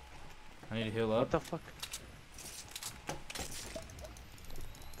 I need to heal What up. the fuck?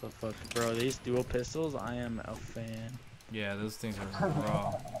 The fuck, bro? These dual pistols, I am a fan. Yeah, those things are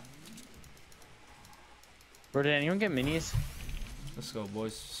raw. Bro, did anyone get minis? Let's go,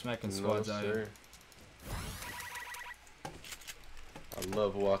 boys. Smacking No, squads out sir. here. I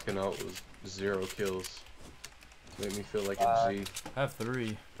love walking out with 0 kills. Make me feel like a G. I have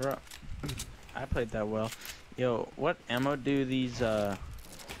 3. Bro, I played that well. Yo, what ammo do these duals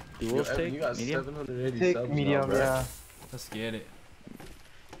Yo, Evan, take? you got Medium? 780 Take subs medium, now, bro. yeah. Let's get it.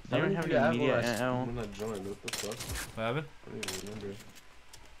 They don't have any media ammo. When I joined, what the fuck? What happened? I don't even remember.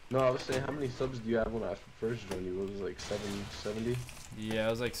 No, I was saying, how many subs do you have when I first joined you? What was it, like 770? Yeah, it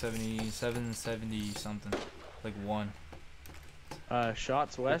was like 77, 70 something. Like 1.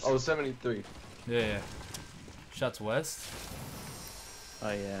 Shots west. Oh, 73. Yeah, yeah. Shots west? Oh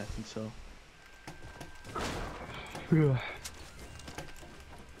yeah, I think so.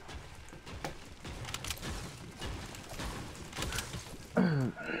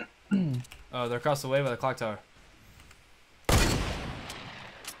 Oh, they're across the way by the clock tower.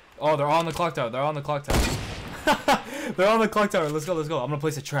 Oh, they're on the clock tower. They're on the clock tower. They're on the clock tower. Let's go, let's go. I'm gonna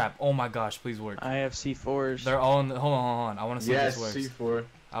place a trap. Oh my gosh, please work. I have C4s. They're all in the, hold on, hold on. I wanna see Yes, if this works. C4.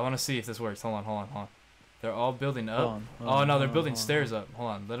 I wanna see if this works. Hold on, hold on, hold on. They're all building up. Hold Oh on, no, they're hold on, building hold on. stairs up. Hold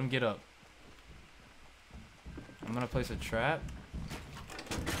on, let them get up. I'm gonna place a trap.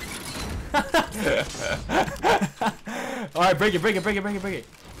 Alright, break it, break it, break it, break it, break it.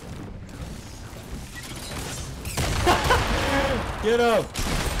 Get up!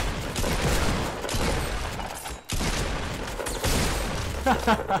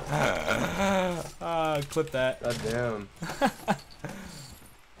 Clip that. God damn.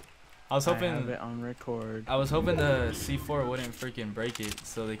 I was I have hoping it on record. I was hoping the C4 wouldn't freaking break it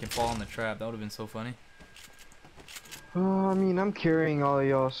so they can fall in the trap. That would have been so funny. I mean, I'm carrying all of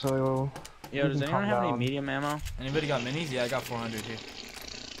y'all, so. Yo, you does can anyone calm have any down. medium ammo? Anybody got minis? Yeah, I got 400 here.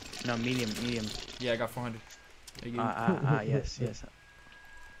 No, medium. Yeah, I got 400. There you go. Yes, yes.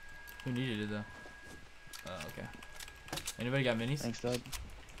 Who needed it though? Oh, okay. Anybody got minis? Thanks, Doug.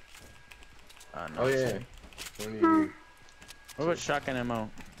 No, Oh, yeah. sorry. When you... What about shotgun ammo?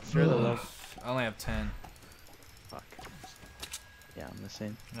 Sure, the low. I only have 10. Fuck. Yeah, I'm the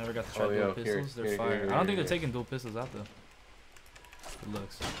same. Never got to try Oh, dual yo, here, pistols. They're here, fire. here, I don't think here. they're taking dual pistols out though. It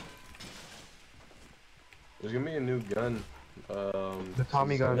looks. There's gonna be a new gun. The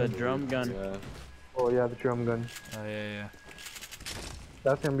Tommy gun. The drum gun. Yeah. Oh yeah, the drum gun. Oh yeah, yeah.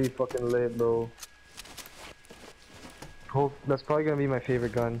 That's gonna be fucking lit, bro. Hope that's probably gonna be my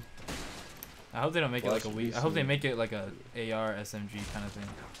favorite gun. I hope they don't make it Well, like a that's weak. I hope they decent. make it like a AR SMG kind of thing.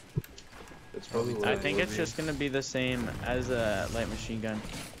 It's probably what I it think will it's be. just gonna be the same as a light machine gun.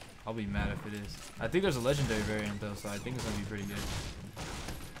 I'll be mad if it is. I think there's a legendary variant though, so I think it's gonna be pretty good.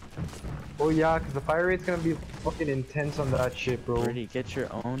 Oh yeah, cause the fire rate's gonna be fucking intense on that shit, bro. Brady, get your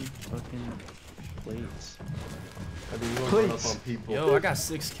own fucking plates. I mean, you wanna run up Please. on people. Yo, I got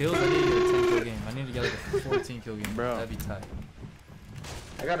 6 kills. I need to get a 10 kill game. I need to get like a 14 kill game. Bro. That'd be tight.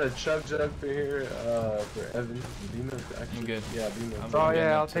 I got a chug jug for here, for Evan. Beamer, actually. I'm good. Yeah, Beamer. I'm Oh gonna get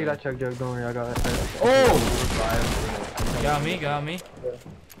yeah, I'll that take too. that chug jug. Don't worry, I got it. Oh! Five. Got me, got me.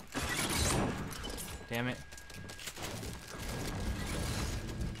 Damn it.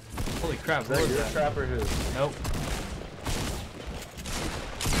 Holy crap, Is what that was your that? trap or his? Nope.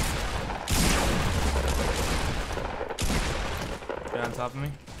 Get on top of me.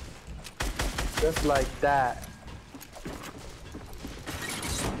 Just like that.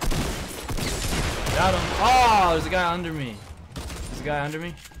 Got him. Oh, there's a guy under me. There's a guy under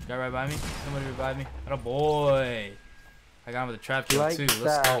me. Guy right by me. Somebody revive me. Oh boy. I got him with a trap kill Like too. Let's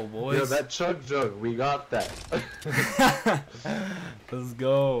that. go, Yo, boys. that chug jug, we got that. Let's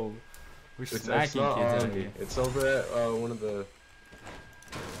go. We're It's smacking not kids on out me. here. It's over at one of the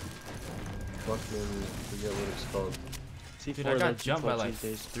fucking, forget what it's called. C4 Dude, I got lives jumped by clutch like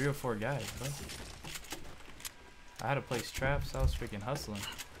these days. 3 or 4 guys, bro. I had to place traps. I was freaking hustling.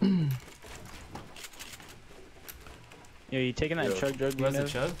 Yo, you taking that Yo. chug jug? Who has the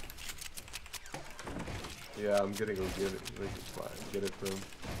Nev? chug? Yeah, I'm gonna go get it. Like, get it from.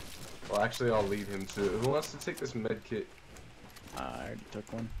 Well, actually, I'll lead him to it. Who wants to take this med kit? I already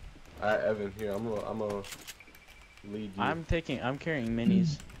took one. Alright, Evan, here. I'm gonna lead you. I'm carrying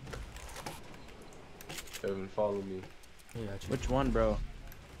minis. Evan, follow me. Yeah, got you. Which one, bro?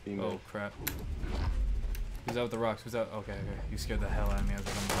 Beamer. Oh crap. Who's out with the rocks? Who's out? Okay, okay. You scared the hell out of me. I was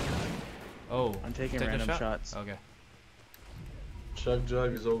like, oh. I'm taking Take a random shot? shots. Okay. Chug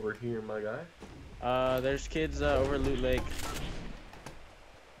jug is over here, my guy. There's kids over Loot Lake.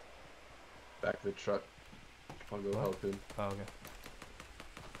 Back to the truck. I'll go help him. Oh, okay.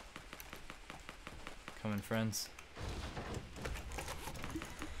 Coming, friends.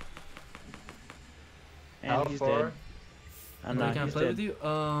 And How he's far? dead. I'm Anybody not. can I He's play dead. with you?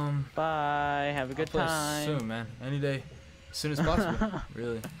 Bye. Have a good I'll play time. soon, man. Any day. As soon as possible.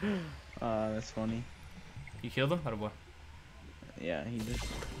 Really. That's funny. You killed him? How boy? Yeah, he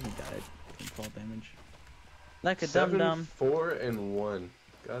died from fall damage. Like a 7, dum dum. 4, and 1.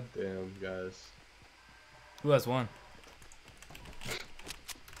 God damn, guys. Who has one?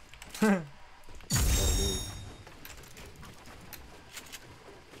 Not me.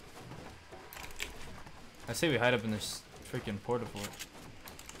 I say we hide up in this freaking porta fort.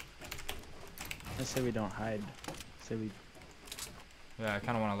 I say we don't hide. Say we Yeah, I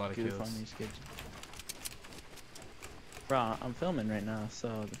kind of want a lot of goof kills. on these kids. Bro, I'm filming right now,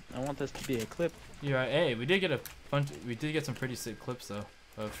 so I want this to be a clip. Yeah, hey, we did get a bunch. We did get some pretty sick clips though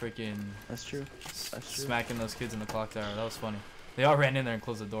of freaking That's true. That's true. smacking those kids in the clock tower. That was funny. They all ran in there and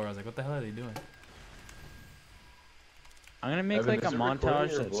closed the door. I was like, what the hell are they doing? I'm gonna make Evan, like a is it recording montage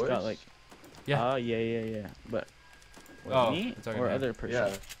your that's got voice? like. Yeah. Oh yeah. But. What, Oh, me you're talking or about- other person?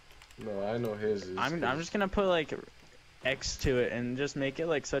 Yeah. No, I know his is. I'm just gonna put like X to it and just make it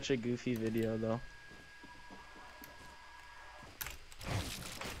like such a goofy video though.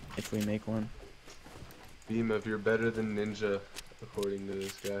 If we make one. Beam, if you're better than Ninja, according to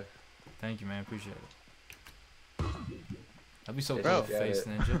this guy. Thank you, man. Appreciate it. That'd be so Yes, cool, look at face it.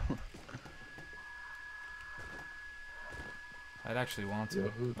 ninja. I'd actually want Yo, to.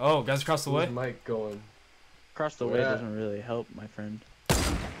 who, Oh, guys across the who's way. Mike going? Across the Where way at? doesn't really help, my friend.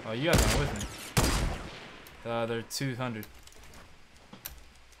 Oh, you guys aren't with me. They're 200.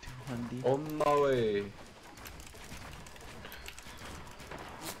 200. On my way.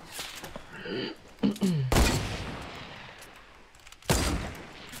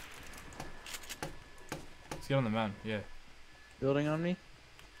 Let's get on the mountain. Yeah. Building on me?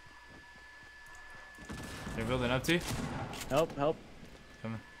 They're building up to you. Help, help.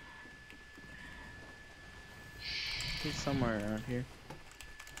 Coming. He's somewhere around here.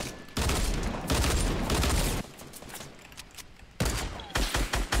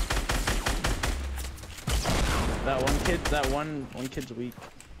 That one kid's weak.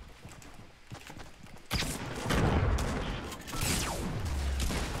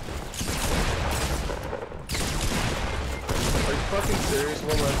 Are you fucking serious?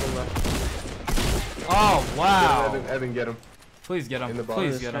 One left. Oh wow! Evan, get him. Please get him. In the box.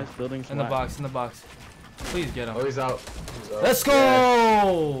 Please This get him. guy's building In the whack. box. In the box. Please get him. Oh, he's out. He's out. Let's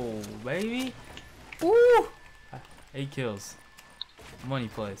go, baby! Woo! 8 kills. Money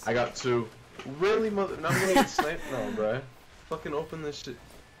plays. I got 2. Really, mother? Not gonna get sniped now, bruh. Fucking open this shit.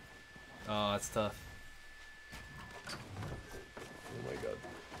 Oh, that's tough. Oh my god.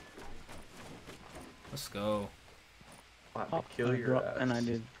 Let's go. I'll kill I your dropped- ass. And I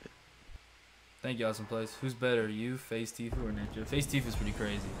did. Thank you, awesome plays. Who's better, you, Face Tifu, or Ninja? Face Tifu's pretty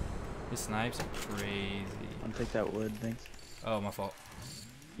crazy. His snipes are crazy. I'll take that wood, thanks. Oh, my fault.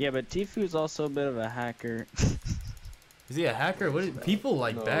 Yeah, but Tifu's also a bit of a hacker. Is he a hacker? What? People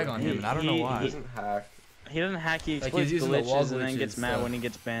like No, bag on him, and I don't know he- why. He doesn't hack. He doesn't hack, he Like, exploits he's using the wall glitches and then gets glitches mad stuff. when he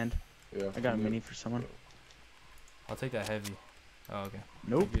gets banned. Yeah. I got a mini for someone. I'll take that heavy. Oh, okay.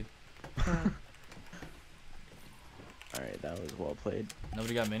 Nope. Good. Alright, that was well played.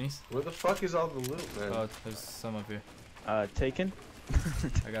 Nobody got minis? Where the fuck is all the loot, man? Oh, there's some up here. Taken?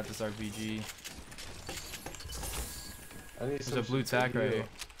 I got this RPG. I need There's some a blue shit to tack right heal. here.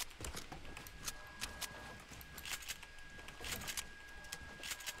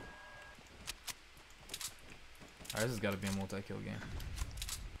 Alright, this has got to be a multi-kill game.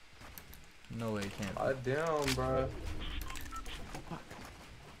 No way it can't. Hot down, bruh.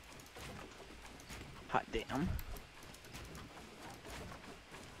 Hot damn.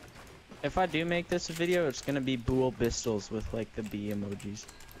 If I do make this a video, it's gonna be Bool Pistols with like the B emojis.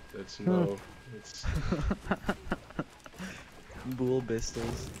 That's no. It's Bool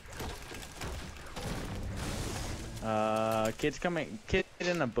Pistols. Kid's coming. Kid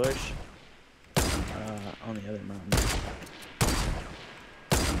in a bush. On the other mountain.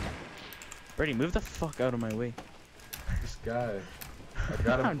 Brady, move the fuck out of my way. this guy. I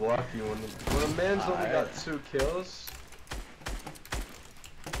gotta block you when a man's only got 2 kills.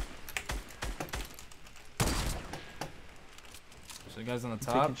 So the guys on the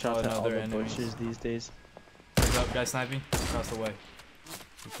Taking top. Oh, shots at no, all they're the enemies. bushes these days. What's up, guy sniping? Across the way.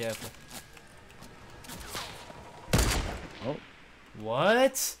 Be careful. Oh.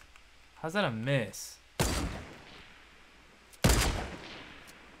 What? How's that a miss?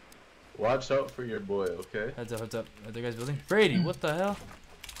 Watch out for your boy, okay? Heads up, heads up. Are the guys building? Brady, what the hell?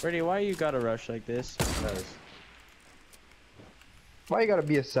 Brady, why you gotta rush like this? Nice. Why you gotta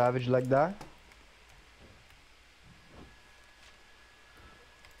be a savage like that?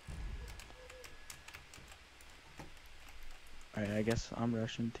 Alright, I guess I'm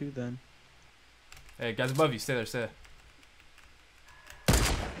rushing too then. Hey, guys above you. Stay there, stay there.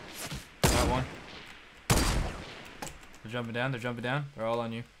 Got one. They're jumping down, they're jumping down. They're all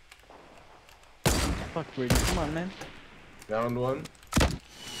on you. Fuck Brady, come on man. Downed one.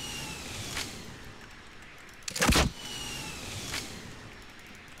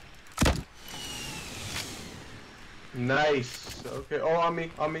 Nice. Okay. Oh, on me.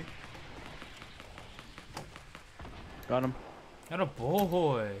 On me. Got him. Got a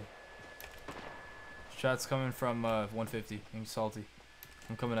boy. Shots coming from 150. I'm salty.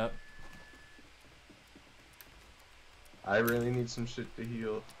 I'm coming up. I really need some shit to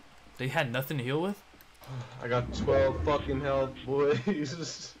heal. They had nothing to heal with? I got 12 fucking health,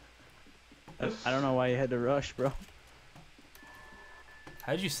 boys. I don't know why you had to rush, bro.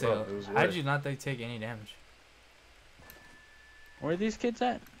 How'd you stay Bro, up? it was How'd worth. you not take any damage? Where are these kids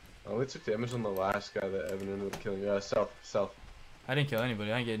at? I only took damage on the last guy that Evan ended up killing. South. I didn't kill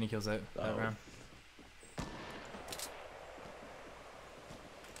anybody. I didn't get any kills that Oh. round.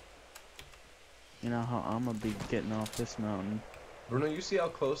 You know how I'm gonna be getting off this mountain. Bruno, you see how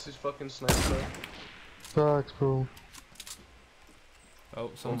close these fucking snipers are? Facts, bro.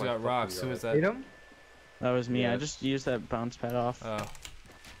 Oh, someone's my got fucking rocks. Who God. is that? Hit him? That was me. I Yes. just used that bounce pad off. Oh.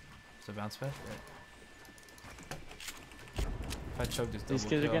 It's a bounce pad? Right. If I choke this These double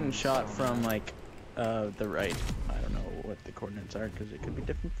kids are kill, getting I'm shot so from mad. like the right. I don't know what the coordinates are because it could be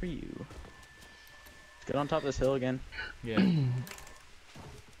different for you. Let's get on top of this hill again. Yeah.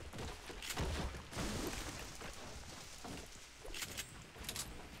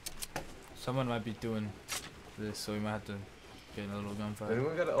 Someone might be doing this, so we might have to get in a little gunfight.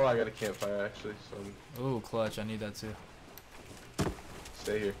 Anyone got a, oh, I got a campfire actually, so Ooh, clutch. I need that too.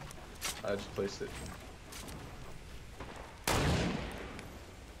 stay here. I just placed it.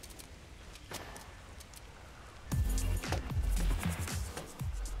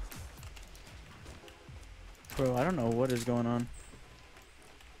 Bro, I don't know what is going on.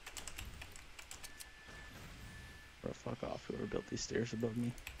 Bro, fuck off. Whoever built these stairs above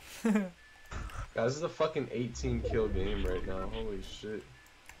me. Guys, this is a fucking 18 kill game right now. Holy shit.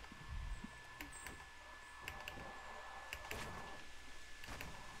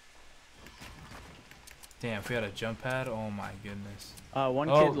 Damn, if we had a jump pad, oh my goodness. One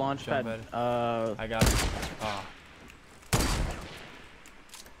Oh, kid launch jump pad. I got it. Ah.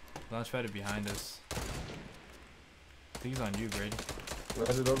 Launch pad is behind us. I think he's on you, Brady.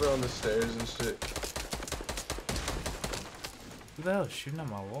 Landed over on the stairs and shit. Who the hell is shooting at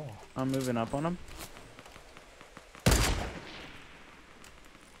my wall? I'm moving up on him.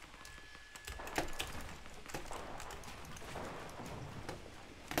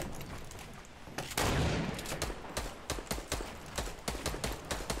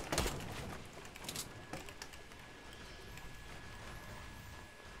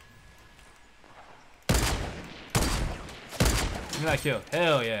 Give me that kill.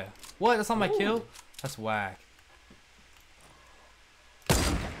 Hell yeah. What? That's not my kill? That's whack.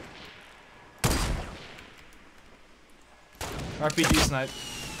 RPG snipe.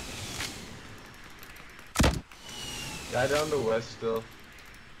 Guy down the west still.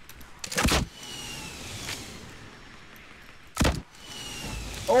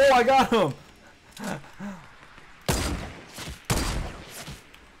 Oh, I got him!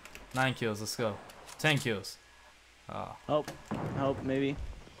 9 kills, let's go. 10 kills. Ah. Help. Help, maybe.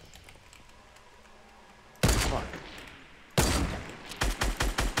 Fuck.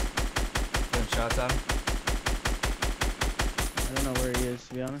 Getting shots at him. I don't know where he is,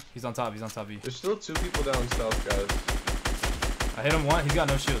 to be honest. He's on top of you. There's still 2 people down south, guys. I hit him one, he's got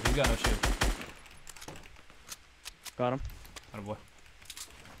no shield, Got him. Atta boy.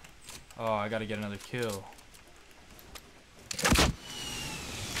 Oh, I gotta get another kill.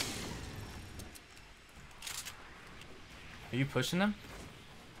 Are you pushing them?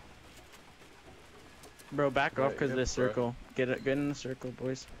 Bro, back off Right, because of yep, this circle. Get in the circle,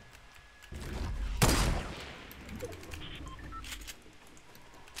 boys.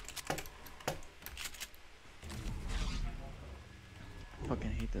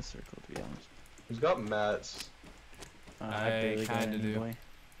 Fucking hate this circle, to be honest. He's got mats. I barely got kinda any do. boy.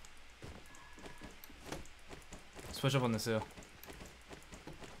 Let's push up on this hill.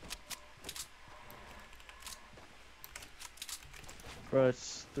 Bro,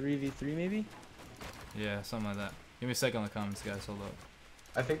 it's 3v3 maybe? Yeah, something like that. Give me a second on the comments, guys. Hold up.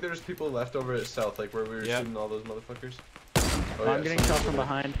 I think there's people left over at south, like where we were Yep. shooting all those motherfuckers. Oh, I'm getting someone's shot from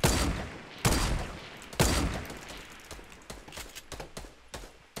over there. behind.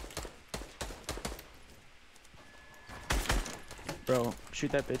 Bro,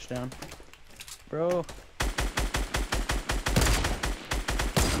 shoot that bitch down. Bro.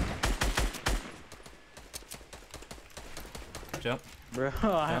 Jump. Bro,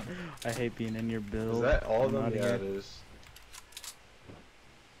 I hate being in your build. Is that all of I'm them? outta Yeah, here. it is.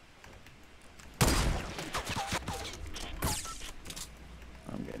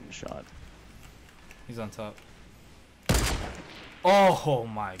 I'm getting shot. He's on top. Oh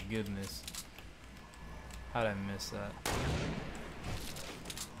my goodness. How'd I miss that?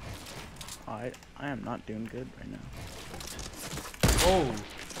 I am not doing good right now. Oh!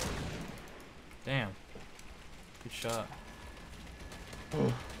 Damn. Good shot.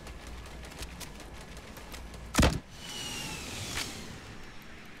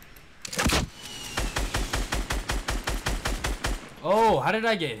 Oh, how did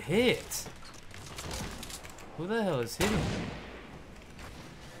I get hit? Who the hell is hitting me?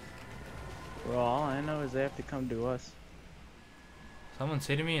 Bro, all I know is they have to come to us. Someone's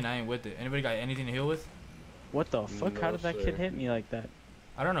hitting me and I ain't with it. Anybody got anything to heal with? What the fuck? No, How did that sir. kid hit me like that?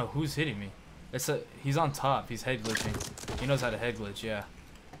 I don't know who's hitting me. He's on top. He's head glitching. He knows how to head glitch, yeah.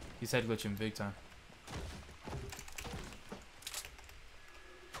 He's head glitching big time.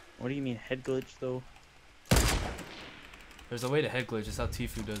 What do you mean head glitch though? There's a way to head glitch. That's how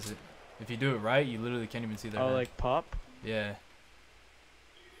Tfue does it. If you do it right, you literally can't even see their Oh, head. like pop? Yeah.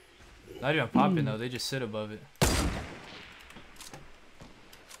 Not even popping though. They just sit above it.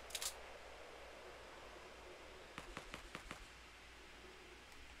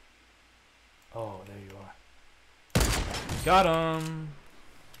 Oh, there you are. Got him.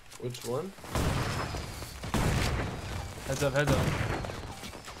 Which one? Heads up, heads up.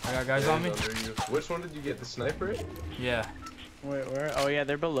 I got guys on me. Under you. Which one did you get? The sniper? Yeah. Wait, where? Oh yeah,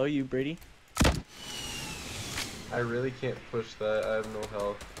 they're below you, Brady. I really can't push that. I have no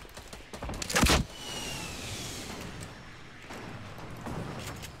health.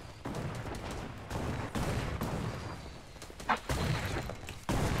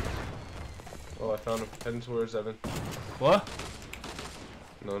 Oh, I found him. Heading towards Evan. What?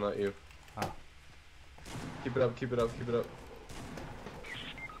 No, not you. Oh. Keep it up, keep it up, keep it up.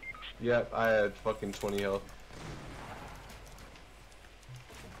 Yep, I had fucking 20 health.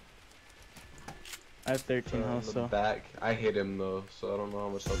 I have 13 health, the so. back. I hit him though, so I don't know how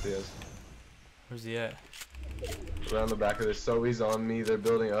much health he has. Where's he at? Around the back of this. So he's on me. They're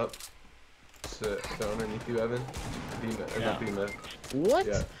building up. So underneath you, Evan. Yeah. B-med. What?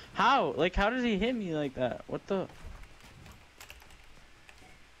 Yeah. How? Like, how did he hit me like that? What the?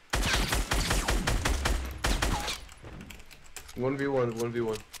 One v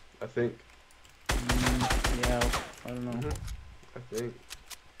one, I think. Yeah, I don't know. I think.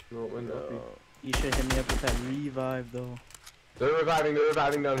 No, it went up. You should hit me up with that revive though. They're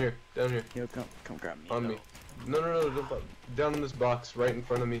reviving down here. Yo, come grab me. On though. me. No, don't, down in this box, right in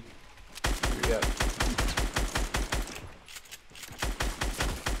front of me. Yeah.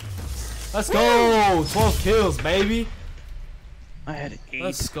 Let's go! 12 kills, baby! I had 8.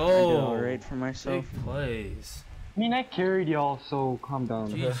 Let's I go! did alright for myself. Big plays. I mean, I carried y'all, so calm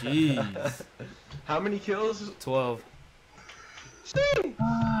down. GG's. How many kills? 12.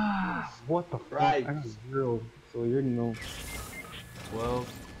 What the fuck? Right. I got 0, so you already know. 12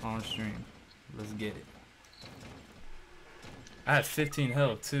 on stream. Let's get it. I had 15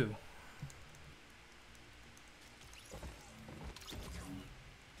 health too.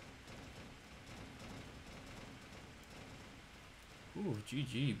 Ooh,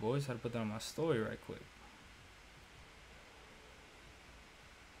 GG, boys. Had to put that on my story right quick.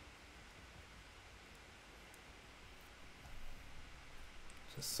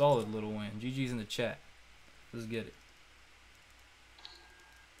 It's a solid little win. GG's in the chat. Let's get it.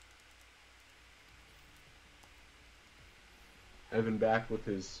 Evan back with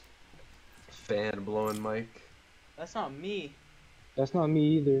his fan blowing mic. That's not me. That's not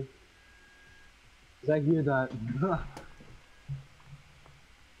me either. Zach, hear that?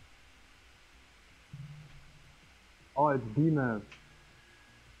 Oh, it's D-Man.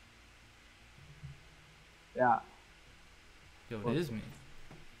 Yeah. Yo, it is me.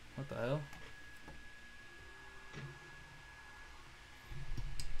 What the hell?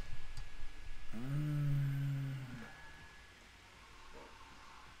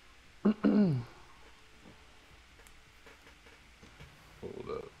 Hold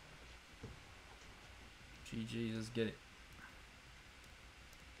up. GG, let's get it.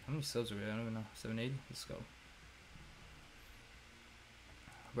 How many subs are we at? I don't even know. 780? Let's go.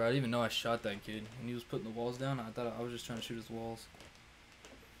 Bro, I didn't even know I shot that kid. And he was putting the walls down. I thought I was just trying to shoot his walls.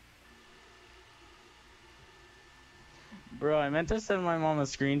 Bro, I meant to send my mom a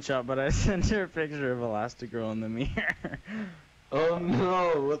screenshot, but I sent her a picture of Elastigirl in the mirror. Oh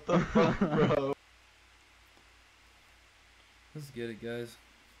no, what the fuck, bro? Let's get it, guys.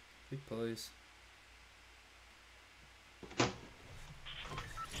 Big plays.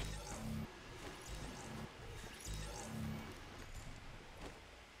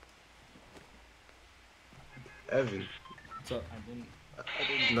 Evan. What's up?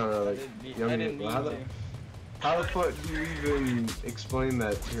 No, like, I didn't mean to. how the fuck do you even explain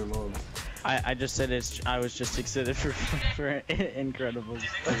that to your mom? I just said I was just excited for Incredibles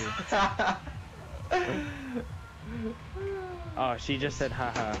 2. Oh, she just said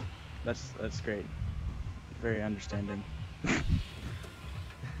haha. That's great. very understanding.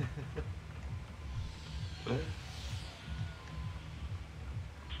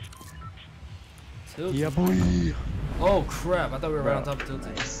 Tilted. Yeah, boy. Oh crap! I thought we were right on Bro, top of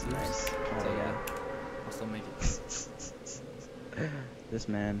tilted. Nice, nice. So yeah, I'll still make it. This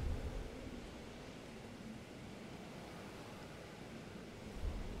man.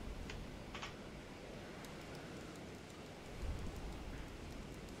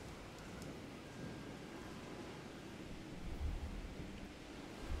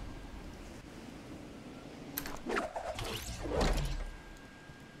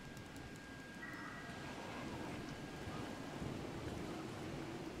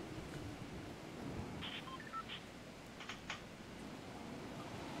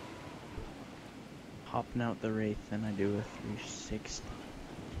 Hopping out the Wraith, and I do a 360.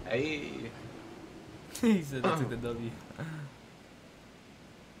 Hey. He said I took the W.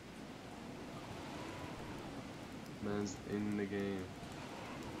 Man's in the game.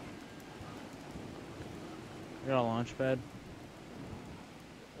 I got a launch pad.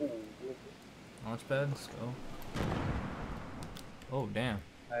 Launchpad, let's go. Oh damn.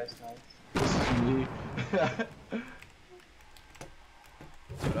 Nice, nice. This is me.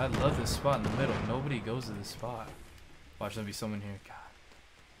 Dude, I love this spot in the middle. Nobody goes to this spot. Watch, there'll be someone here. God.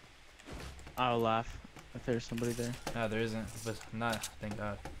 I'll laugh if there's somebody there. Nah, there isn't. But not. Thank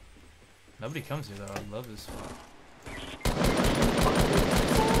God. Nobody comes here though. I love this spot.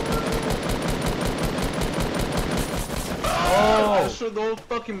 Oh! I showed the whole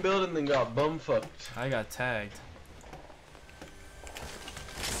fucking building and got bumfucked. I got tagged.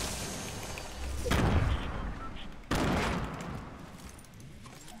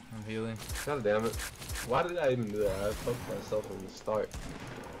 I'm healing. God damn it. Why did I even do that? I fucked myself from the start.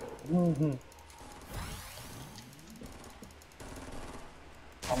 Mm-hmm.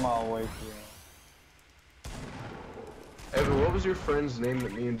 I'm all the way through. Evan, what was your friend's name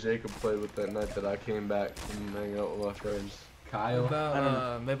that me and Jacob played with that night that I came back from hanging out with my friends? Kyle?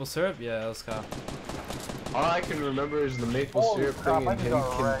 About maple syrup? Yeah, that was Kyle. All I can remember is the maple Holy syrup crap, thing I and just him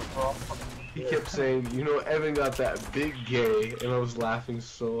got wrecked, bro. he kept saying, you know, Evan got that big gay, and I was laughing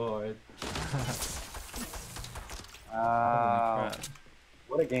so hard. Wow. Holy crap.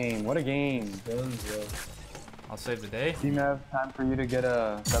 What a game, what a game. Guns, yo. I'll save the day. T-Mev, time for you to get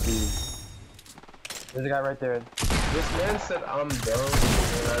a W. There's a guy right there. This man said I'm dumb,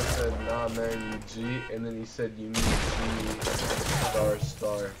 and I said, nah man, you G, and then he said you need G star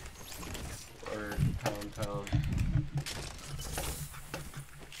star. Or pound.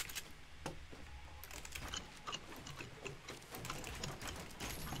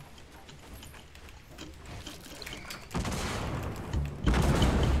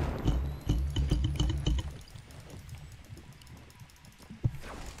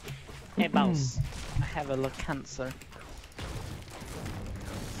 Hey, boss. I have a little cancer.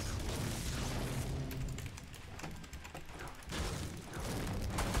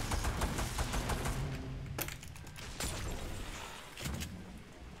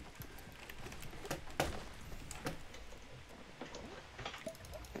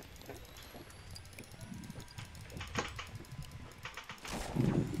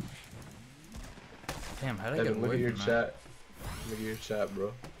 Damn, how did I get Evan, look away at your from that? chat. Look at your chat,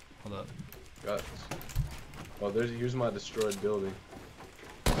 bro. Hold up. Got. Oh, here's my destroyed building.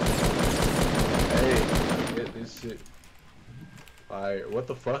 Hey, get this shit. Fire. What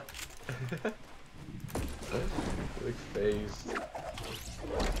the fuck? Look phased.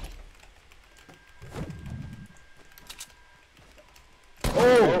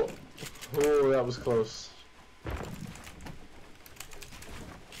 Oh! Oh, that was close.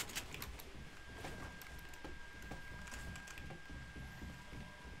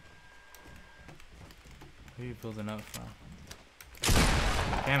 Who are you building up from?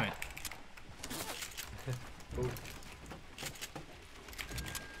 Damn it. Oh.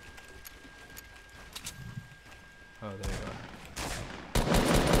 Oh, there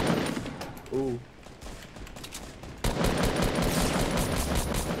you Ooh.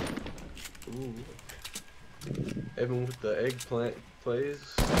 Ooh. Evan with the eggplant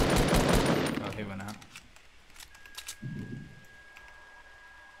plays. go. Oh, he went out.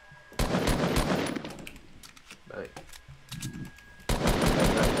 Nice.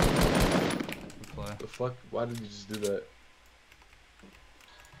 Good play. The fuck? Why did you just do that?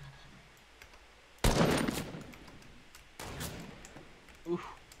 Oof.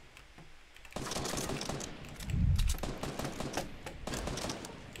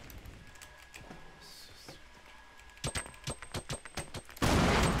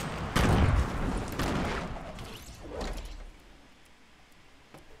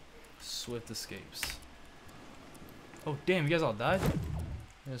 Swift escapes. Oh damn, you guys all died?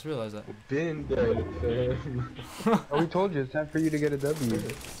 I just realized that. Been dead, fam. Oh, we told you, it's time for you to get a W.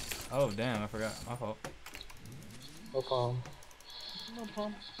 Oh damn, I forgot. My fault. No problem.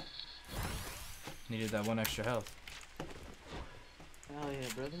 Needed that one extra health. Hell yeah,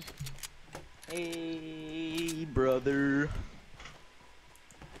 brother. Hey, brother.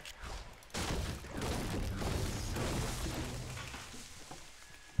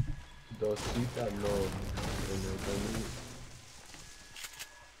 Dosita no.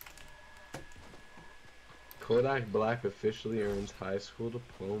 Kodak Black officially earns high school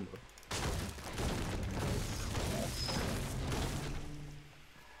diploma.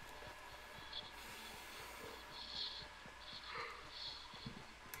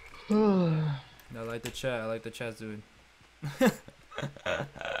 I like the chat. I like the chat, dude.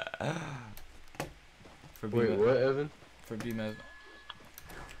 For B Wait, what, Evan? For B-Med.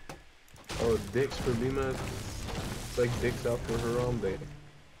 Oh, dicks for B-Med? It's like dicks out for Harambe.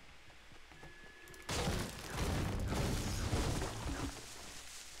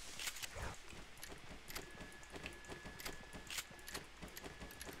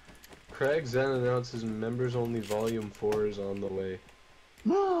 Craig Zen announces members only volume 4 is on the way.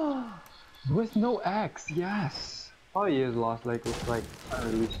 With no X, yes. All years lost like with like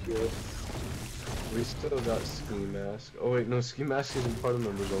unreleased year. We still got Ski Mask. Oh wait, no, Ski Mask isn't part of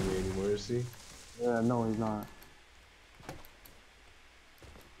members only anymore, is he? Yeah, no, he's not.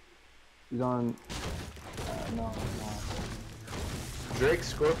 He's on. No, he's not. Drake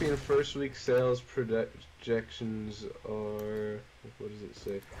Scorpion first week sales projections are. What does it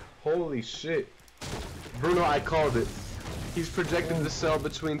say? Holy shit! Bruno, I called it. He's projected to sell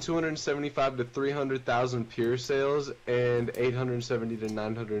between 275 to 300,000 pure sales and 870 to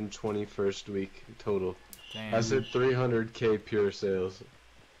 920 first week total. Damn. I said 300k pure sales,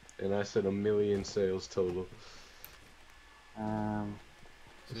 and I said 1 million sales total.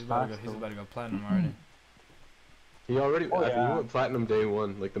 He's about to go platinum already. He already Oh, he yeah. went platinum day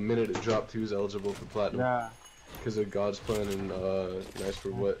one. Like the minute it dropped, he was eligible for platinum. Yeah. Because of God's plan and Nice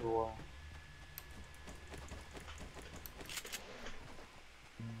for What.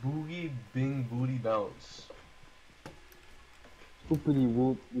 Boogie Bing Booty Bounce. Scoopity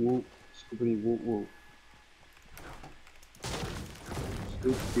whoop whoop. Scoopity whoop whoop.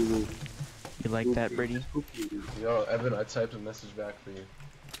 Scoopity whoop. You like that, Brady? Scoopity. Yo, Evan, I typed a message back for you.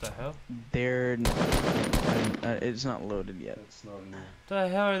 What the hell? They're. It's not loaded yet. That's not new. What the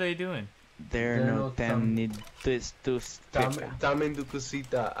hell are they doing? They're no Dame tu Dame tu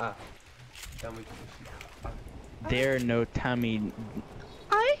cosita. Ah. Dame tu cosita. They're no tummy.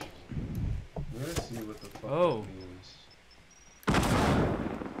 Let's see what the fuck Oh. that means.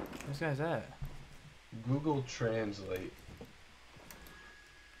 This guy's at? Google Translate.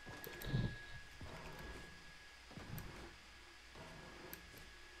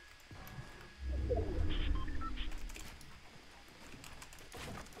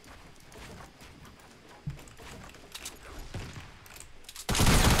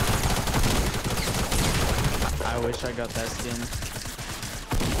 I wish I got that skin.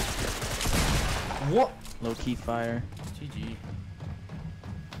 What? Low key fire. GG.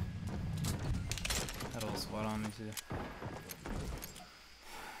 Had a little sweat on me too. Damn it.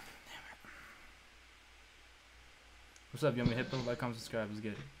 What's up, Yummy Hippo? Like, comment, subscribe. Let's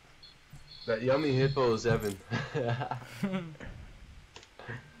get it. That yummy hippo is Evan. Yeah,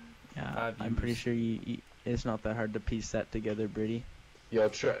 I'm pretty sure it's not that hard to piece that together, Brady. Yo,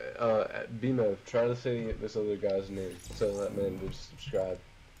 try, BMO, try to say this other guy's name. Tell that man to subscribe.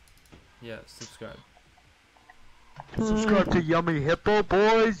 Yeah, subscribe. Subscribe to Yummy Hippo,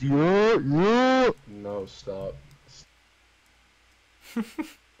 boys. Yeah, yeah. No, stop.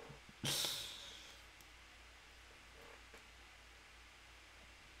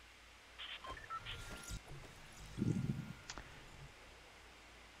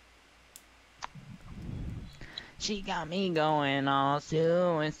 She got me going all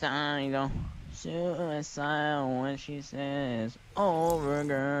suicidal. Suicidal when she says, over,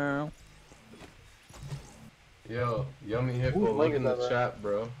 girl. Yo, Yummy Hippo, Whose look mic in is the that, chat,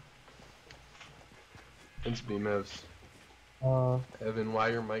 bro. It's BMevs. Evan, why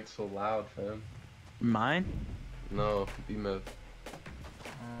your mic so loud, fam? Mine? No, BMev. Hold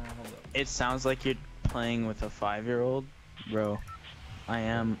up. It sounds like you're playing with a 5-year-old. Bro, I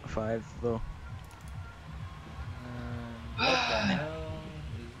am 5 though. What the hell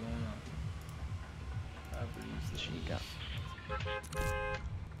is going on? I believe She got.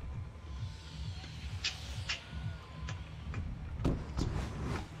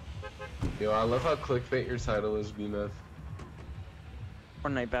 Yo, I love how clickbait your title is, BMev.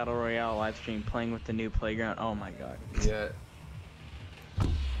 Fortnite Battle Royale live stream playing with the new playground. Oh my god. Yeah.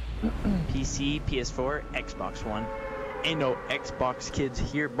 PC, PS4, Xbox One. Ain't no Xbox kids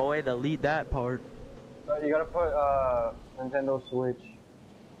here, boy. Delete that part. You gotta put Nintendo Switch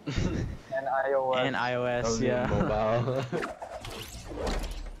and iOS. And iOS, yeah. Mobile.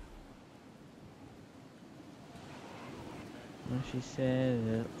 When she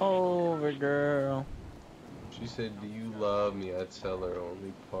said, "Over, girl." She said, "Do you love me?" I tell her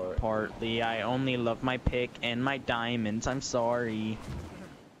only part. Partly, I only love my pick and my diamonds. I'm sorry.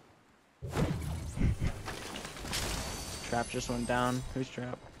 Trap just went down. Who's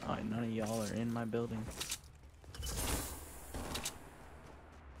trap? Oh, none of y'all are in my building.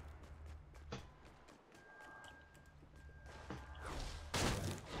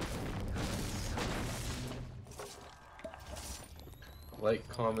 Like,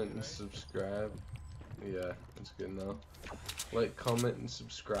 comment, and subscribe. Yeah, that's good now. Like, comment, and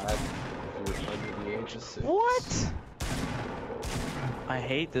subscribe if you're under the age of 6. What? I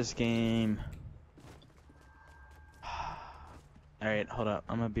hate this game. Alright, hold up.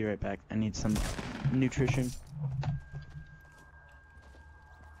 I'm gonna be right back. I need some nutrition.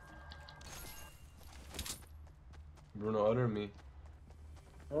 Bruno, under me.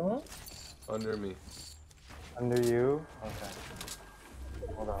 Huh? Under me. Under you? Okay.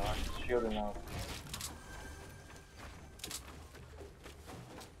 Hold on, I'm shielding up.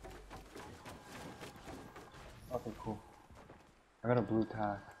 Okay, cool. I got a blue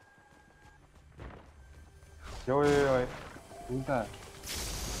tag. Yo, wait. Who's that?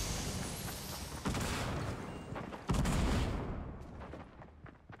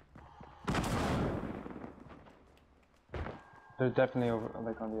 They're definitely over,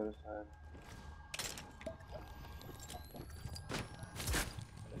 like on the other side.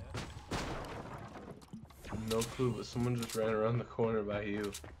 No clue, but someone just ran around the corner by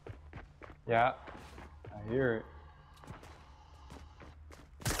you. Yeah, I hear it.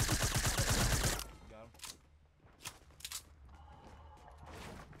 Got him.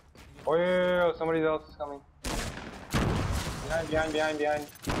 Oh yeah, somebody else is coming. Behind.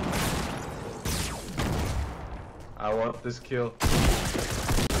 I want this kill.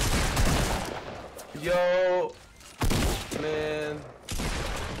 Yo! Man.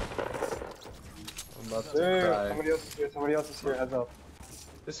 I'm about to cry. Somebody else is here, heads up.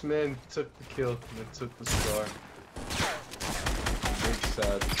 This man took the kill and then took the scar. Big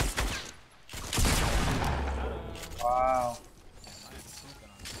sad. Wow.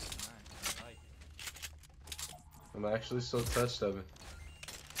 I'm actually so touched of it.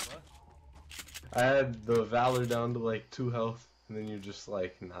 What? I had the Valor down to like 2 health, and then you're just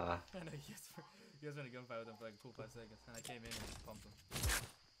like, nah. I know, you guys were in a gunfight with him for like a cool 5 seconds, and I came in and just pumped him.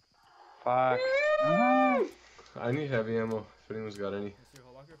 Fuck. I need heavy ammo, if anyone's got any. Is your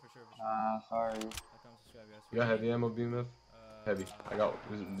whole locker? For sure. Sorry. Like, comment, subscribe, guys. You got heavy ammo, BMF? Heavy. I got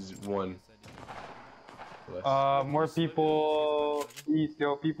 1. Less. More people east,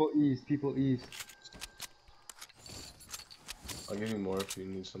 yo, people east. I'll give you more if you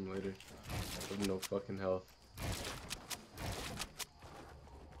need some later. I have no fucking health.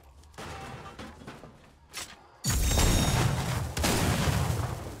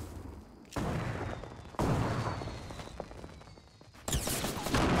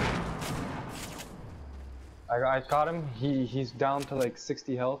 I caught him. He's down to like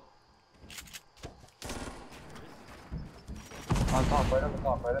 60 health. On top, right on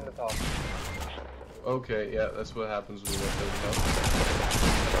the top. Okay, yeah, that's what happens when you get heavy health.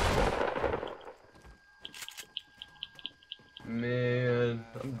 Man,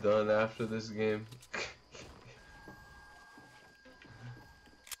 I'm done after this game.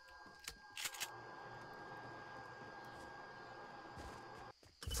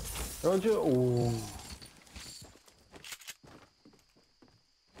 Don't you? Ooh.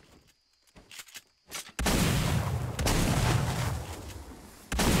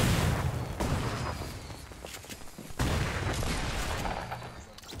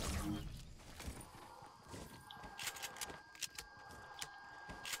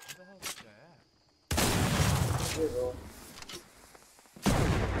 Where the hell is this guy at? Here you go.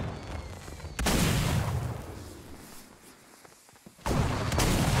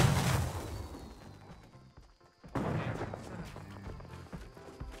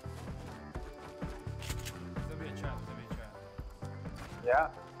 There's gonna be a trap. Yeah.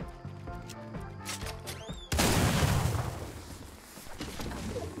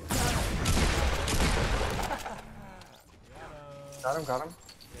 Got him.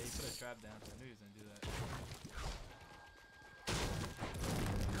 Yeah, you put a trap down, so I knew he was gonna do that.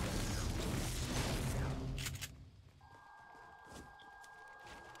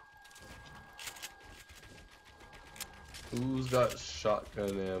 Who's got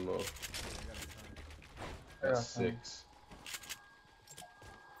shotgun ammo? That's 6.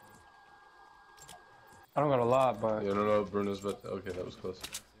 I don't got a lot, but Yeah, no, Bruno's about to, okay, that was close.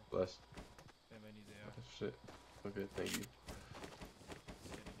 Bless. Anybody needs AR? Oh, shit. Okay, thank you.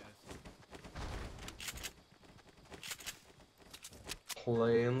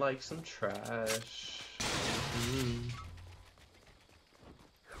 Playing like some trash.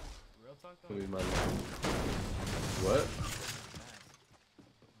 Real talk though? Give me my what?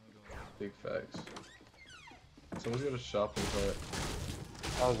 Big facts. Someone's got a shopping cart.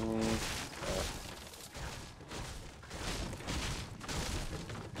 that was me.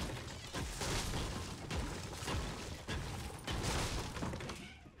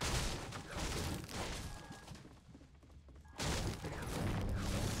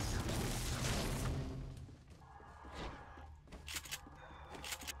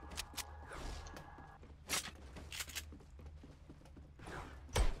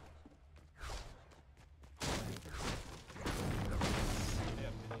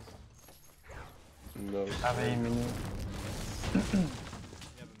 No. I have a mini. You have a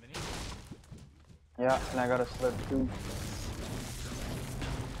mini? Yeah, and I got a slip too.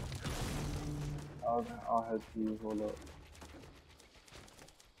 I'll help you. Hold up.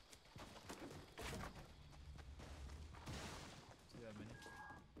 You have a mini?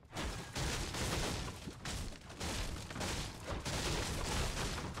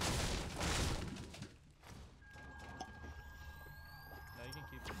 No, you can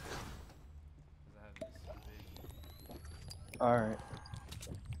keep it. Because I have this big. Alright.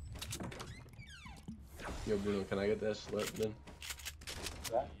 Yo, Bruno, can I get that slip then?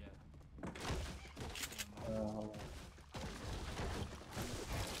 Yeah. Yeah. Hold on.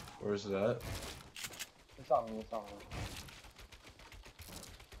 Where's that? It's on me, it's on me.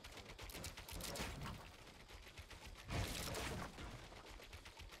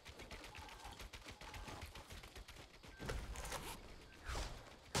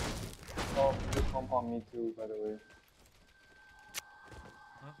 Oh, this pump on me too, by the way.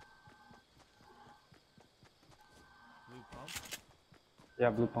 Huh? Blue pump? Yeah,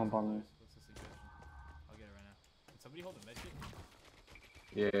 blue pump on me. What's the situation? I'll get it right now. Can somebody hold a medkit?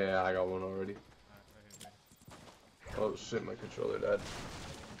 Yeah, I got one already. Alright, right here, ready. Oh shit, my controller died.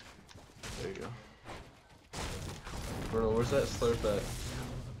 There you go. Bruno, where's that slurp at? What's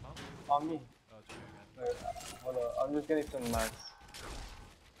the pump? On me. Oh, true, I got it. Hold on, I'm just getting some max.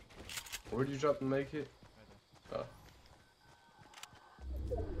 Where'd you drop the make it? Right there. Oh.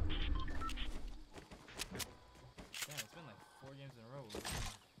 Damn, it's been like 4 games in a row. We're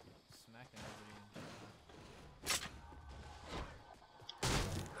smacking everybody.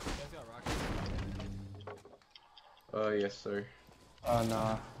 You guys got rockets? Yes, sir.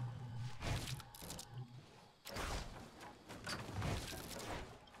 Nah.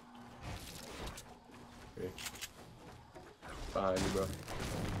 Okay. Behind you, bro.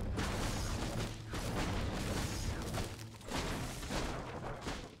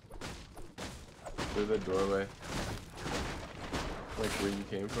 Through the doorway. Like where you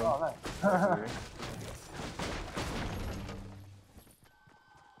came from. Oh, nice. Right here.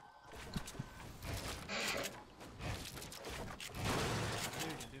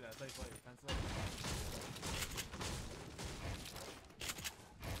 You can do that. That's how you play your pencil.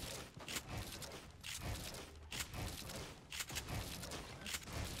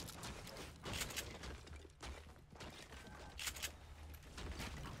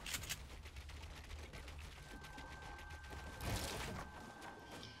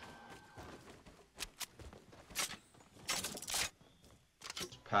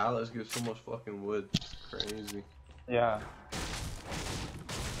 Pallets give so much fucking wood. It's crazy. Yeah.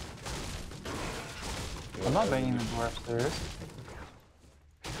 I'm not banging the door upstairs.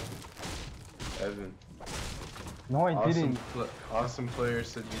 Evan. No, I didn't. Awesome player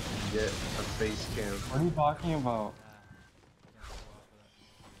said you should get a face cam. What are you talking about?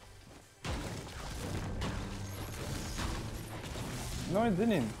 No, I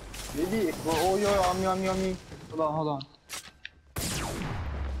didn't. Maybe. Oh, yo, on me. Hold on.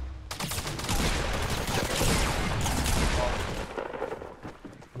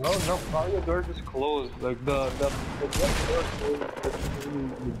 No, probably the door just closed. Like the door closed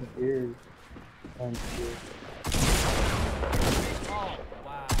with the ears and shit. Oh,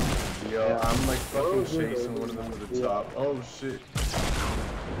 wow. Yo, Yeah. I'm like fucking chasing one of them to the top. Oh shit.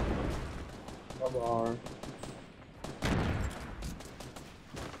 Bye-bye.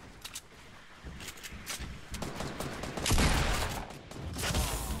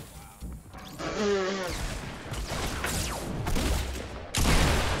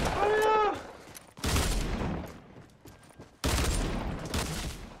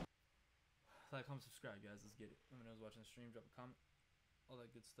 like, comment, subscribe, guys. Let's get it. Let me know who's watching the stream. Drop a comment. All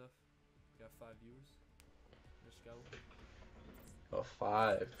that good stuff. We got 5 viewers. Let's go. Oh,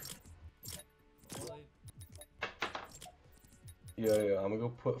 5. All Yo, I'm gonna go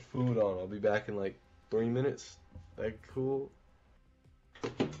put food on. I'll be back in like 3 minutes. That cool?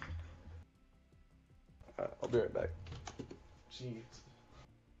 Alright, I'll be right back. Jeez.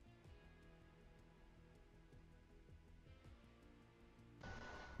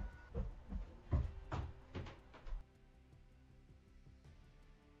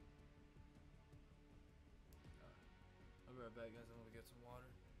 I'll be right back, guys. I'm gonna get some water.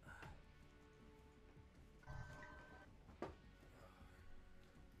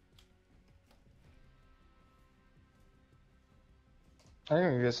 I am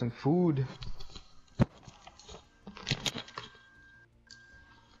gonna get some food.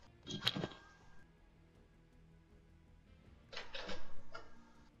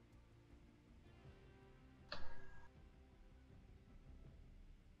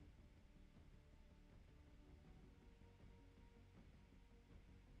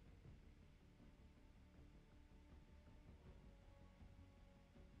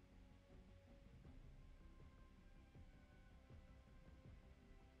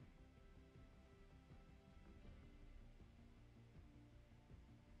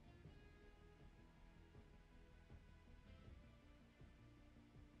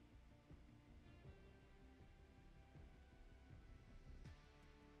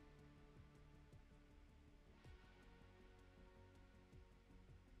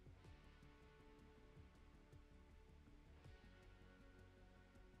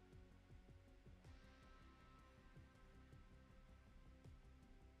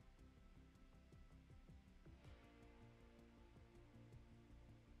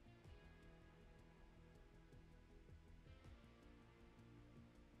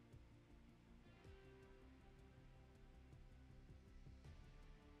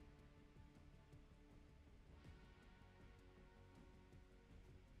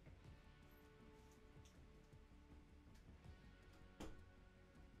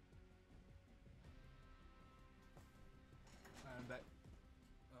 Alright, I'm back.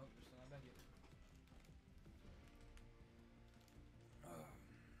 Oh, we're still not back yet.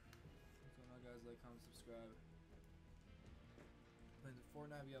 What's going on, guys? Like, comment, subscribe. Playing the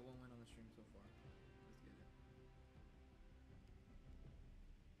Fortnite. We got 1 win on the stream so far. Let's get it.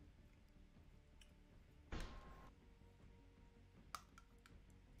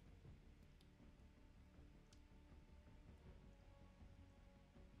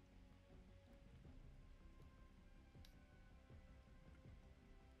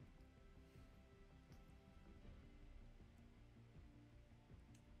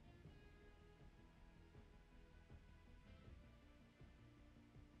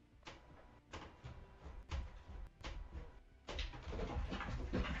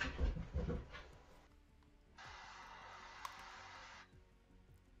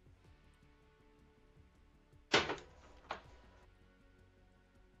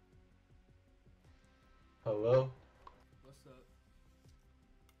 Hello? What's up?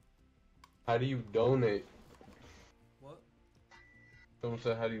 How do you donate? What? Someone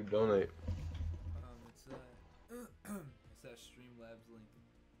said, how do you donate? It's it's that Streamlabs link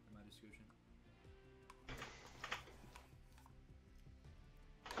in my description.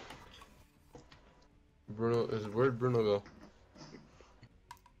 Where'd Bruno go?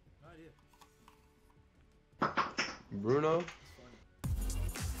 No idea. Bruno? It's funny.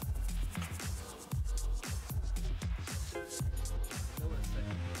 No one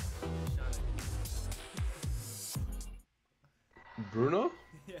second. Bruno?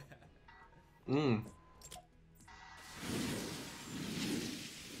 Yeah.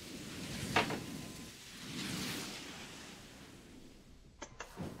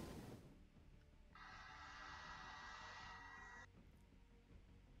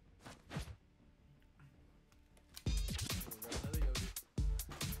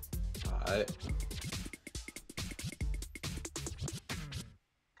 Alright.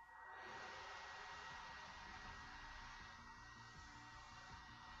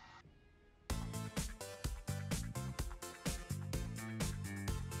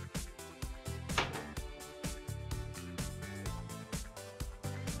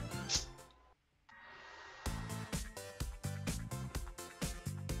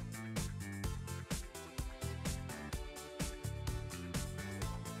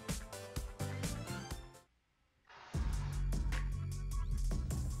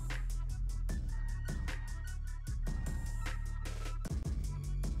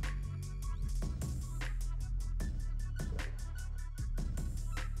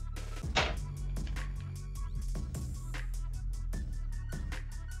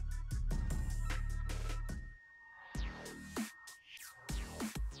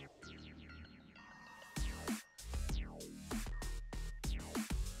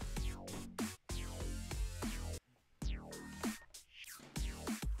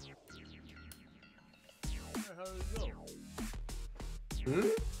 Hmm?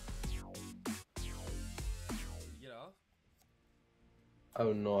 Did you get off? I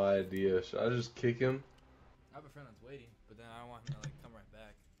have no idea. Should I just kick him? I have a friend that's waiting, but then I don't want him to like come right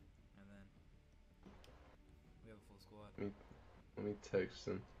back, and then we have a full squad. Let me text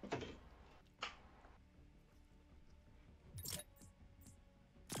him.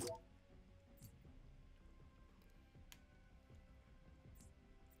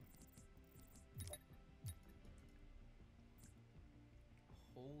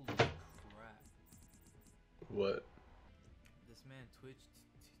 Holy crap! What? This man Twitch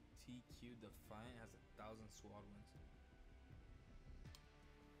TQ Defiant has 1,000 squad wins.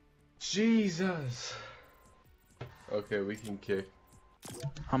 Jesus. Okay, we can kick.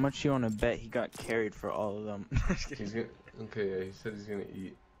 How much you want to bet he got carried for all of them? He's gonna. Okay, yeah, he said he's gonna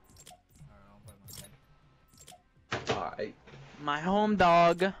eat. Alright, I'll play my home. Alright. My home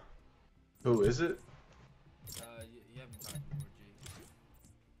dog. Who is it? You haven't talked before, Jake.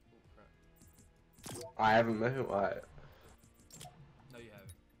 Oh crap. I haven't met him. No, you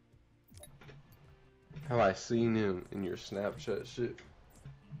haven't. Have I seen him in your Snapchat shit?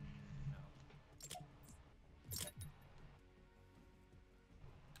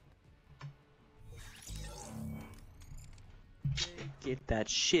 Get that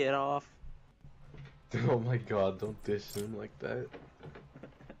shit off. Oh my god, don't diss him like that.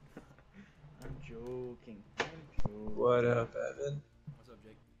 I'm joking. What up, Evan? What's up,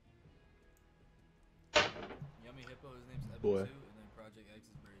 Jake? Yummy Hippo, his name's Evan Boy. too, and then Project X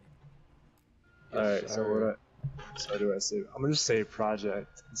is Brady. Alright, so sir. so what do I say? I'm gonna just say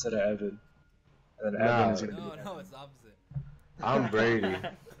Project instead of Evan. And then Nah. Evan is gonna No, be no, it's the opposite. I'm Brady.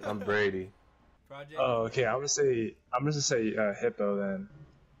 I'm Brady. Project. Oh, okay, I'm gonna say Hippo then.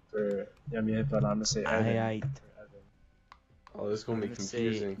 For Yummy Hippo, and I'm gonna say Evan. Aight. For Evan. Oh, this is gonna be I'm gonna say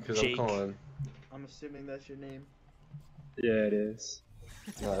confusing because I'm Jake. calling. I'm assuming that's your name. Yeah, it is.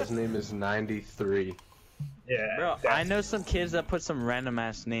 No, his name is 93. Yeah. Bro, that's- I know some kids that put some random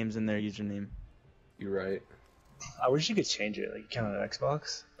ass names in their username. You right? I wish you could change it. Like, you can on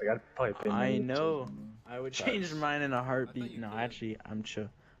Xbox. Like, I'd probably pay money I to know. change it. I would change mine in a I thought heartbeat. you No, could. actually, I'm chill.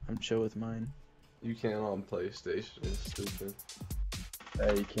 I'm chill with mine. You can't on PlayStation. It's stupid.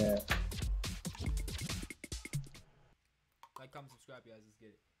 Yeah, you can't. Like, comment, subscribe, guys. Let's get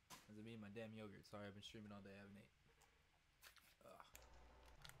it. As I mean, my damn yogurt. Sorry, I've been streaming all day. I haven't ate. Ugh.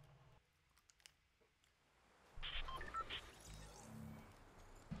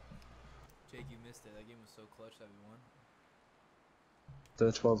 Jake, you missed it. That game was so clutch that we won.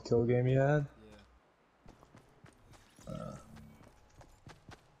 The 12 kill game you had? Yeah.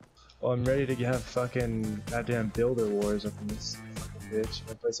 Well, I'm ready to have fucking goddamn Builder Wars up in this fucking bitch.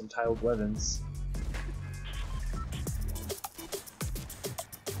 I play some tiled weapons.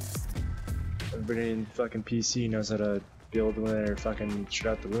 Everybody in fucking PC knows how to build when they're fucking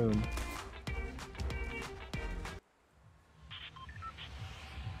shut out the room.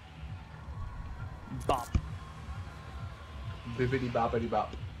 Bop. Bibbidi boppity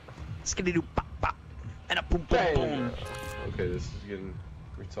bop. Skitty doo bop bop. And a boom boom Bang! boom. Okay, this is getting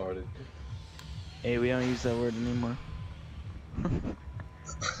retarded. Hey, we don't use that word anymore.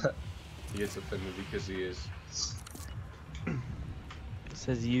 He gets offended because he is.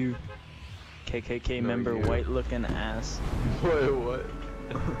 Says you. KKK No, member, you. white looking ass. Wait, what?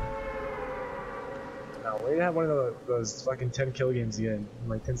 Now, wait to have one of those fucking 10 kill games again in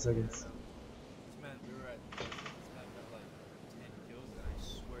like 10 seconds. This man, we were at. This man got like 10 kills, and I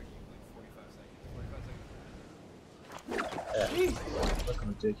swear to you, like 45 seconds. 45 seconds. Fucking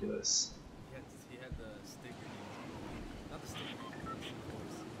ridiculous. He had the sticker name. Not the sticker name, of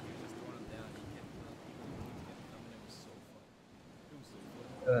course. He was just throwing them down. He kept coming. It was so fun. It was so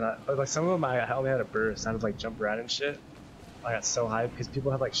fun. And then but like some of them I only had a burst. I would like jump around and shit. I got so hyped because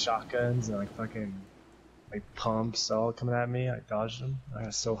people had like shotguns and like fucking like pumps all coming at me. I dodged them. I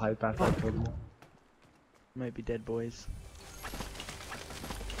got so hyped after I killed them. Might be dead boys.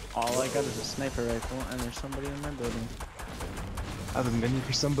 All I got is a sniper rifle, and there's somebody in my building. I have a menu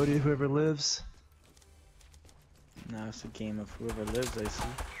for somebody, whoever lives. Now it's a game of whoever lives, I see.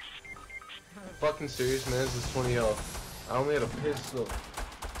 Fucking serious, man. This is 20 health. I only had a pistol.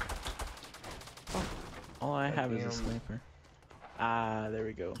 All I have is a Damn. sniper. Ah, there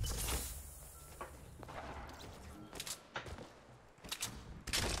we go.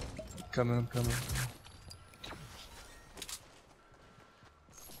 Coming, I'm coming.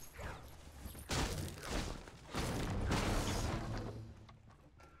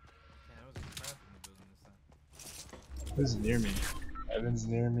 Man, I was crap in the building this time. Who's near me? Evan's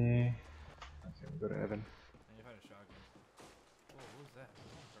near me. Okay, we'll go to Evan. And you had a shotgun. Whoa, what was that?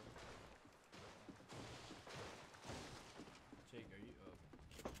 Jake, are you? Oh,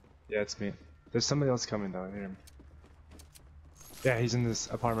 Yeah, it's me. There's somebody else coming though. I hear him. Yeah, he's in this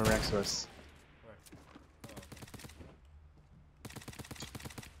apartment next to us. Where?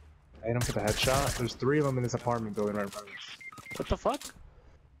 I hit him for the headshot. There's 3 of them in this apartment building right in front of us. What the fuck?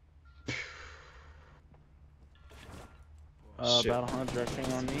 Shit. Battle Hunt's rushing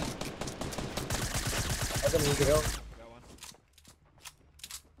on me. I don't need to go. Got one.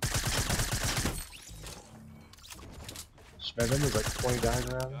 Shmevin, there's like 20 guys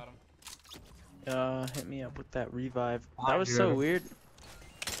around. Got him. Hit me up with that revive. That Behind was you, so Evan. weird. I got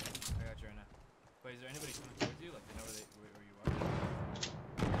you right now. Wait, is there anybody coming towards you? Like, they know where you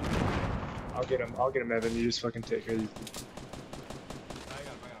are? I'll get him, Evan. You just fucking take her. I got him.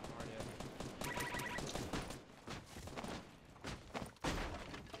 Already have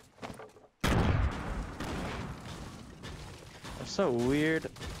That's so weird.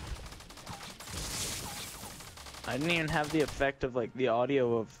 I didn't even have the effect of like the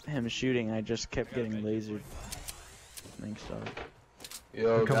audio of him shooting. I just kept getting lasered. Thanks, dog.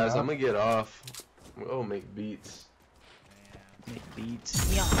 Yo, Come guys, out. I'm gonna get off. We'll make beats. Make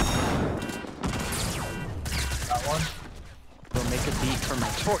beats. Yeah. Got one? Bro, make a beat for my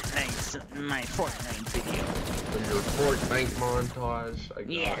Fortnite video. For your Fortnite montage. I got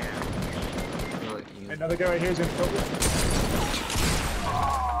Yeah. it. Not you. Another guy right here is gonna kill me.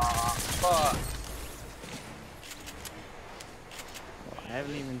 Fuck. I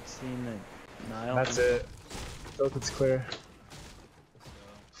haven't even seen the Nile. That's it. Filters clear.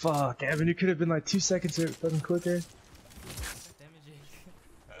 Fuck, Evan, you could have been like 2 seconds fucking quicker. damage.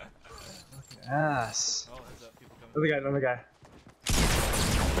 Ass. Oh, heads up. People coming. Another guy.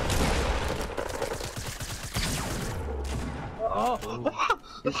 Oh!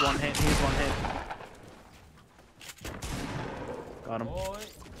 He's one hit. Got him. Boy.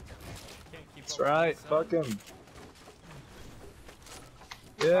 Can't keep That's up with right, me, son. fuck him.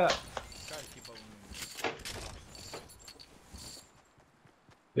 Yeah. Try to keep up with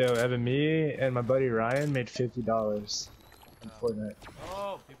me. Yo, Evan, me and my buddy Ryan made $50 in Fortnite.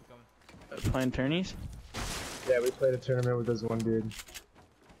 Oh, people coming. Playing tourneys? Yeah, we played a tournament with this one dude.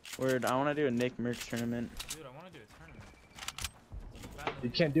 Word, I want to do a Nick Merckx tournament. Dude, I want to do a tournament. You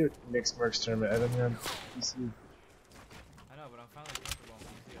can't do it Nick's Mercs tournament, Evan, you're on PC. I know, but I'm finally comfortable on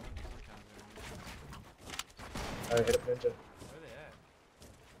PC. I want to do some kind of Alright, hit up Ninja. Where are they at?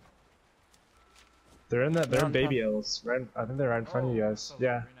 They're in They're in on baby L's. Right, I think they're right in front of you guys. so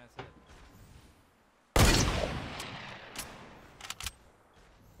Yeah. very nice hit.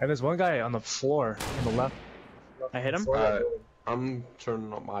 And there's one guy on the floor, on the left. I hit him? Alright, I'm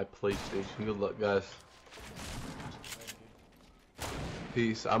turning on my PlayStation. Good luck, guys.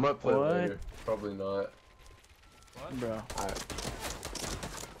 Peace. I might play What? later. Probably not. What? Bro.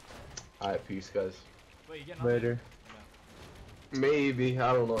 Alright, peace, guys. Wait, you getting on Later. there? No. Maybe.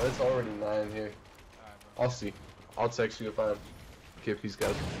 I don't know. It's already 9 here. Alright, bro. I'll see. I'll text you if I am. Okay, peace,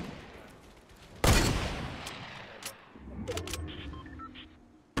 guys.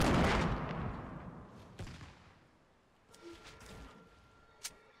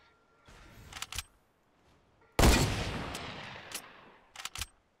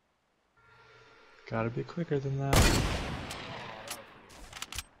 Gotta be quicker than that.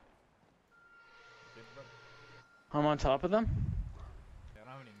 Good, bro. I'm on top of them? Yeah, I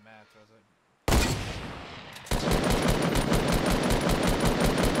don't have any mats. I was like,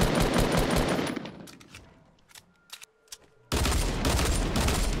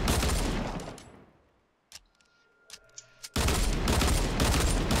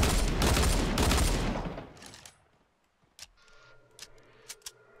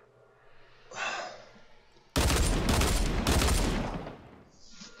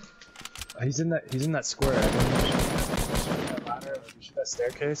 He's in that square. Evan. That ladder, like, you shoot that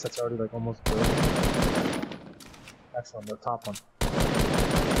staircase that's already like almost built. Excellent, the top one. I'm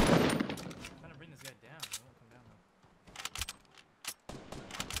trying to bring this guy down. He won't come down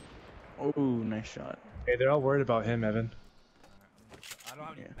though. Oh, nice shot. Hey, they're all worried about him, Evan. I don't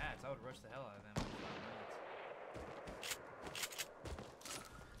have any Yeah. mats. I would rush the hell out of them.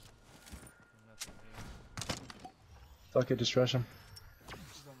 Nothing here. Fuck it, just rush him.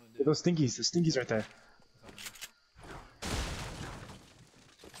 What's I'm gonna do? Hey, those stinkies, the stinkies right there. What's I'm gonna do?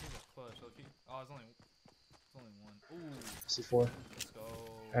 He's a clutch. So keep... Oh, it's only one. Ooh, C4 let's go.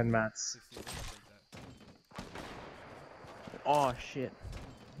 and mats. 60. We'll take that. Oh, shit.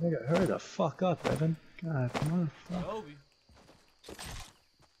 Nigga, hurry the fuck up, Evan. God, motherfucker. Kobe.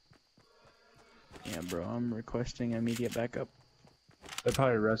 Yeah, bro, I'm requesting immediate backup. They're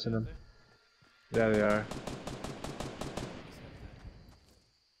probably arresting him. Yeah, they are.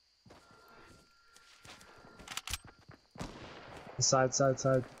 Side.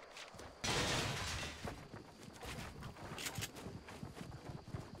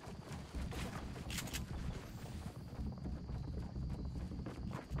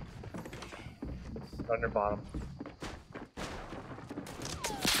 Under bottom.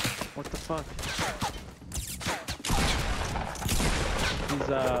 What the fuck? He's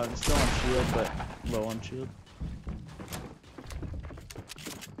still on shield, but low on shield.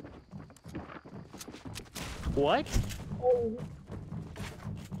 What? Oh.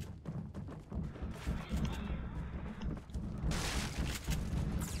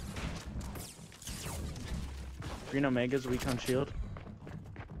 Green Omega's weak on shield.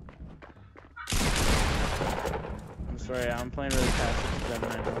 I'm sorry, I'm playing really fast with 7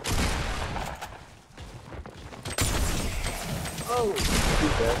 right now. Oh!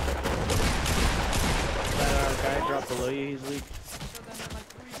 He's dead. That guy dropped below you, he's weak.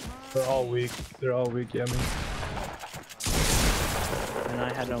 They're all weak. They're all weak, yeah, me. And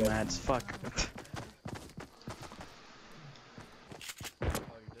I had no mats. Fuck. Oh, you're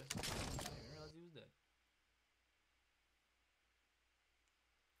dead? I didn't realize he was dead.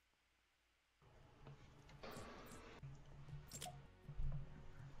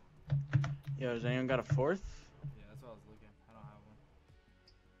 Yo, has anyone got a fourth? Yeah, that's what I was looking. I don't have one.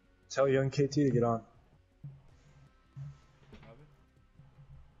 Tell young KT to get on. Robin?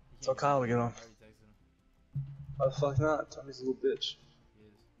 He Tell can't Kyle to get I on. already texted him. Why the fuck not? Tommy's a little bitch. He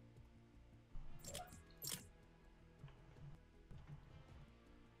is.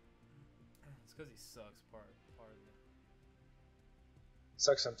 It's because he sucks, part of it.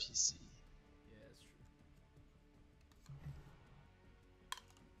 Sucks on PC. Yeah, that's true.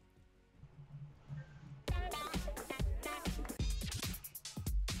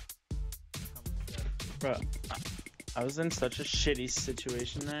 Bro, I was in such a shitty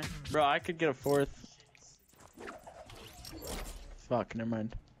situation there. Bro, I could get a fourth. Fuck, never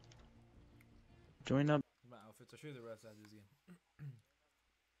mind. Join up. My outfits. I'll show you the rest after this game.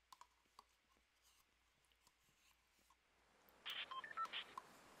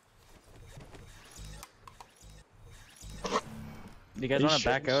 You guys want to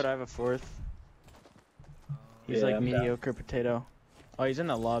back out? I have a fourth. He's Yeah, like I'm down. mediocre potato. Oh, he's in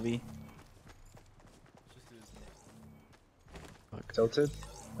the lobby. Just do this next. Fuck. Tilted?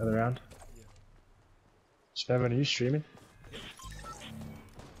 Another round? Yeah. Shmevan, are you streaming?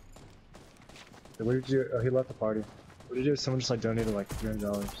 What did you do? Oh, he left the party. What did you do? Someone just like donated like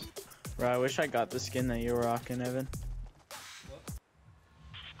 $300. Bro, I wish I got the skin that you were rocking, Evan. What?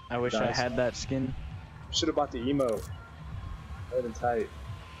 I wish I had that skin. Should have bought the emote. That would have been tight.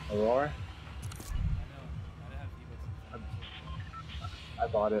 Aurora? I know. I didn't have V-Bucks. I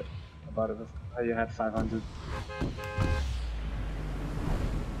bought it. I bought it with how you had 500.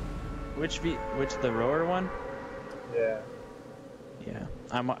 Which the rower one? Yeah. Yeah.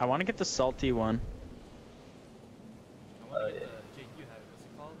 I want to get the salty one. I want to get the Jake, you have it. What's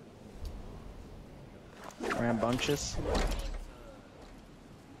it called? Rambunctious.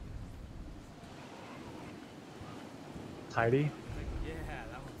 Tidy? Yeah,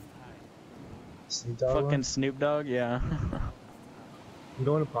 that one's tight. Snoop Dogg? Fucking Snoop Dogg, yeah. I'm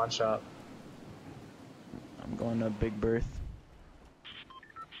going to pawn shop. I'm going to Big Berth.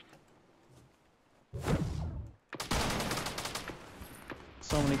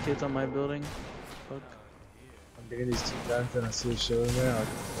 So many kids on my building. Fuck. I'm getting these two guns and I see a show in there. I'll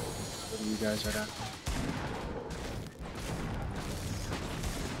go to you guys right after.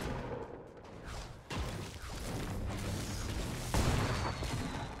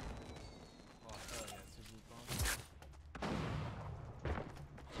 Oh, hell yeah, it's just blue bomb.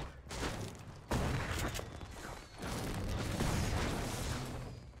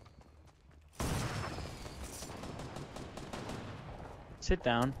 Sit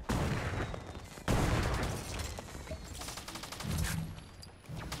down.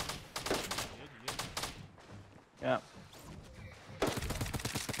 Yeah.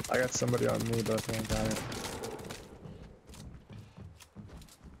 I got somebody on me, but I think I got it.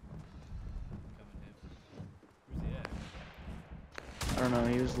 Coming in. Where's he at? I don't know,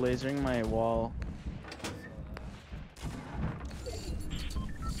 he was lasering my wall. I saw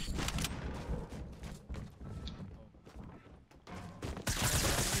that.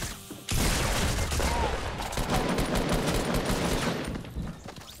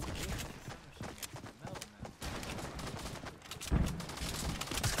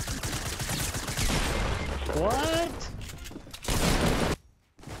 What?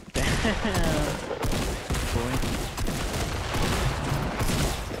 Damn. Boy.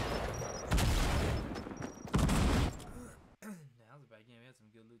 That was a bad game. We had some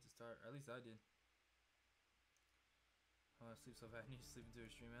good loot to start. Or at least I did. I want to sleep so bad. I need to sleep into a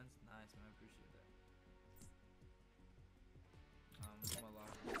stream, man. It's nice, man. I appreciate that. This is my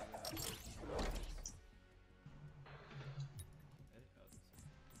locker. Outfits.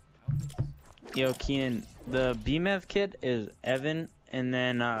 Yo, Keenan, the BMF kid is Evan, and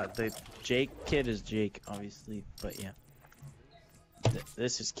then the Jake kid is Jake, obviously. But yeah,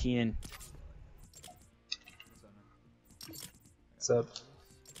 this is Keenan. What's up?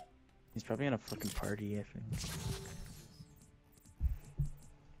 He's probably in a fucking party, I think.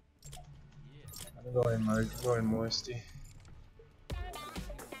 I'm going moisty.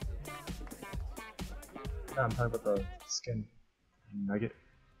 No, I'm talking about the skin nugget.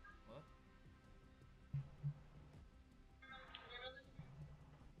 What?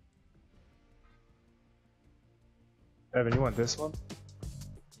 Evan, you want this one?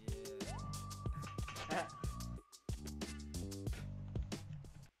 Yeah.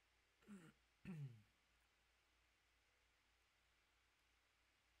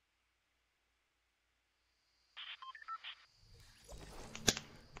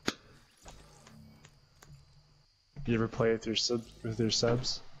 You ever play with your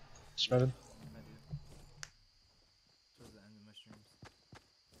subs, Shredded? I do. Towards the end of my streams.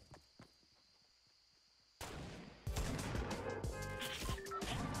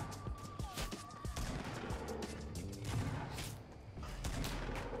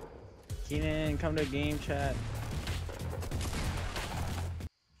 Keenan, come to game chat.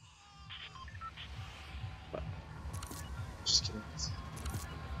 Just kidding.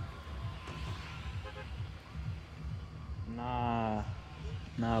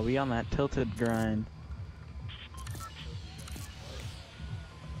 Nah, we on that tilted grind.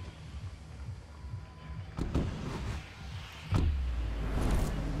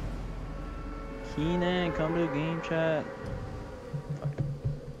 Keenan, come to game chat.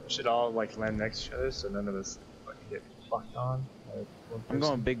 We should all like land next to each other so none of us like, get fucked on. Like, one I'm person.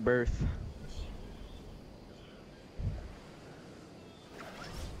 going Big Berth.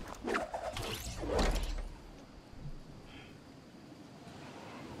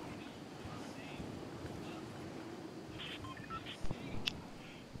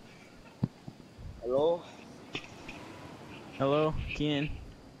 Hello? Hello, Keenan.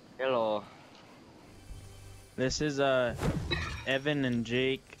 Hello. This is Evan and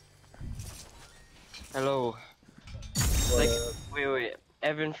Jake. Hello. Like, wait.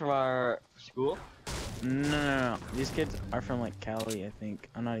 Evan from our school? No. These kids are from like Cali, I think.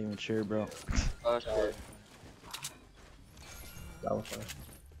 I'm not even sure, bro. Okay. That was fun.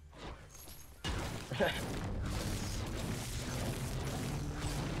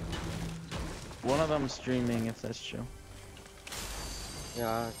 One of them's streaming, if that's true.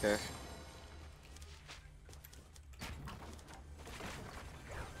 Yeah, okay.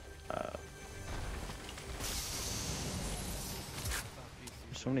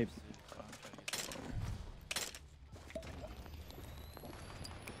 There's so many.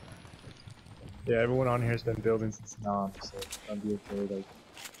 Yeah, everyone on here has been building since now, so don't be afraid. Like,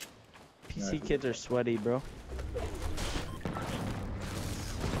 PC kids are sweaty, bro.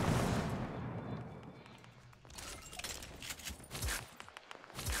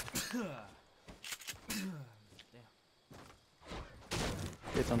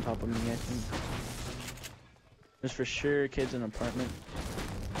 Kids on top of me, I think. There's for sure kids in an apartment.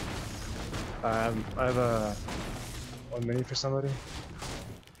 I have a 1 mini for somebody.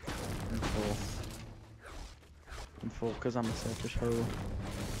 I'm full. I'm full because I'm a selfish hoe. Is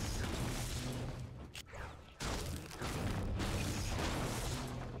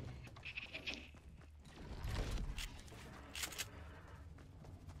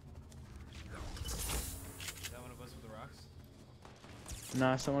that one of us with the rocks?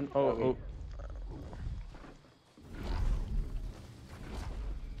 Nah, someone. Oh.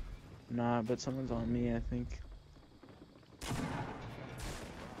 Nah, but someone's on me, I think.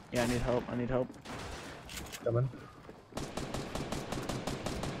 Yeah, I need help. Coming.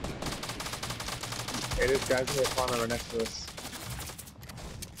 Hey, this guy's in the corner right next to us.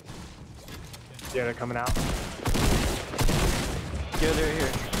 Yeah, they're coming out. Yo, they're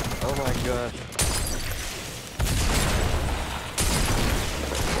here. Oh my god.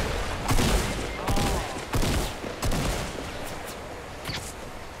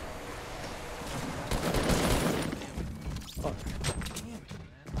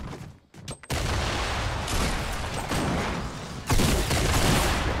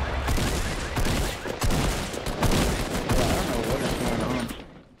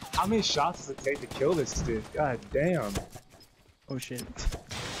 How many shots does it take to kill this dude? God damn. Oh shit.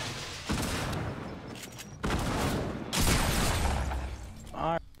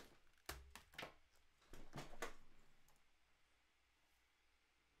 Alright.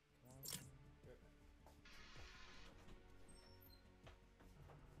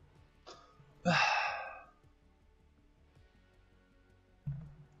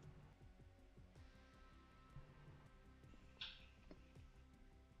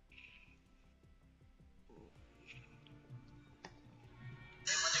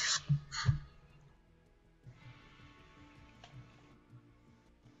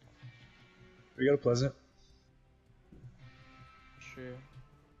 We go to Pleasant. Sure.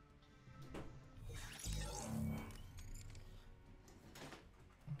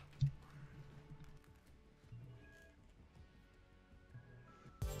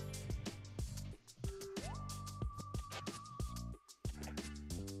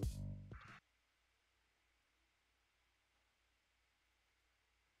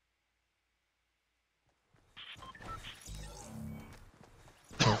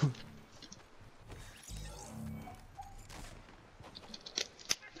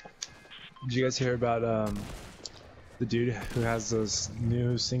 Did you guys hear about the dude who has this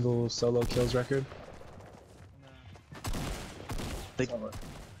new single solo kills record?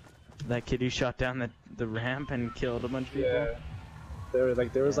 That kid who shot down the ramp and killed a bunch of people? Yeah.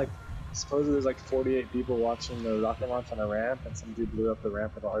 There was like supposedly there's like 48 people watching the rocket launch on a ramp, and some dude blew up the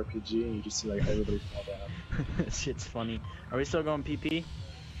ramp with an RPG, and you just see like everybody fall down. This shit's funny. Are we still going PP?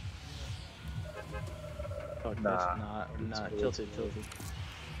 Oh, Nah. Nah, tilted.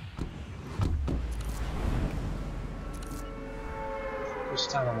 First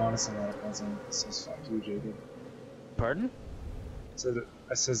time I want to say that Pleasant. It says fuck you, Jacob. Pardon?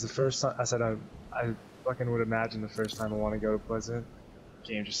 I says the first time I said I fucking would imagine the first time I want to go to Pleasant.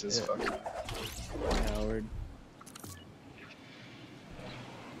 Game just says fuck you. Howard.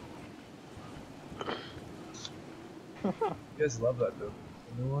 You guys love that though.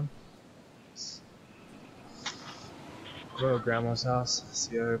 The new one. Go to Grandma's house.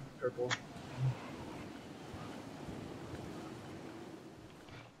 See her purple.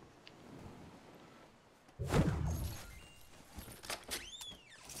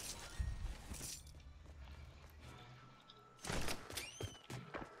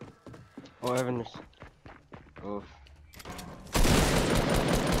 Oh, Evan. Oof.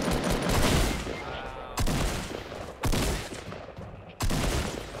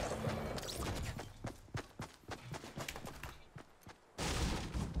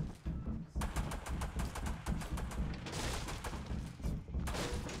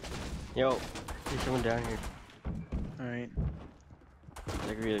 Yo, there's someone down here. Alright.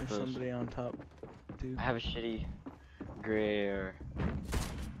 Like really There's close. somebody on top, dude. I have a shitty gray or.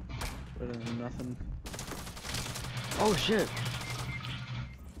 Better than nothing. Oh shit!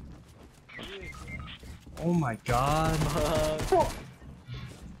 Oh my god.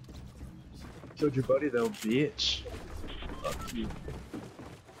 Killed your buddy though, bitch. Fuck you.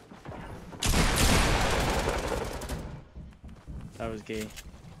 That was gay.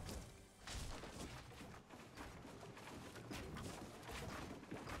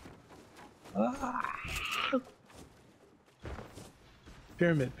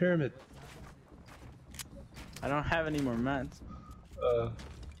 Pyramid. I don't have any more mats.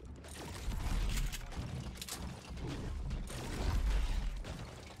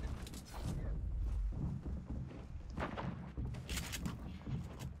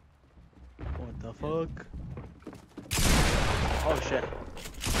 What the fuck? Oh shit.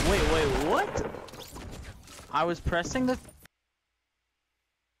 Wait, what? I was pressing the...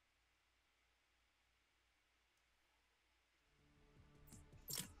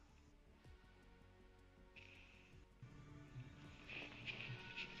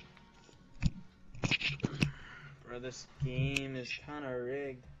 Bro, this game is kinda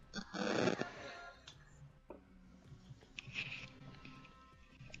rigged.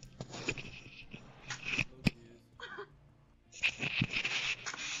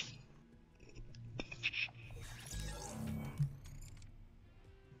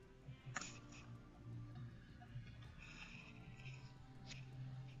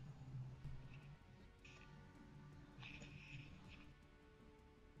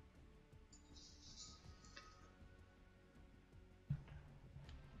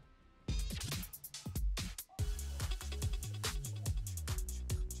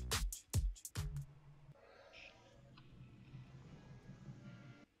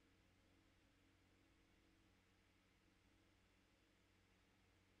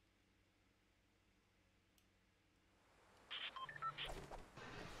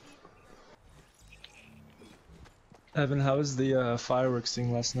 Evan, how was the fireworks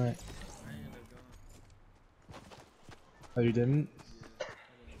thing last night? I ended up going. Oh, you didn't? Yeah,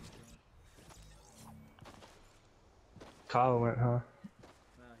 Kyle went, huh? nah,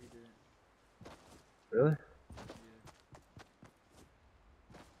 he didn't. Really? Yeah.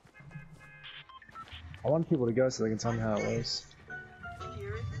 I want people to go so they can tell me how it was.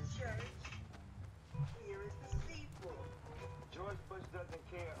 Here is the church. Here is the steeple. George Bush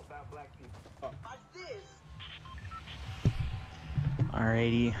doesn't care about black people. Watch this.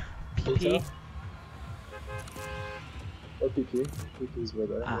 Alrighty. PP. Or PP. PP's where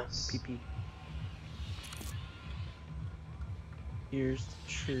that Ah, is. PP. Here's the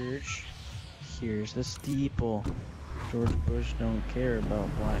church. Here's the steeple. George Bush don't care about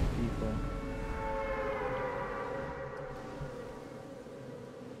black people.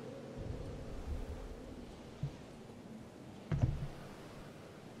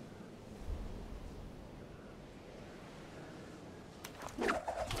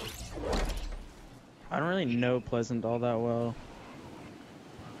 I don't really know Pleasant all that well.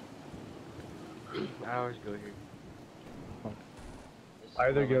 I always go here.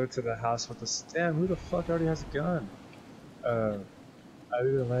 Either go to the house with the damn. Who the fuck already has a gun? Either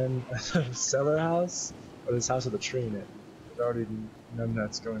land a cellar house or this house with a tree in it. There's already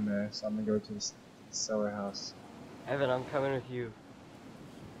numbnuts going there, so I'm gonna go to this cellar house. Evan, I'm coming with you.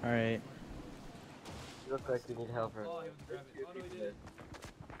 Alright. You look like you need help. Or...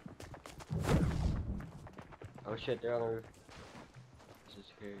 Oh shit, they're on the roof. This is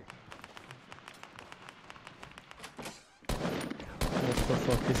scary. What the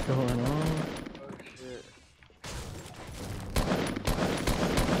fuck is going on? Oh shit.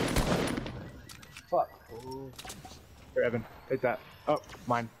 Fuck. Oh. Here, Evan, take that. Oh,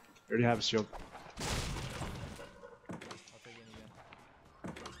 mine. You already have a shield. I'll take it again.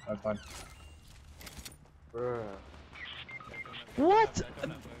 That's fine. Bruh. What?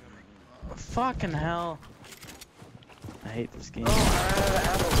 Fucking hell. I hate this game. Oh, I ran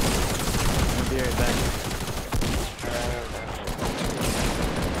out of ammo. I'll be right back. I ran out of ammo.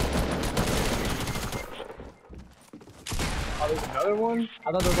 Oh, there's another one?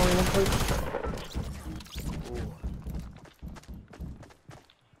 I thought there was only one place.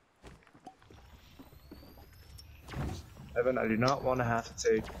 Evan, I do not want to have to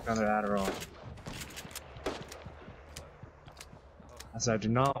take another Adderall. I said I do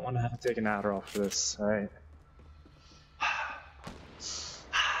not want to have to take an Adderall for this, alright?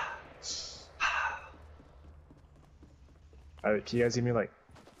 Alright, can you guys give me like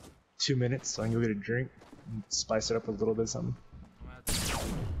 2 minutes so I can go get a drink and spice it up with a little bit of something?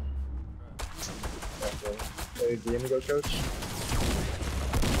 Hey, the Indigo coach?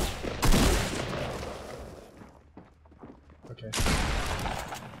 Okay.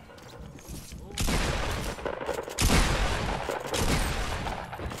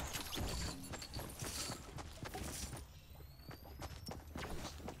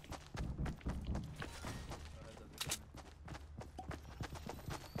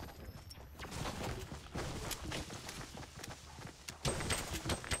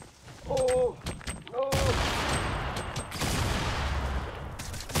 Oh! No!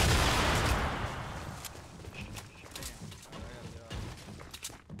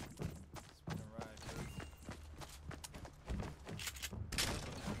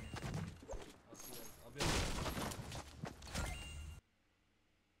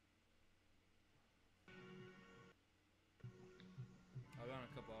 I'll be on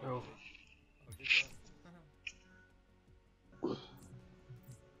a couple Bro. hours. Oh, good job.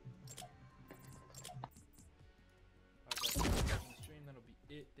 Alright guys, that's the stream. That'll be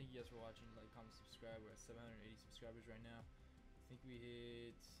it. Thank you guys for watching. Like, comment, subscribe. We're at 780 subscribers right now. I think we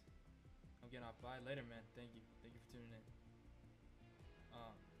hit... I'm getting off. Bye. Later, man. Thank you. Thank you for tuning in.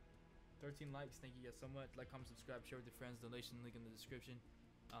 13 likes. Thank you guys so much. Like, comment, subscribe, share with your friends. Donation link in the description.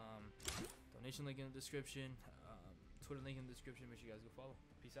 Donation link in the description. Twitter link in the description. Make sure you guys go follow.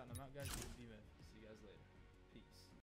 Peace out and I'm out, guys. This is B-Man. See you guys later. Peace.